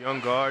pressure on their young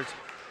guards.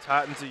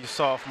 Totten's a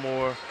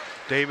sophomore.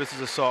 Davis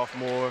is a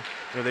sophomore.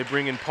 They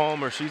bring in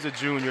Palmer. She's a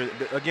junior.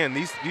 Again,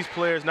 these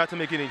players, not to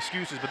make any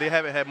excuses, but they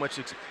haven't had much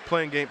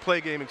play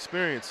game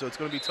experience. So it's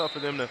going to be tough for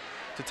them to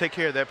take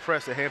care of that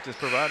press that Hampton's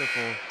providing for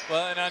them.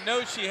 Well, and I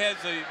know she has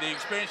the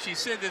experience. She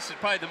said this is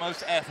probably the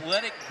most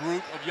athletic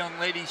group of young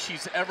ladies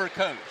she's ever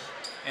coached.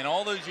 And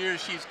all those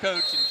years she's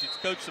coached, and she's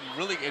coached some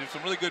really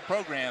good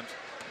programs.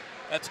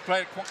 That's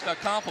quite a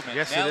compliment.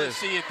 Yes, now it let's is.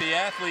 see if the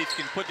athletes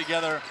can put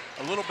together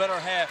a little better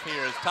half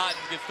here as Totten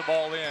gets the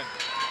ball in.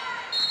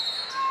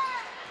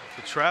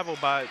 The travel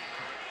by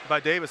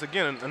Davis.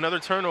 Again, another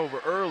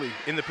turnover early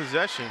in the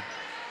possession.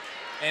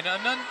 And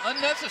an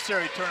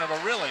unnecessary turnover,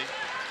 really.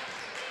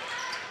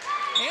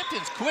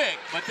 Hampton's quick,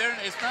 but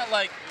it's not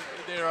like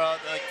there are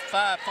like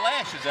 5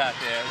 flashes out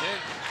there.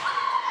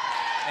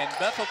 And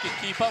Bethel can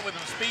keep up with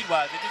them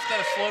speed-wise. They just got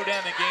to slow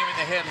down the game in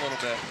the head a little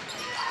bit.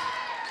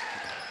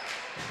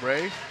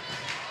 Ray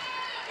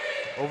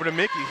over to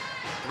Mickey,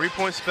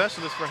 3-point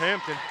specialist for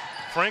Hampton.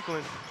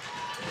 Franklin,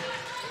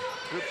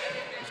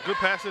 good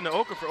pass into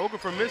Okafor.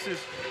 Okafor misses.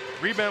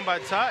 Rebound by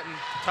Totten.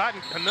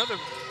 Totten, another.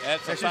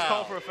 That's a and foul. She's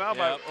called for a foul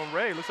on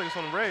Ray. Looks like it's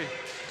on Ray.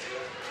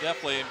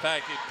 Definitely. In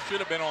fact, it should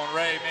have been on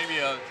Ray. Maybe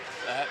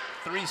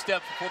 3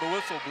 steps before the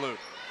whistle blew.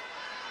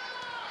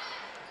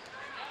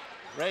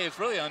 Ray, it's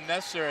really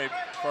unnecessary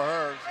for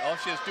her. All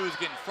she has to do is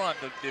get in front.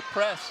 The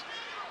press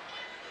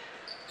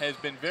has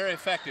been very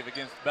effective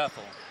against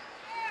Bethel.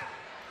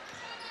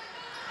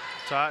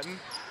 Totten.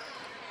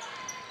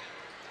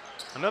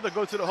 Another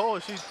go to the hole.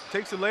 She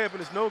takes the layup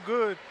and it's no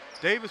good.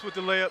 Davis with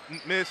the layup,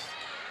 missed.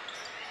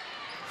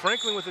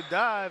 Franklin with a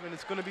dive, and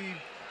it's going to be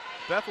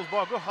Bethel's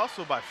ball. Good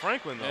hustle by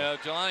Franklin, though. Yeah,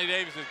 Jelani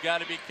Davis has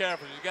got to be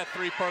careful. She's got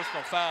 3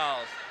 personal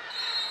fouls.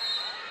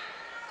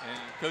 And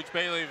Coach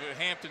Bailey of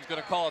Hampton's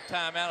going to call a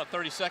timeout, a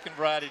 30-second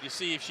variety, to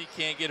see if she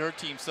can't get her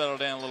team settled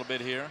down a little bit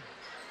here.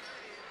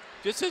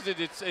 Just as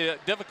it's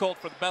difficult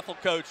for the Bethel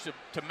coach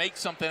to make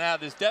something out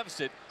of this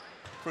deficit,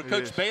 for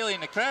Coach Bailey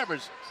and the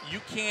Crabbers, you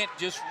can't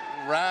just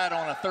ride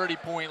on a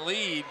 30-point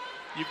lead.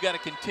 You've got to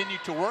continue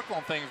to work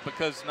on things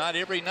because not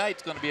every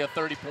night's going to be a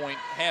 30-point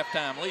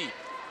halftime lead.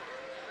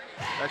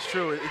 That's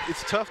true.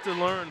 It's tough to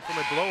learn from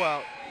a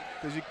blowout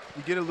because you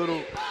get a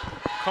little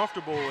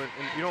comfortable and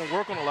you don't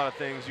work on a lot of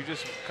things. You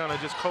just kind of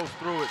just coast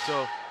through it.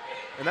 So,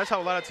 and that's how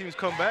a lot of teams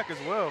come back as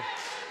well.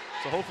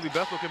 So hopefully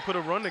Bethel can put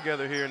a run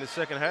together here in the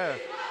second half.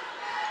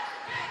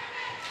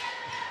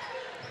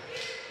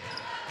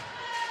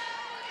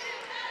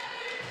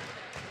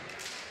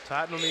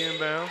 Totten on the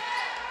inbound.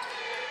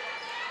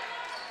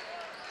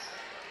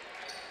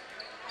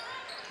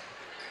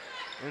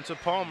 Into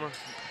Palmer.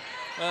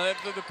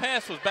 The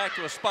pass was back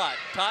to a spot.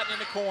 Totten in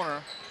the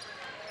corner.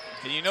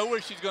 And you know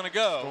where she's going to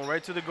go. Going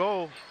right to the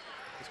goal.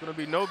 It's going to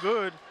be no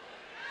good.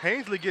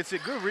 Hainsley gets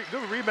it.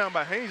 Good rebound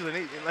by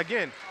Hainsley. And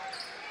again,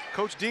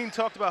 Coach Dean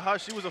talked about how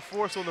she was a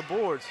force on the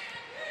boards.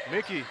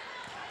 Mickey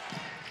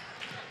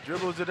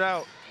dribbles it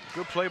out.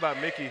 Good play by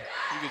Mickey.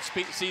 You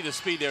can see the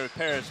speed there with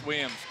Paris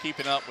Williams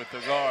keeping up with the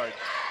guard.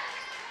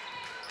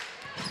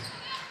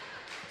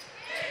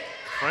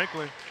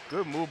 Franklin,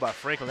 good move by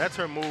Franklin. That's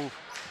her move.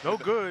 No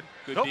good.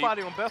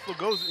 Nobody on Bethel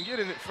goes and get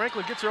in it.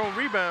 Franklin gets her own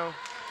rebound.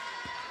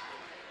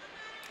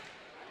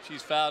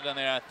 She's fouled down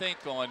there, I think,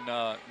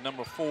 on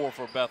number 4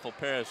 for Bethel,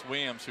 Paris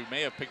Williams, who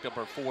may have picked up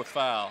her 4th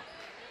foul.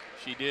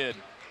 She did.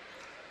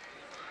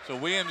 So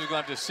Williams is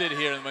going to have to sit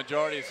here in the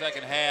majority of the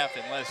second half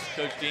unless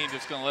Coach Dean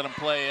just going to let them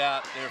play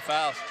out their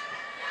fouls.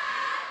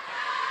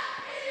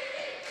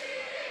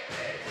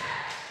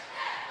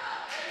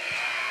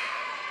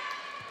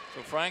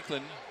 So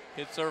Franklin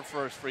hits her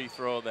first free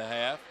throw of the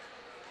half.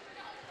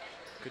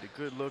 Get a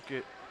good look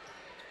at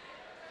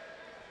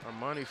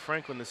Armani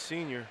Franklin, the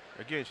senior.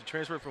 Again, she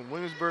transferred from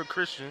Williamsburg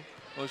Christian.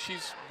 Well,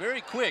 she's very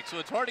quick, so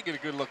it's hard to get a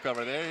good look of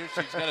her there.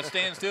 She's got to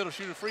stand still to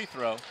shoot a free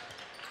throw.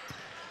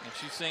 And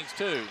she sinks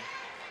 2.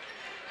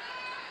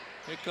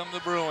 Here come the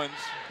Bruins.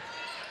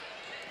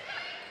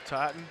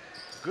 Totten,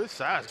 good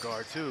size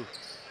guard too.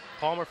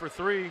 Palmer for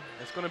 3.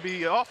 It's going to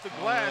be off the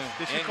glass.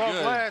 Did she call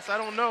glass? I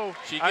don't know.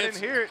 I didn't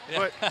hear it,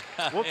 but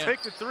we'll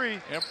take the 3.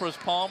 Empress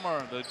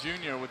Palmer, the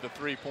junior, with the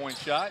 3-point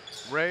shot.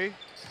 Ray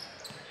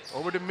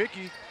over to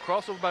Mickey.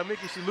 Crossover by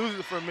Mickey. She loses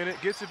it for a minute,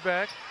 gets it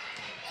back.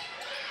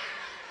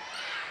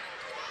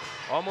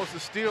 Almost a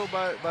steal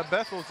by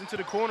Bethel. Into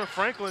the corner.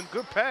 Franklin,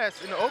 good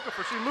pass into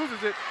Okafor. She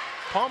loses it.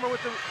 Palmer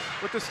with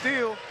the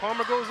steal.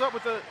 Palmer goes up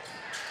with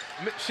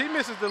she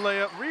misses the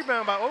layup.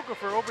 Rebound by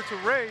Okafor over to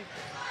Ray.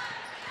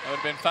 That would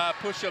have been 5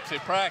 push-ups in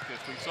practice.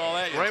 We saw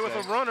that yesterday. Ray with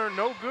a runner,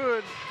 no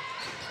good.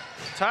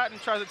 Totten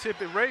tries to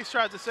tip it. Ray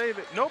tries to save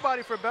it.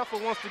 Nobody for Bethel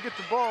wants to get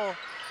the ball.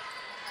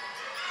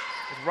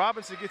 As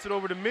Robinson gets it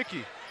over to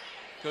Mickey.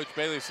 Coach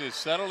Bailey says,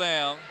 settle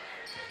down.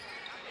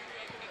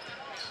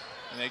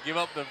 And they give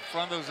up the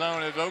front of the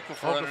zone as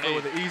Okafor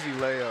underneath. With an easy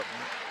layup.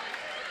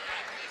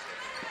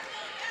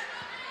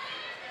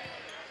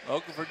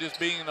 Okafor just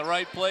being in the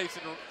right place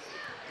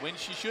when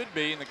she should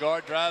be, and the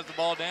guard drives the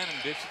ball down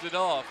and dishes it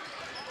off.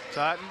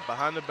 Totten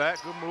behind the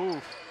back, good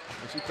move.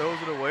 And she throws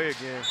it away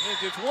again.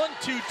 It's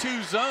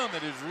 1-2-2 zone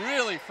that has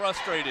really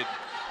frustrated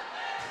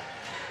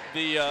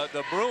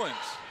the Bruins.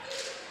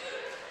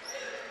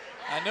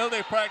 I know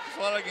they practice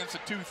a lot against the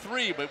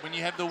 2-3, but when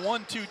you have the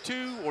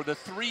 1-2-2 or the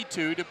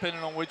 3-2,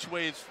 depending on which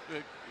way it's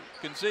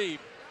conceived,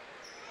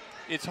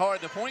 it's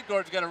hard. The point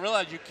guard's got to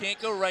realize you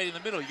can't go right in the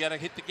middle. You got to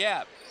hit the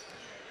gap.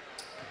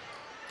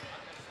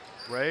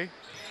 Ray,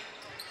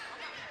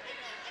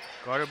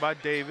 guarded by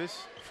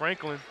Davis.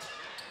 Franklin,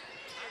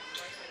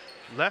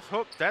 left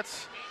hook.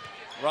 That's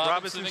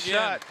Robinson's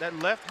shot. That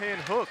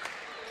left-hand hook.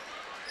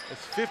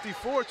 It's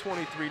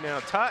 54-23 now.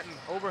 Totten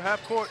over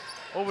half court,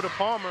 over to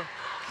Palmer.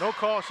 No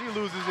call. She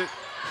loses it.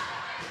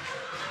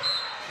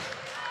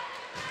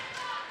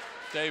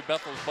 Dave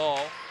Bethel's ball.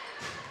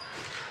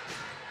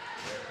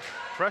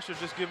 Pressure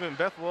just giving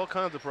Bethel all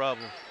kinds of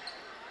problems.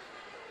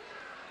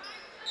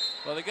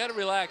 Well, they got to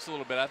relax a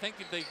little bit. I think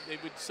if they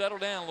would settle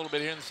down a little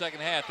bit here in the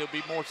second half, they'll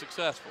be more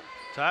successful.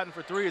 Totten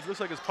for 3. It looks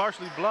like it's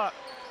partially blocked.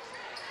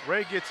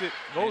 Ray gets it,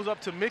 goes up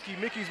to Mickey.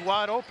 Mickey's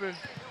wide open.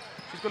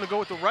 She's going to go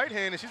with the right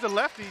hand, and she's a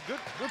lefty.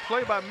 Good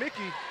play by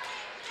Mickey.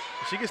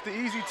 She gets the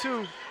easy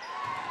 2.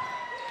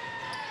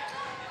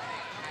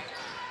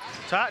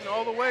 Totten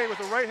all the way with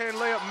a right-hand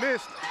layup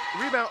missed.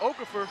 Rebound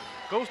Okafor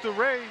goes to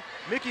Ray.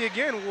 Mickey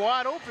again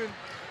wide open.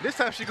 This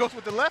time she goes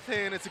with the left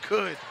hand. It's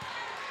good.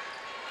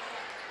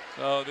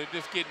 So they're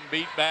just getting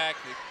beat back.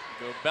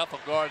 The Bethel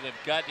guards have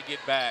got to get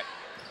back.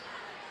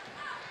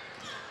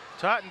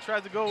 Totten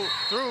tries to go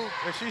through,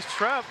 and she's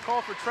called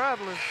for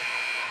traveling.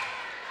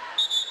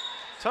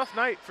 Tough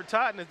night for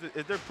Totten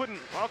as they're putting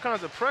all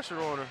kinds of pressure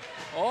on her.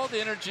 All the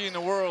energy in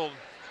the world,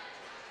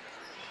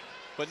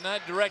 but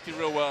not directed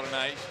real well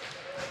tonight.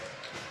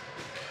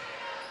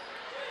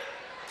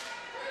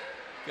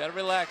 Got to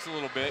relax a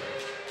little bit.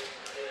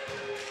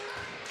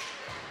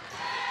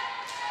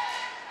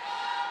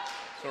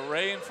 So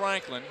Ray and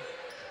Franklin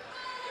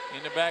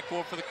in the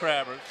backcourt for the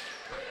Crabbers.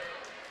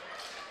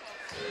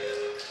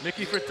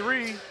 Mickey for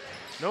 3,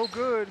 no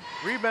good.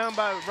 Rebound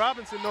by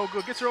Robinson, no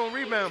good. Gets her own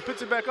rebound,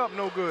 puts it back up,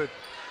 no good.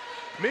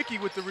 Mickey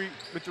with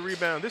the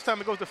rebound. This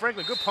time it goes to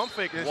Franklin. Good pump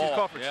fake, and she's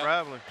called for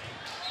traveling.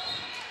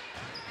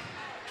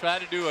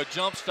 Tried to do a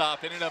jump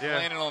stop, ended up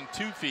landing on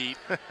 2 feet.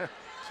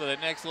 So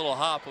that next little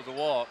hop was a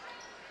walk.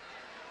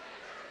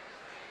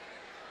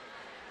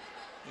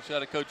 Good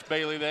shot of Coach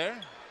Bailey there.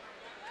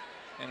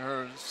 and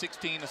her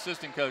 16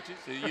 assistant coaches.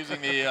 They're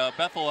using the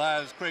Bethel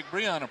has Craig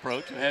Breon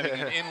approach of having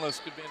an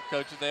endless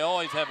coaches. They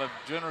always have a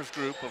generous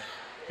group of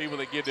people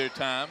that give their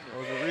time. That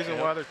was the reason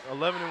why they're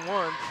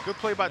 11-1. Good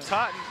play by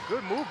Totten.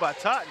 Good move by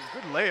Totten.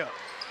 Good layup.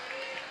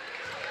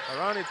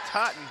 Arani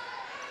Totten.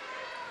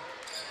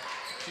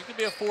 She could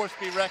be a force to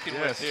be reckoned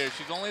with here.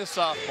 She's only a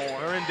sophomore.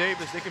 Her and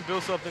Davis, they can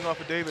build something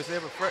off of Davis. They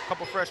have a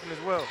couple freshmen as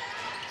well.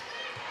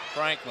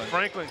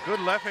 Franklin,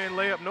 good left hand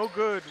layup, no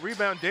good.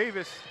 Rebound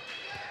Davis.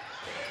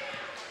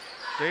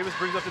 Davis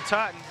brings up to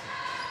Totten.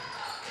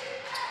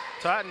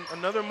 Totten,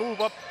 another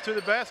move up to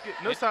the basket.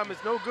 This time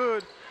it's no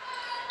good.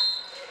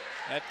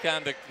 That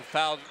kind of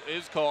foul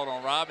is called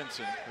on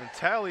Robinson. And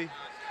Talley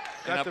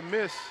got the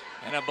miss.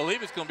 And I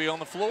believe it's going to be on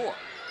the floor.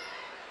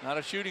 Not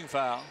a shooting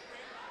foul.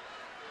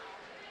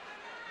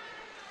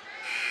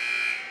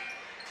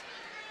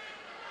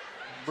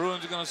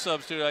 Bruins are going to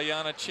substitute.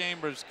 Ayanna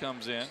Chambers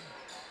comes in.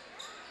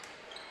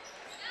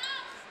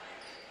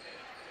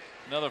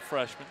 Another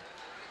freshman.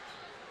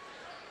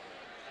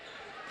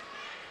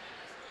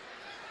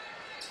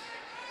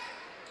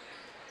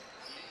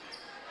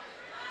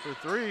 For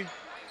three,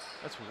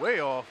 that's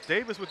way off.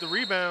 Davis with the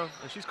rebound,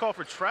 and she's called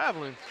for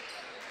traveling.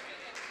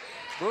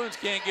 Bruins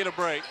can't get a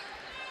break.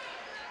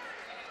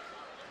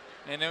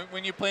 And then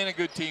when you're playing a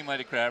good team like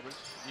the Crabbers,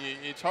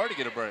 it's hard to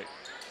get a break.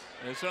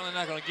 They're certainly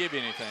not going to give you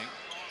anything.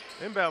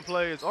 Inbound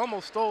play is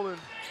almost stolen.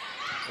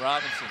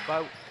 Robinson.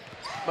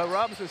 By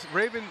Robinson.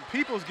 Raven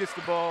Peoples gets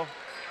the ball.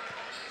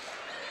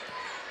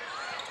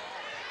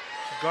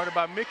 She's guarded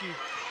by Mickey.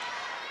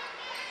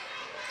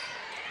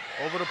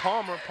 Over to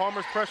Palmer.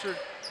 Palmer's pressured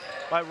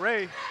by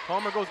Ray.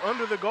 Palmer goes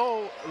under the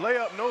goal.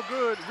 Layup, no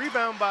good.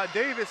 Rebound by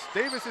Davis.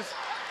 Davis is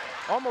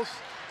almost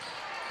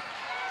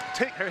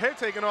her head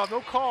taken off.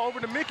 No call.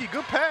 Over to Mickey.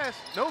 Good pass.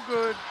 No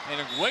good.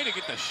 And a way to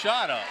get the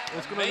shot up.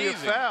 It's going to be a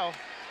foul.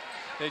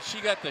 That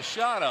she got the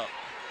shot up.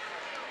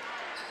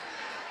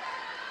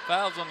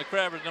 Fouls on the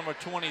Crabbers, number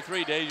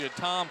 23, Deja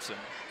Thompson.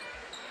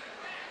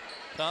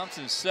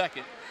 Thompson's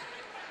second.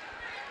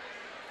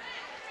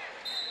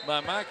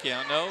 By my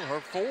count, no, her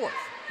fourth.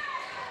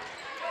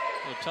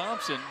 So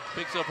Thompson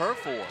picks up her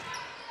fourth.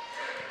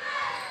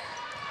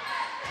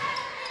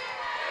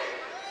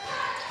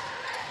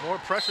 More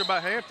pressure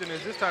by Hampton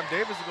as this time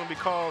Davis is going to be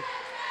called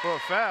for a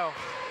foul.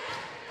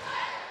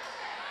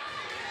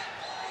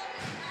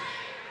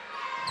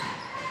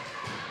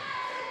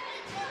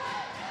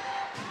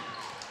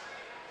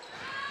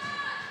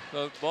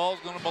 So the ball's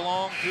going to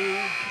belong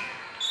to.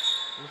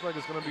 Looks like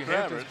it's going to be Crabbers.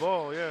 Hampton's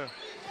ball, yeah.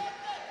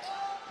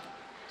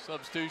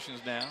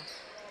 Substitutions now.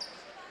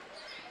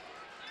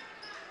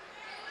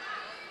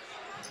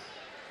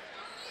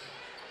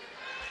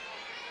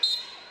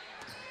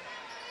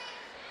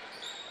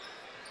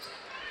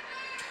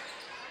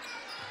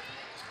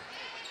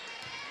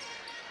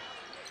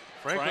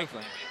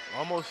 Franklin.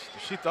 Almost,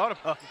 she thought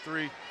about the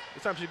three.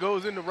 This time she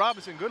goes into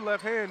Robinson. Good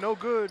left hand, no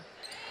good.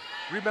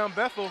 Rebound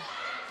Bethel.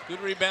 Good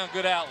rebound,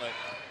 good outlet.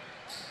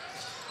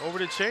 Over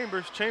to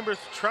Chambers. Chambers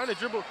trying to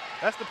dribble.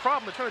 That's the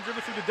problem. They're trying to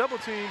dribble through the double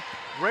team.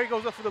 Ray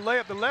goes up for the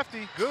layup. The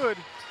lefty, good.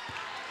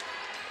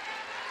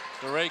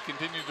 So Ray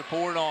continues to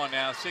pour it on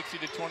now,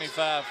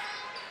 60-25.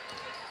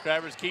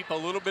 Crabbers keep a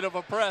little bit of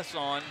a press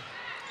on.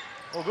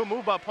 Oh, good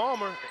move by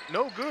Palmer.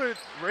 No good.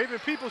 Raven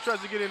Peoples tries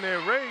to get in there.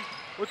 Ray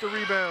with the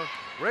rebound.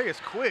 Ray is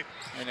quick.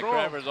 And strong.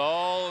 the Crabbers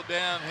all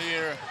down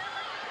here.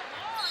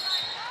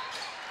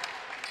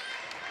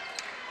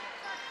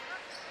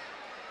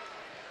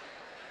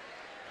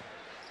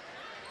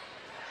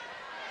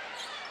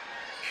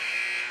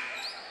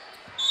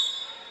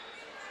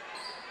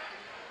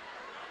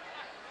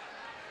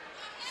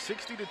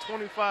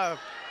 $60-25.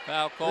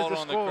 Foul called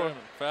on the Crabbers.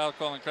 Foul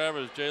called on the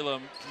Crabbers. Jayla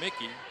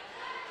Mickey,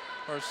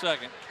 her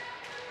second.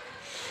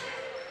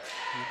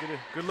 You get a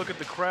good look at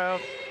the crowd.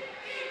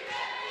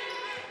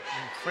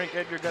 And Frank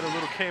Edgar got a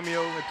little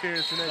cameo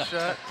appearance in that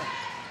shot.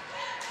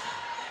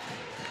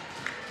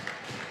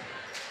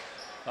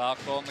 Foul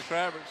called on the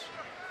Crabbers.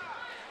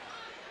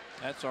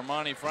 That's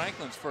Armani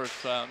Franklin's first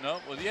foul. No,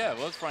 well, yeah, it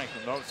was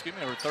Franklin. No, excuse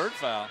me, her third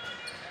foul.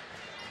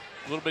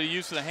 A little bit of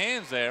use of the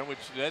hands there, which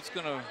that's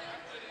going to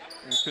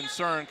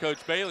concern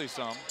Coach Bailey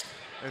some.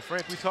 And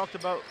Frank, we talked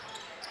about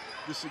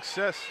the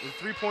success. The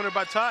three-pointer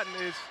by Totten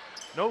is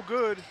no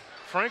good.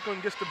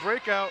 Franklin gets the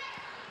breakout.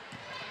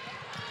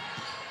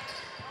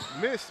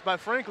 Missed by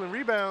Franklin,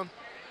 rebound.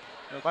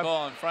 No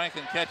call, and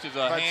Franklin catches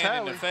a hand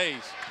Talley. in the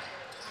face.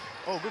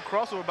 Oh, good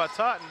crossover by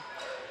Totten.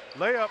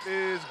 Layup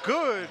is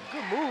good.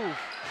 Good move.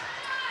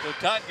 So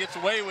Totten gets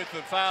away with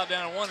the foul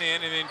down at one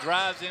end and then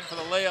drives in for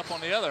the layup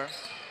on the other.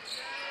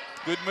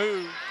 Good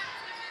move.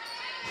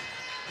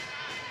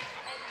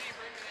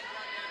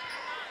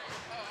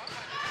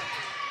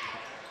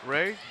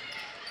 Ray,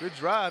 good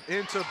drive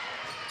into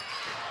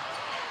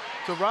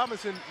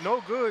Robinson,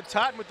 no good.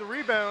 Totten with the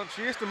rebound.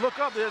 She has to look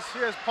up. She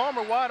has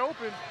Palmer wide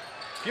open,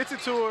 gets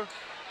it to her,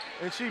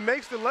 and she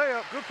makes the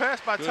layup. Good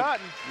pass by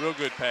Totten. Real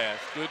good pass.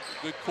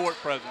 Good court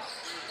presence.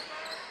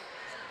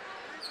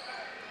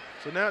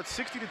 So now it's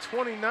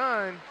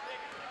 60-29.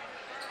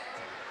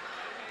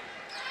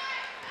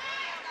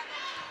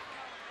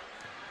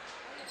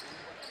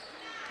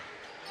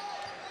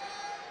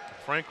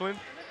 Franklin.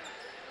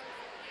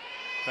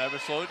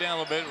 Travers slowed down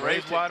a little bit.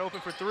 Ray's wide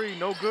open for three,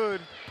 no good.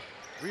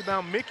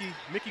 Rebound Mickey.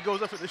 Mickey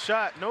goes up for the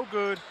shot, no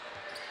good.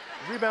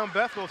 Rebound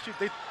Bethel.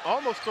 They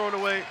almost throw it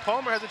away.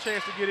 Palmer has a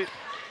chance to get it.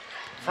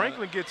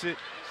 Franklin gets it.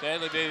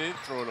 Sadly, they did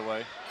throw it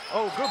away.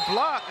 Oh, good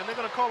block, and they're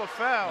going to call a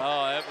foul.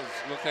 Oh, that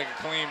looked like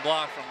a clean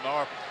block from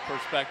our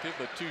perspective,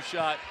 but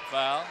two-shot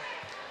foul.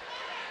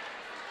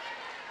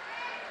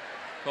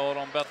 Called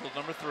on Bethel's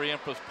number 3,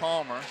 Empress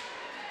Palmer.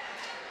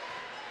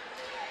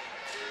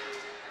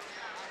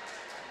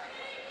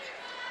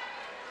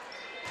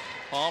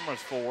 Palmer's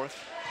 4th.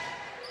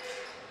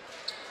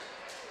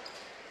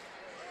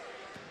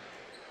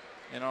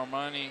 And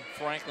Armani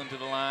Franklin to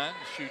the line,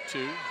 shoot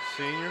 2.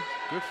 Senior,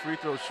 good free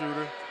throw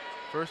shooter.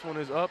 First one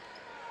is up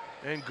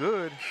and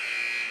good.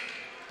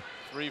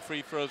 3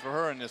 free throws for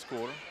her in this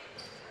quarter.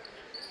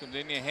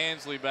 Cordelia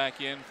Hansley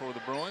back in for the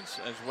Bruins,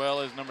 as well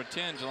as number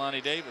 10,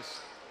 Jelani Davis.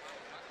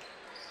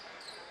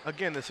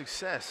 Again, the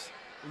success.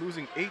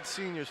 Losing 8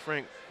 seniors,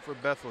 Frank, for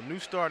Bethel. New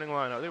starting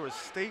lineup. They were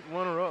state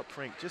runner-up,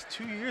 Frank, just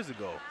 2 years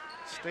ago.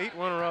 State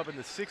runner-up in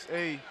the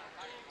 6A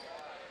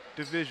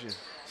division.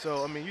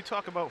 So, I mean, you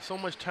talk about so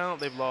much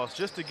talent they've lost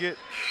just to get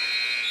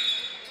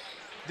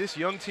this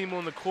young team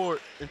on the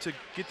court and to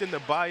get them to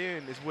buy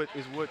in is what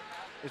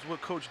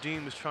Coach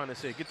Dean was trying to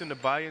say. Get them to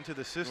buy into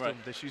the system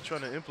that she's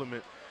trying to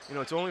implement. You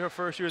know, it's only her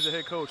first year as a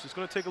head coach. It's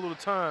going to take a little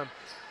time,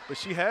 but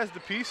she has the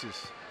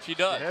pieces. She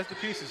does. She has the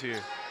pieces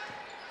here.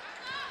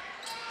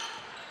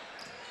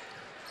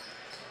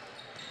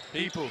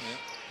 Peoples. Yeah.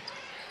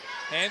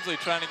 Hansley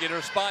trying to get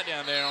her spot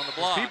down there on the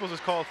block. Peoples is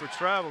called for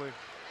traveling.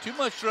 Too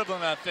much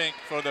dribbling, I think,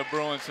 for the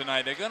Bruins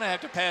tonight. They're going to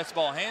have to pass the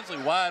ball. Hansley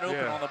wide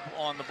open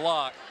on the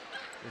block.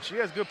 And she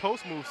has good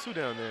post moves, too,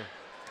 down there.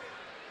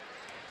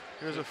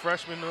 Here's a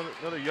freshman,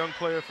 another young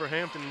player for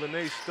Hampton,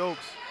 Lene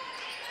Stokes.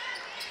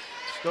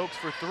 Stokes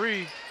for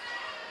 3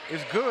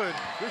 is good.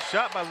 Good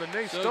shot by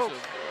Lene Stokes,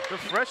 the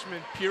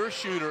freshman. Pure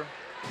shooter,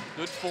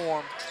 good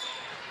form.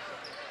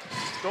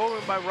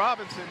 Stolen by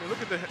Robinson. And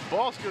look at the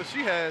ball skills she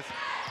has.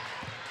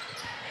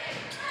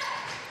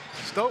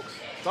 Stokes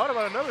thought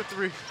about another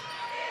 3.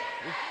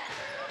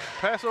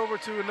 Pass over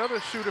to another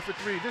shooter for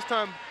 3. This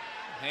time,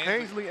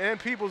 Hansley and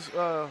Peoples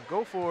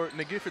go for it, and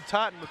they get for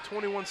Totten with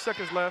 21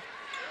 seconds left.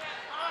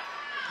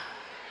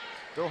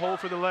 They'll hold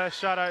for the last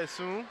shot, I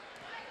assume.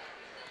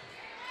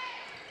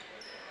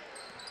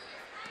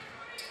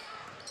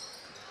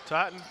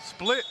 Totten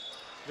split.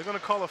 They're going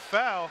to call a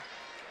foul.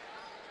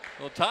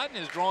 Well, Totten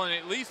is drawing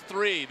at least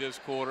 3 this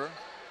quarter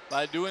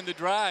by doing the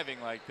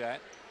driving like that.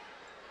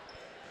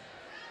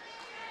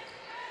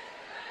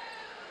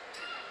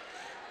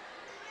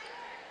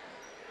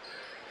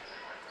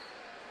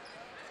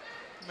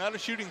 Not a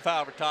shooting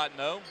foul for Totten,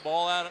 though.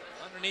 Ball out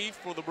underneath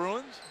for the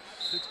Bruins.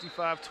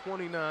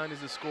 65-29 is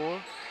the score.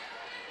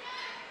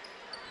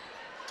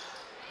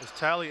 As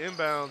Tally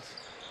inbounds.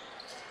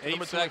 8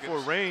 number seconds.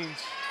 24, Reigns.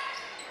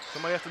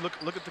 Somebody has to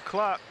look at the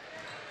clock.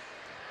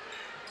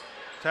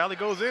 Tally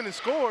goes in and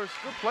scores.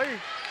 Good play.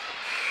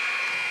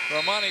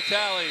 Romani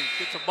Tally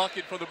gets a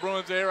bucket for the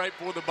Bruins there right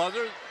before the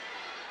buzzer.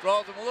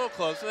 Draws them a little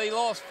closer. They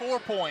lost 4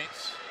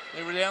 points.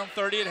 They were down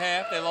 30 at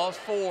half. They lost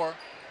 4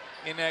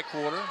 in that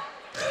quarter.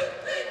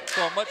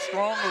 So a much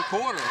stronger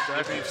quarter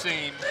that we've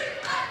seen.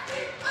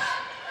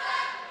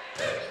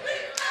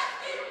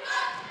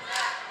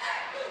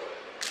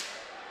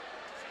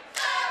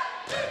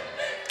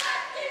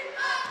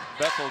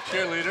 Bethel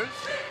cheerleaders.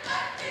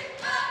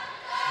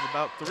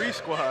 About 3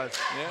 squads.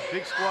 Yeah.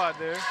 Big squad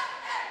there.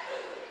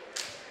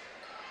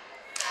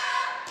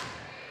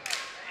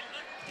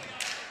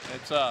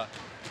 It's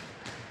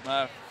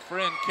my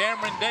friend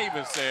Cameron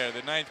Davis there,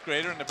 the 9th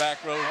grader in the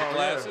back row of the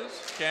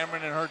classes. Yeah.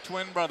 Cameron and her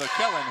twin brother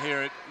Kellen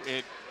here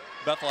at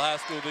Bethel High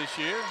School this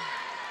year.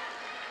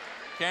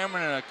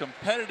 Cameron a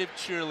competitive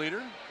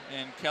cheerleader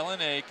and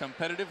Kellen a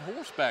competitive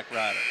horseback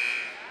rider.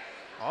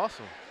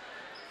 Awesome.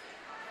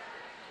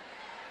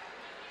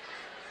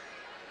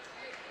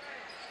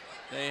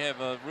 They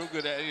have a real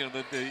good, you know,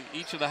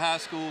 each of the high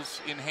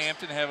schools in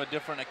Hampton have a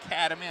different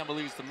academy. I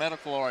believe it's the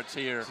medical arts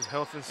here. This is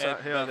health and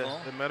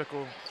the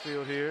medical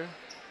field here.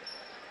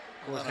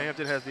 Of course,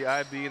 Hampton has the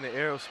IB and the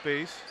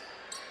aerospace.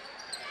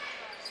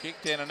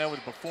 Kicked in, I know, with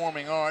the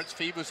performing arts.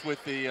 Phoebus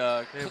with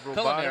the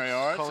culinary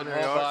arts and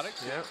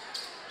robotics. Yep.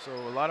 So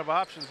a lot of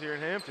options here in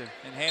Hampton.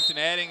 And Hampton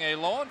adding a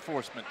law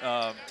enforcement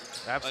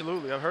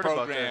absolutely, I've heard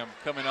about that program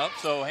coming up.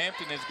 So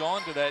Hampton has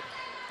gone to that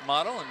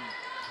model, and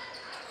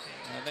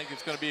I think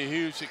it's going to be a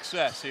huge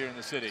success here in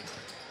the city.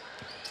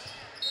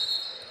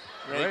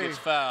 Ray gets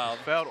fouled.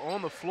 Fouled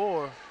on the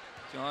floor.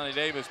 Jelani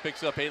Davis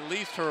picks up at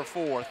least her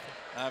 4th.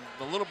 I'm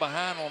a little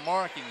behind on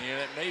marking here.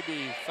 That may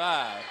be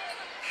 5.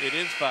 It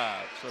is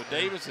 5. So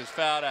Davis is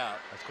fouled out.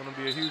 That's going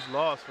to be a huge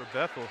loss for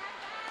Bethel.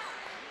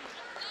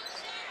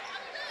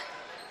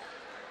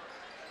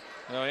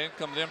 So in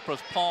comes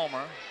Empress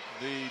Palmer,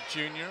 the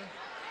junior.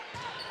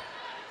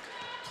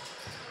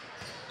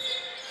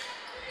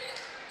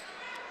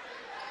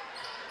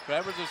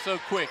 Travers is so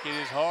quick, it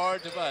is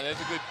hard to find. That's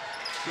a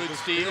good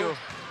steal.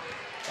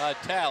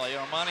 Talley,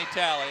 Armani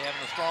Talley,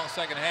 having a strong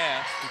second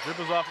half. He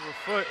dribbles off of her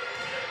foot,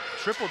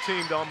 triple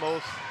teamed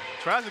almost,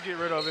 tries to get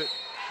rid of it,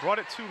 brought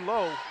it too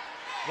low.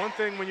 One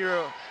thing when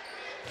you're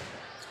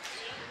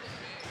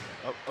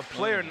a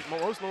player,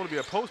 most known to be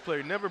a post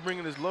player, never bring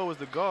it as low as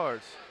the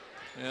guards.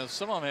 You know,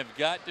 some of them have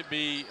got to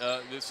be,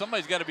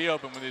 somebody's got to be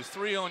open. When there's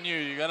 3 on you,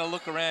 you got to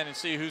look around and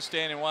see who's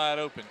standing wide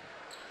open.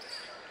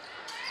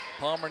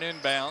 Palmer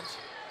inbounds.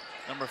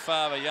 Number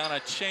 5, Ayanna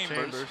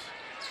Chambers.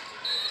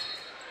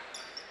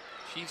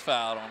 She's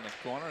fouled on the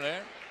corner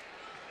there.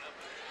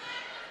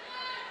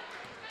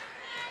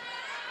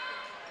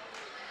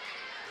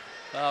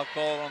 Foul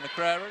called on the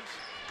Crabbers.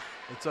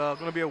 It's going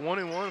to be a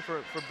 1-and-1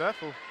 for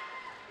Bethel.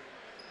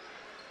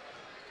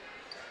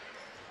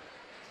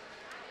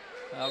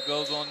 Foul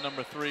goes on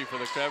number 3 for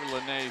the Crabbers,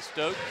 Lene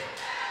Stokes.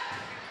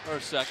 Her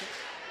second.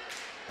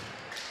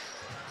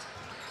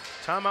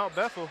 Timeout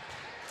Bethel.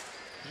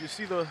 You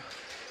see the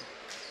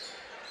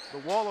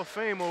wall of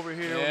fame over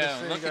here. Yeah,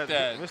 on this look thing. at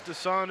that. Mr.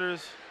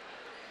 Saunders.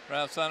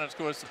 Ralph Saunders, of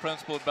course, the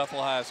principal at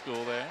Bethel High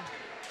School there.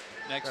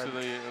 Next to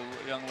the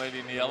young lady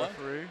in the yellow.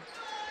 Referee.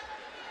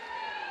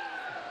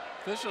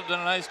 Official done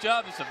a nice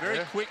job. It's a very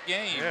quick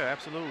game. Yeah,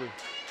 absolutely.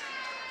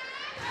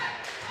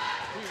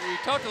 We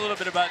talked a little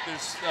bit about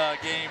this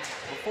game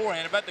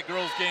beforehand, about the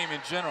girls' game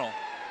in general.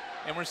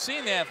 And we're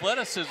seeing the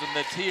athleticism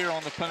that's here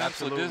on the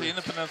Peninsula, in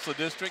the Peninsula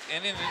District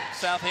and in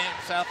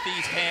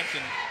Southeast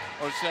Hampton,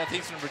 or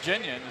Southeastern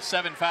Virginia, in the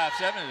 7-5-7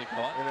 as they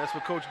call it. And that's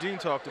what Coach Dean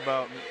talked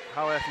about,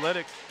 how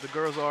athletic the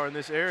girls are in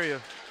this area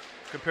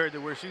compared to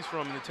where she's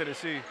from in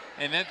Tennessee.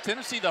 And then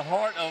Tennessee, the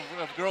heart of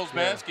girls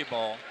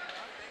basketball.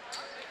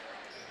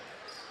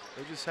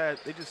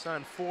 They just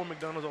signed 4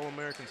 McDonald's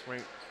All-Americans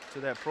ranked to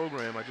that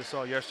program I just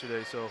saw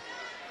yesterday. So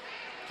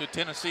to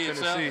Tennessee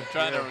itself,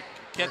 trying to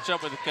catch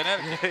up with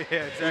Connecticut.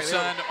 Yeah, exactly. Who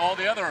signed all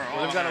the other.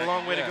 Well, they've got a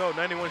long way to go,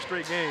 91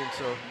 straight games.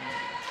 So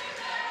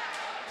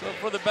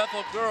for the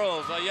Bethel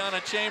girls,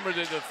 Ayanna Chambers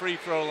at the free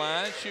throw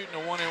line, shooting a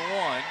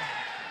 1-and-1.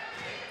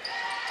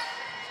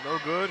 It's no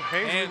good.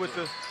 Hainsley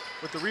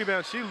with the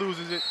rebound, she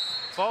loses it,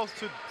 falls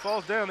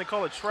down. They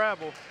call it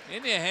travel.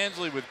 India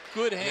Hensley with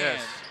good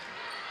hands. Yes.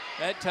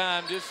 That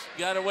time just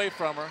got away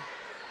from her.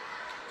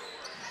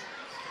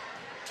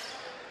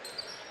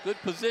 Good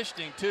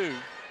positioning too.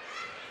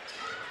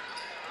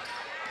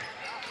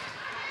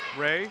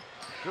 Ray,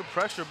 good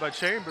pressure by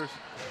Chambers.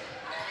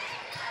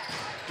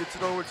 Gets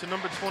it over to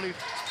number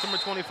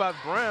 25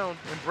 Brown,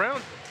 and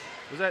Brown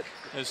was that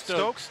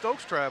Stokes.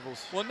 Stokes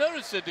travels. Well,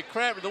 notice that the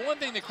one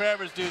thing the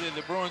Crabbers do that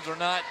the Bruins are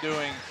not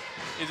doing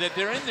is that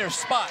they're in their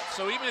spot.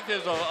 So even if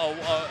there's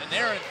an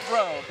errant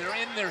throw, they're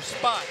in their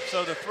spot.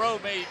 So the throw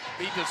may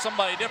be to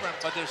somebody different,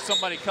 but there's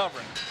somebody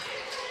covering.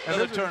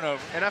 Another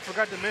turnover. And I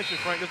forgot to mention,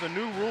 Frank, there's a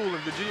new rule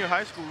in Virginia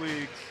High School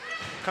League,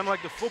 kind of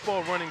like the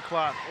football running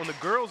clock. On the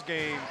girls'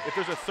 game, if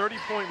there's a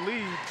 30-point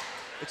lead,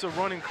 it's a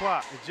running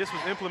clock. It just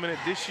was implemented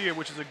this year,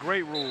 which is a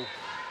great rule.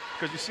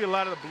 Because you see a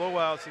lot of the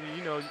blowouts, and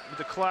you know, with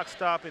the clock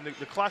stopping,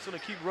 the clock's going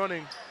to keep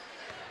running.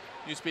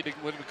 Used to be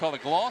what we call the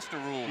Gloucester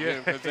rule,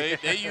 because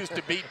they used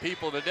to beat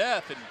people to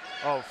death. And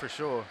oh, for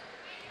sure.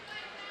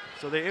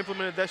 So they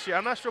implemented that year.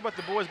 I'm not sure about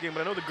the boys' game,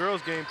 but I know the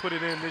girls' game put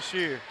it in this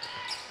year.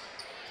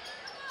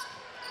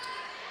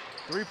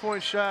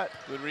 3-point shot.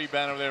 Good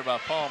rebound over there by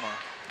Palmer.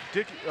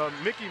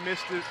 Mickey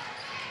missed it,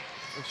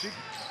 and she.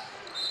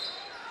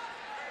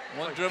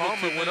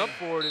 Palmer went up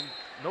for it, and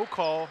no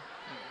call.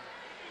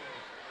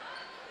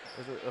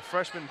 As a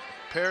freshman,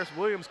 Paris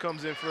Williams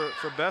comes in for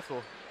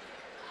Bethel.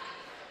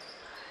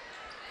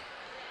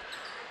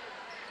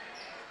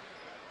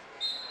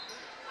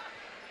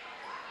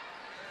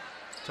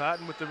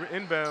 Totten with the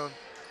inbound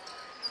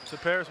to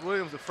Paris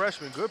Williams, the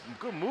freshman.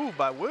 Good move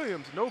by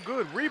Williams. No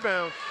good.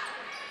 Rebound.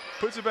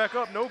 Puts it back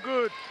up. No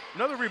good.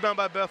 Another rebound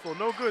by Bethel.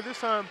 No good. This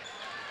time,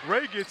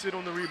 Ray gets it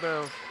on the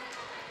rebound.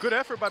 Good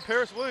effort by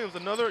Paris Williams,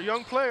 another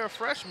young player,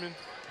 freshman.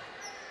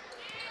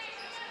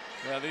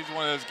 Yeah, these are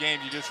one of those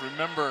games you just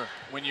remember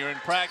when you're in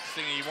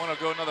practicing and you want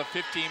to go another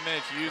 15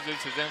 minutes, you use this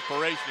as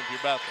inspiration if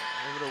you're Bethel.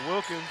 Over to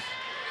Wilkins.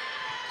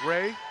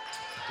 Ray.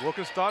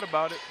 Wilkins thought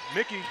about it.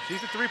 Mickey,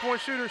 she's a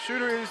 3-point shooter.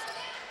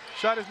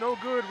 Shot is no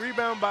good.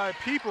 Rebound by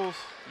Peoples.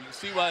 You can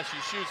see why she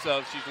shoots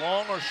though. She's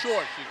long or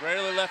short. She's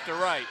rarely left or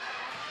right.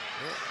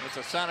 Yep. It's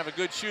a sign of a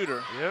good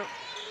shooter. Yep.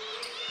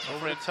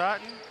 Over to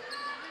Totten.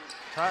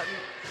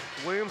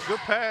 Williams, good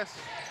pass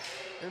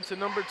into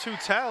number 2,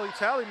 Talley.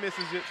 Talley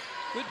misses it.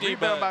 Good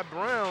rebound by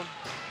Brown.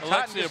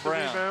 Totten gets the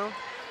rebound.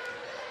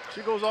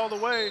 She goes all the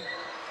way.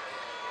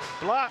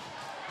 Block.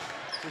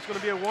 It's going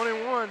to be a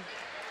 1-and-1.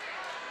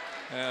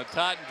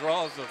 Totten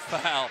draws the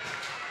foul.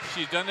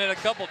 She's done it a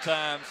couple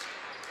times.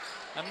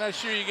 I'm not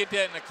sure you get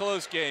that in a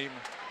close game.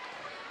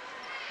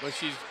 But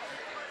she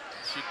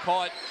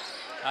caught,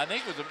 I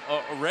think it was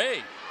a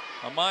Ray.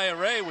 Amaya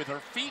Ray with her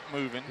feet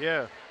moving.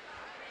 Yeah.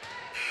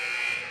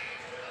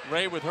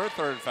 Ray with her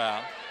 3rd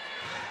foul.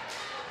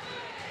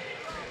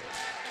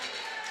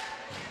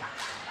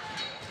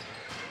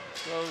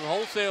 So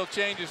wholesale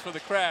changes for the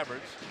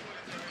Crabbers.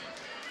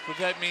 But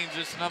that means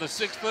just another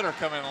 6-footer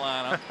coming in the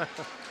lineup.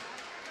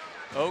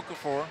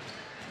 Okafor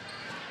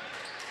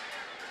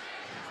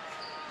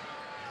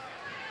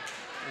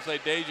Looks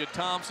like Deja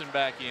Thompson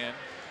back in.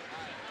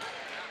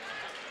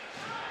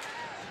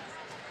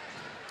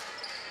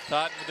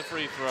 Totten with the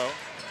free throw.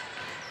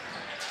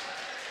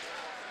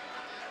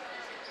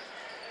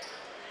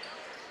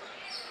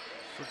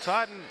 So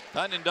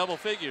Totten in double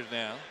figures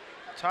now.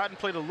 Totten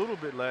played a little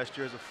bit last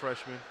year as a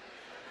freshman.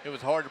 It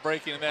was hard to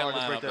break into that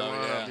lineup, though.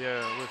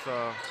 Yeah, with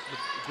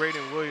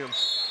Graydon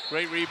Williams.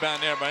 Great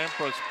rebound there by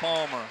Empress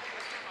Palmer,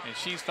 and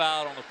she's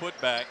fouled on the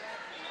putback.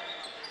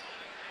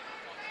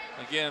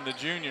 Again, the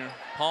junior,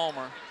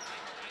 Palmer,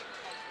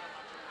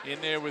 in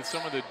there with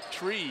some of the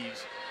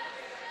trees.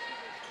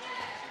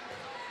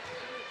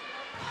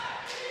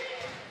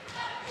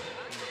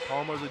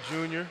 Palmer's a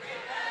junior.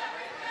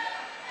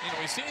 You know,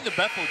 we've seen the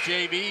Bethel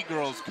JV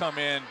girls come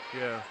in,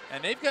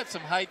 and they've got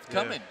some height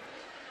coming.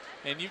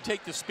 And you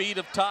take the speed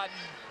of Totten,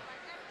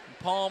 and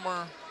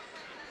Palmer,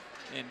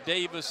 and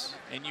Davis,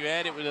 and you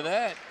add it to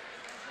that.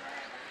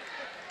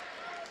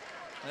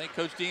 I think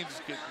Coach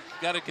Dean's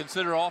got to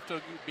consider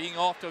being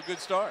off to a good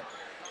start.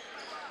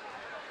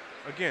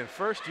 Again,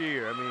 first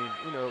year. I mean,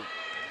 you know,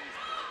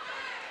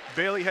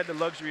 Bailey had the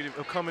luxury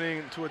of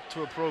coming into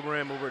a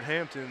program over at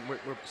Hampton where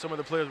some of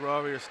the players were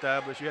already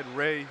established. You had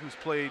Ray, who's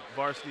played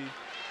varsity,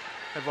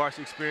 had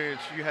varsity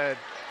experience. You had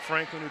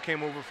Franklin, who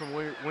came over from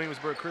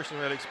Williamsburg Christian,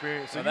 who had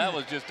experience. So that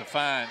was just a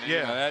find.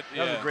 Yeah, you know, that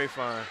was a great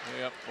find.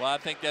 Yep. Well, I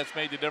think that's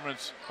made the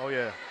difference. Oh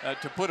yeah.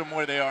 To put them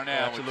where they are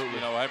now. Absolutely. Which,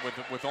 you know,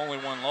 with only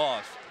one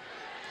loss.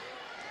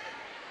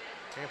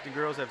 Hampton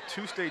girls have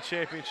 2 state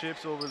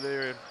championships over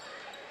there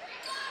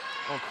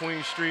on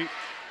Queen Street.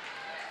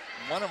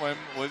 One of them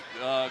was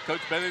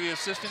Coach Bailey, the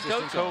assistant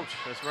coach.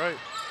 That's right.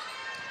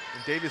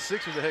 And David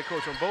Six was the head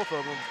coach on both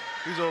of them.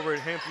 He's over at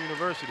Hampton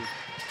University.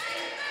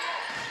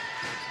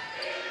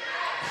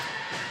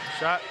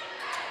 Shot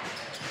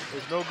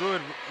is no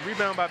good.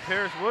 Rebound by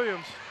Paris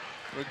Williams.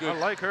 I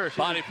like her. She's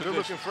a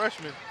good-looking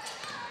freshman.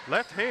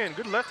 Left hand,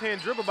 good left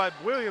hand dribble by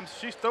Williams.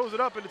 She throws it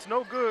up and it's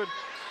no good.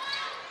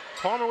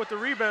 Palmer with the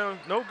rebound,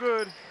 no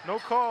good, no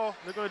call.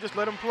 They're going to just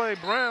let him play.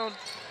 Brown,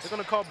 they're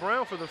going to call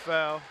Brown for the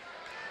foul.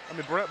 I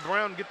mean,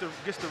 Brown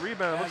gets the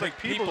rebound. Looks like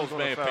Peoples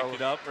may have picked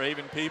it up.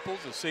 Raven Peoples,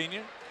 a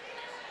senior.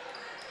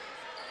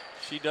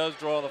 She does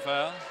draw the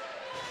foul.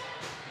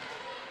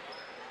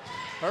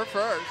 Her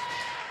first.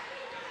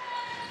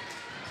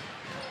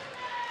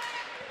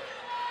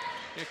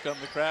 Here come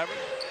the Crabbers.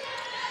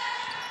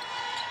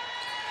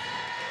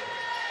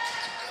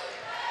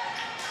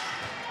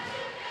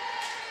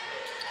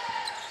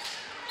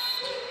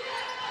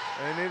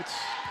 And it's...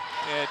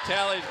 Yeah,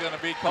 Tally's going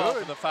to be called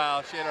for the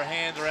foul. She had her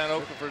hands around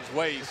Okafor's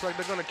waist. It's like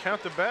they're going to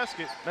count the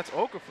basket. That's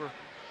Okafor.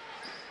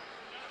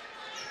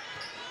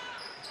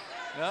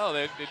 No,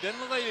 it didn't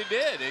look like they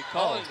did. They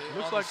called it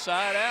looks on like the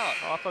side out.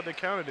 Oh, I thought they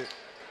counted it.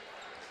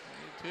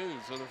 Me too.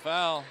 So the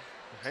foul.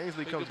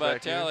 Hensley comes by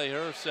back Tally, in.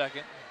 her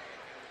second.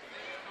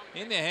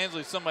 India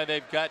Hensley's somebody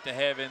they've got to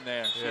have in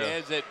there. She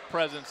has that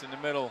presence in the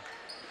middle.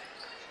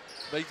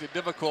 Makes it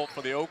difficult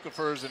for the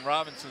Okafors and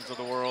Robinsons of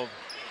the world.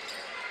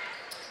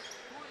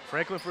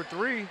 Franklin for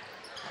 3.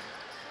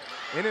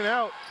 In and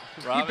out.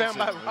 Robinson, rebound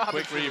by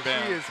Robinson. Quick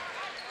rebound. She is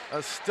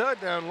a stud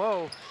down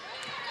low.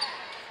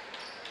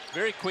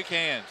 Very quick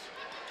hands.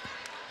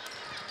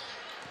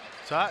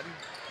 Totten.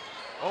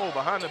 Oh,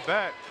 behind the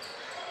back.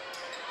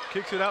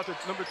 Kicks it out to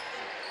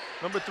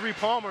number 3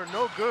 Palmer.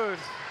 No good.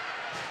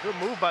 Good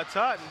move by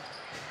Totten.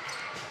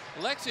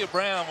 Alexia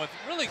Brown with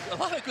really a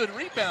lot of good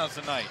rebounds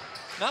tonight.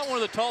 Not one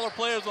of the taller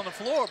players on the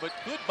floor, but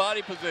good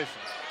body position.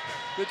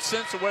 Good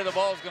sense of where the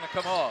ball is going to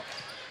come off.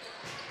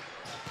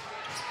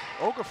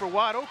 Okafor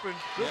wide open.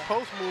 Good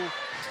post move.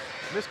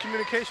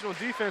 Miscommunication on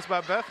defense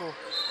by Bethel.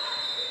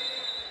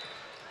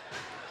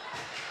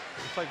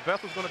 Looks like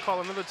Bethel's going to call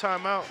another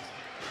timeout.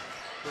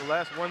 The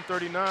last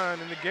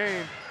 1:39 in the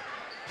game.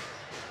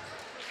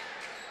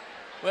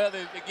 Well,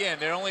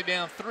 they're only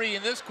down 3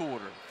 in this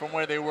quarter from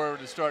where they were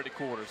to start the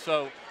quarter.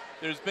 So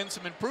there's been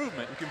some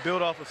improvement. You can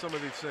build off of some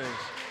of these things.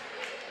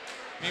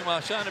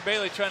 Meanwhile, Shauna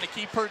Bailey trying to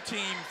keep her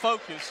team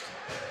focused.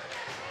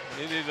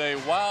 It is a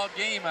wild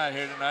game out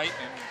here tonight,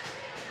 and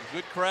a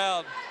good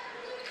crowd.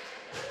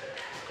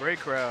 Great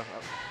crowd.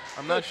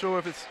 I'm not sure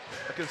if it's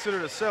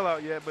considered a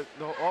sellout yet, but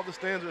all the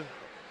stands are.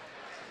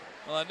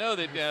 Well, I know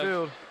that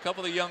a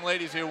couple of the young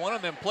ladies here, one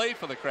of them played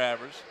for the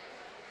Crabbers.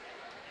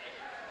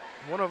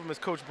 One of them is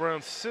Coach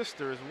Brown's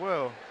sister as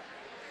well.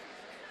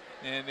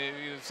 And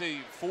you see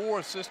 4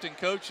 assistant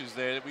coaches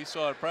there that we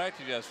saw at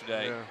practice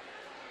yesterday. Yeah.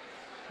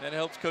 That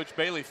helps Coach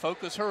Bailey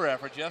focus her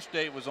efforts.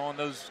 Yesterday it was on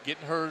those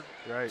getting her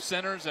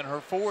centers and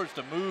her forwards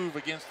to move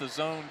against the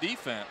zone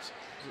defense.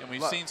 And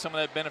we've seen some of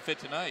that benefit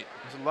tonight.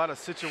 There's a lot of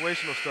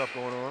situational stuff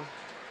going on.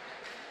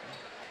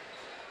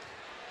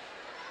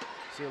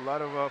 See a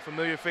lot of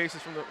familiar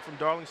faces from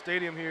Darling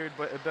Stadium here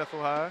at Bethel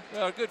High.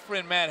 Well, our good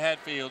friend Matt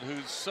Hatfield,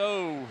 who's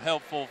so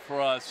helpful for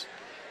us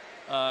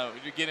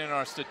to get in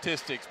our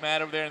statistics.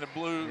 Matt over there in the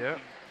blue,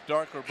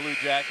 darker blue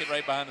jacket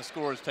right behind the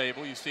scorer's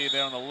table. You see it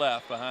there on the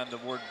left behind the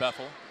word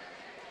Bethel.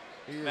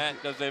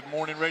 Matt does a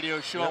morning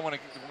radio show. I want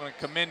to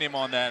commend him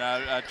on that.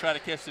 I try to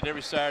catch it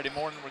every Saturday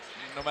morning,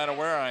 no matter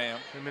where I am.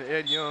 Him and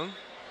Ed Young.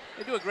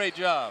 They do a great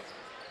job.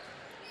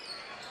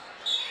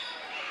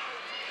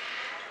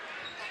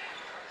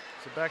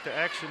 So back to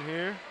action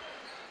here.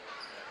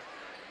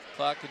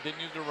 Clock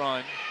continues to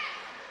run.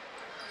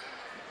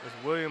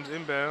 As Williams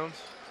inbounds.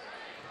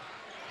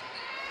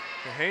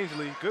 To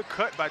Hainsley, good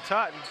cut by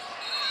Totten.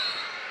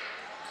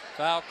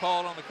 Foul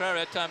called on the crowd.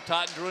 That time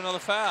Totten drew another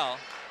foul.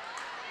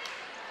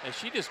 And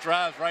she just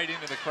drives right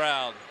into the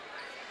crowd.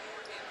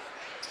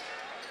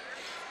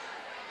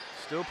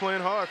 Still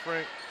playing hard,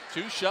 Frank.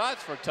 2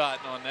 shots for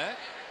Totten on that.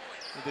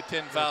 With the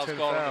 10 fouls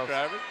called on the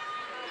crowd.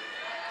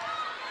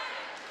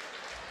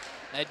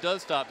 That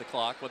does stop the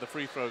clock with a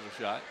free throw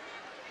shot.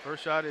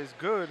 First shot is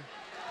good.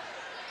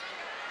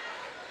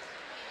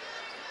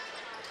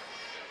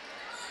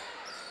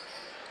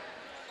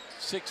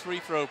 6 free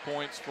throw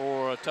points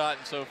for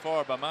Totten so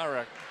far by my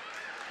record.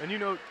 And you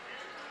know,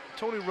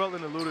 Tony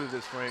Rutland alluded to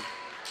this, Frank.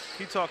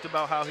 He talked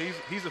about how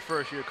he's a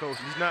first-year coach.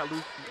 He's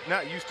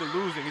not used to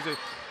losing.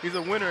 He's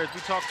a winner. As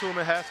we talked to him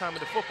at halftime of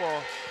the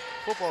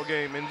football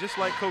game, and just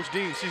like Coach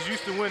Dean, she's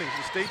used to winning.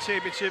 She's a state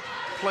championship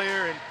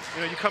player, and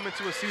you know, you come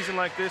into a season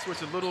like this where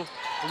it's a little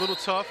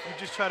tough. You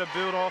just try to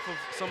build off of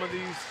some of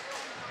these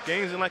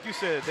games, and like you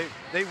said,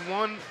 they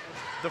won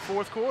the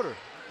fourth quarter.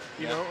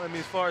 You know, I mean,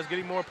 as far as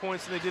getting more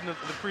points than they did in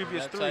the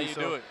previous 3. That's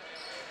how you do it.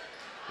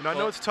 You know, I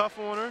know it's tough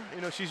on her.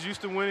 You know, she's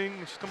used to winning.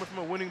 She's coming from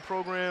a winning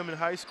program in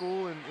high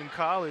school and in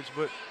college,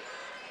 but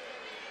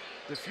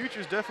the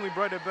future's definitely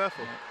bright at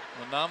Bethel.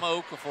 Well,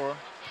 Nama Okafor,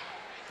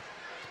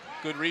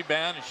 good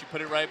rebound, and she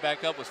put it right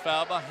back up. Was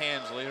fouled by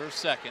Hansley, her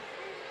second.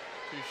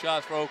 2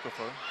 shots for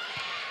Okafor.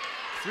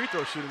 Free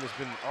throw shooting has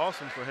been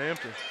awesome for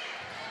Hampton.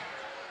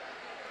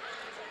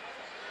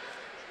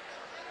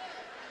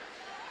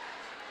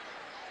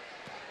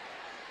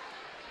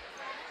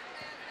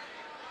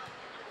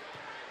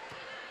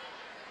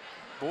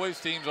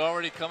 Boys team's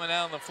already coming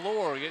out on the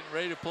floor, getting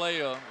ready to play.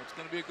 It's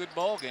going to be a good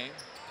ball game.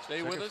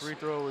 Stay with us. Free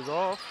throw is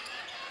off.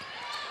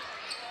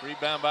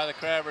 Rebound by the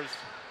Crabbers,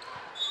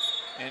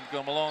 and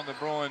come along the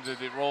Bruins as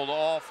it rolled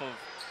off of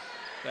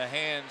the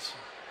hands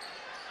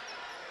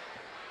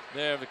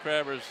there of the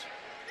Crabbers.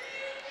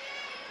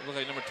 Look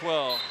like number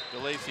 12,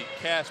 DeLacy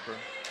Casper.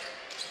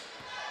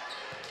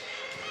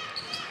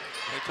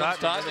 Here comes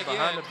Totten again.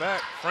 Behind the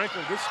back.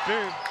 Franklin, good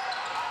spin.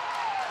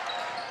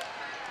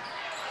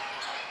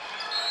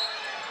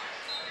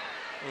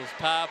 Little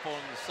pipe on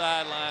the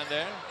sideline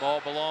there.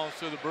 Ball belongs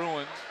to the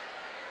Bruins.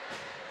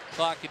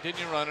 Clock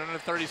continuing to run under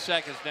 30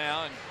 seconds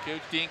now, and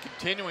Coach Dean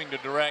continuing to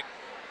direct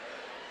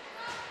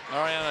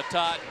Ariana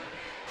Totten.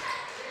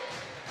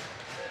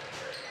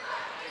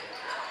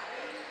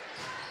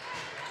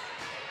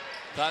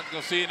 Totten's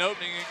going to see an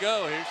opening and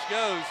go. Here she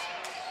goes.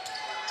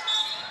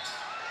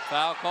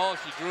 Foul call.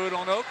 She drew it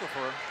on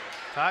Okafor.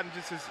 Totten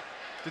just is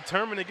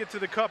determined to get to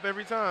the cup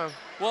every time.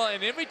 Well,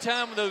 and every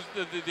time the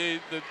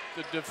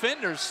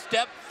defenders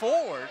step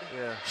forward,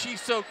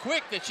 she's so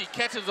quick that she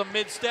catches them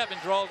mid-step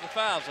and draws the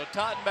foul. So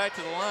Totten back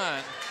to the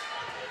line.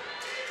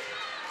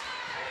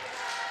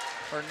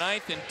 Her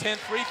 9th and 10th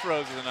free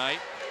throws of the night.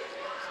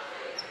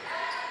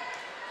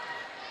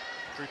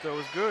 Free throw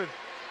is good.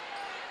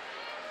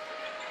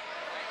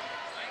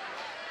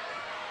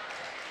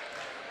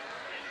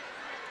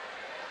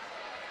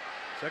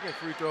 Second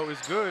free throw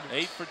is good.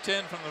 8 for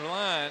 10 from the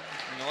line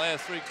in the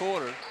last 3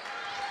 quarters.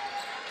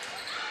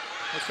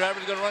 The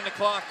Crabbers are going to run the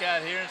clock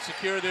out here and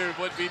secure their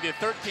what would be the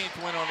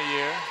 13th win on the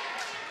year.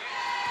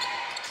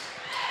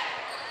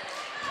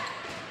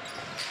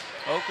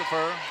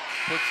 Okafor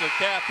puts the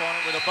cap on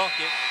it with a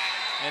bucket,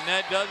 and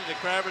that does it. The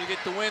Crabbers get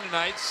the win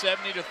tonight,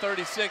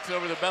 70-36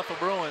 over the Bethel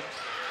Bruins.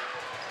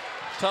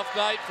 Tough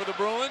night for the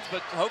Bruins,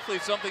 but hopefully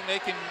something they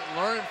can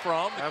learn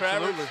from. The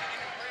Crabbers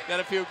got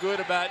to feel good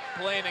about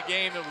playing a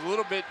game that was a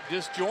little bit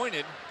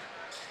disjointed,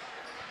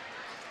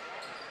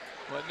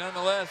 but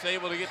nonetheless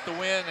able to get the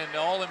win, and the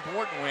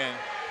all-important win.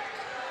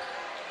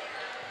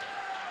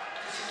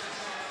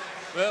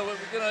 Well,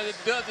 it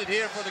does it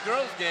here for the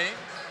girls' game.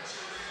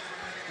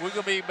 We're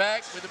going to be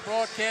back with the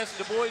broadcast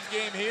of the boys'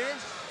 game here.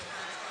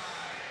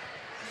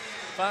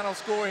 Final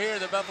score here: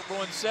 the Bethel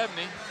Bruins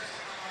 70,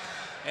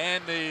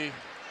 and the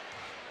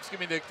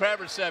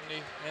Crabbers 70,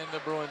 and the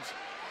Bruins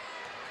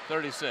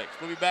 36.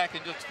 We'll be back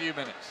in just a few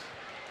minutes.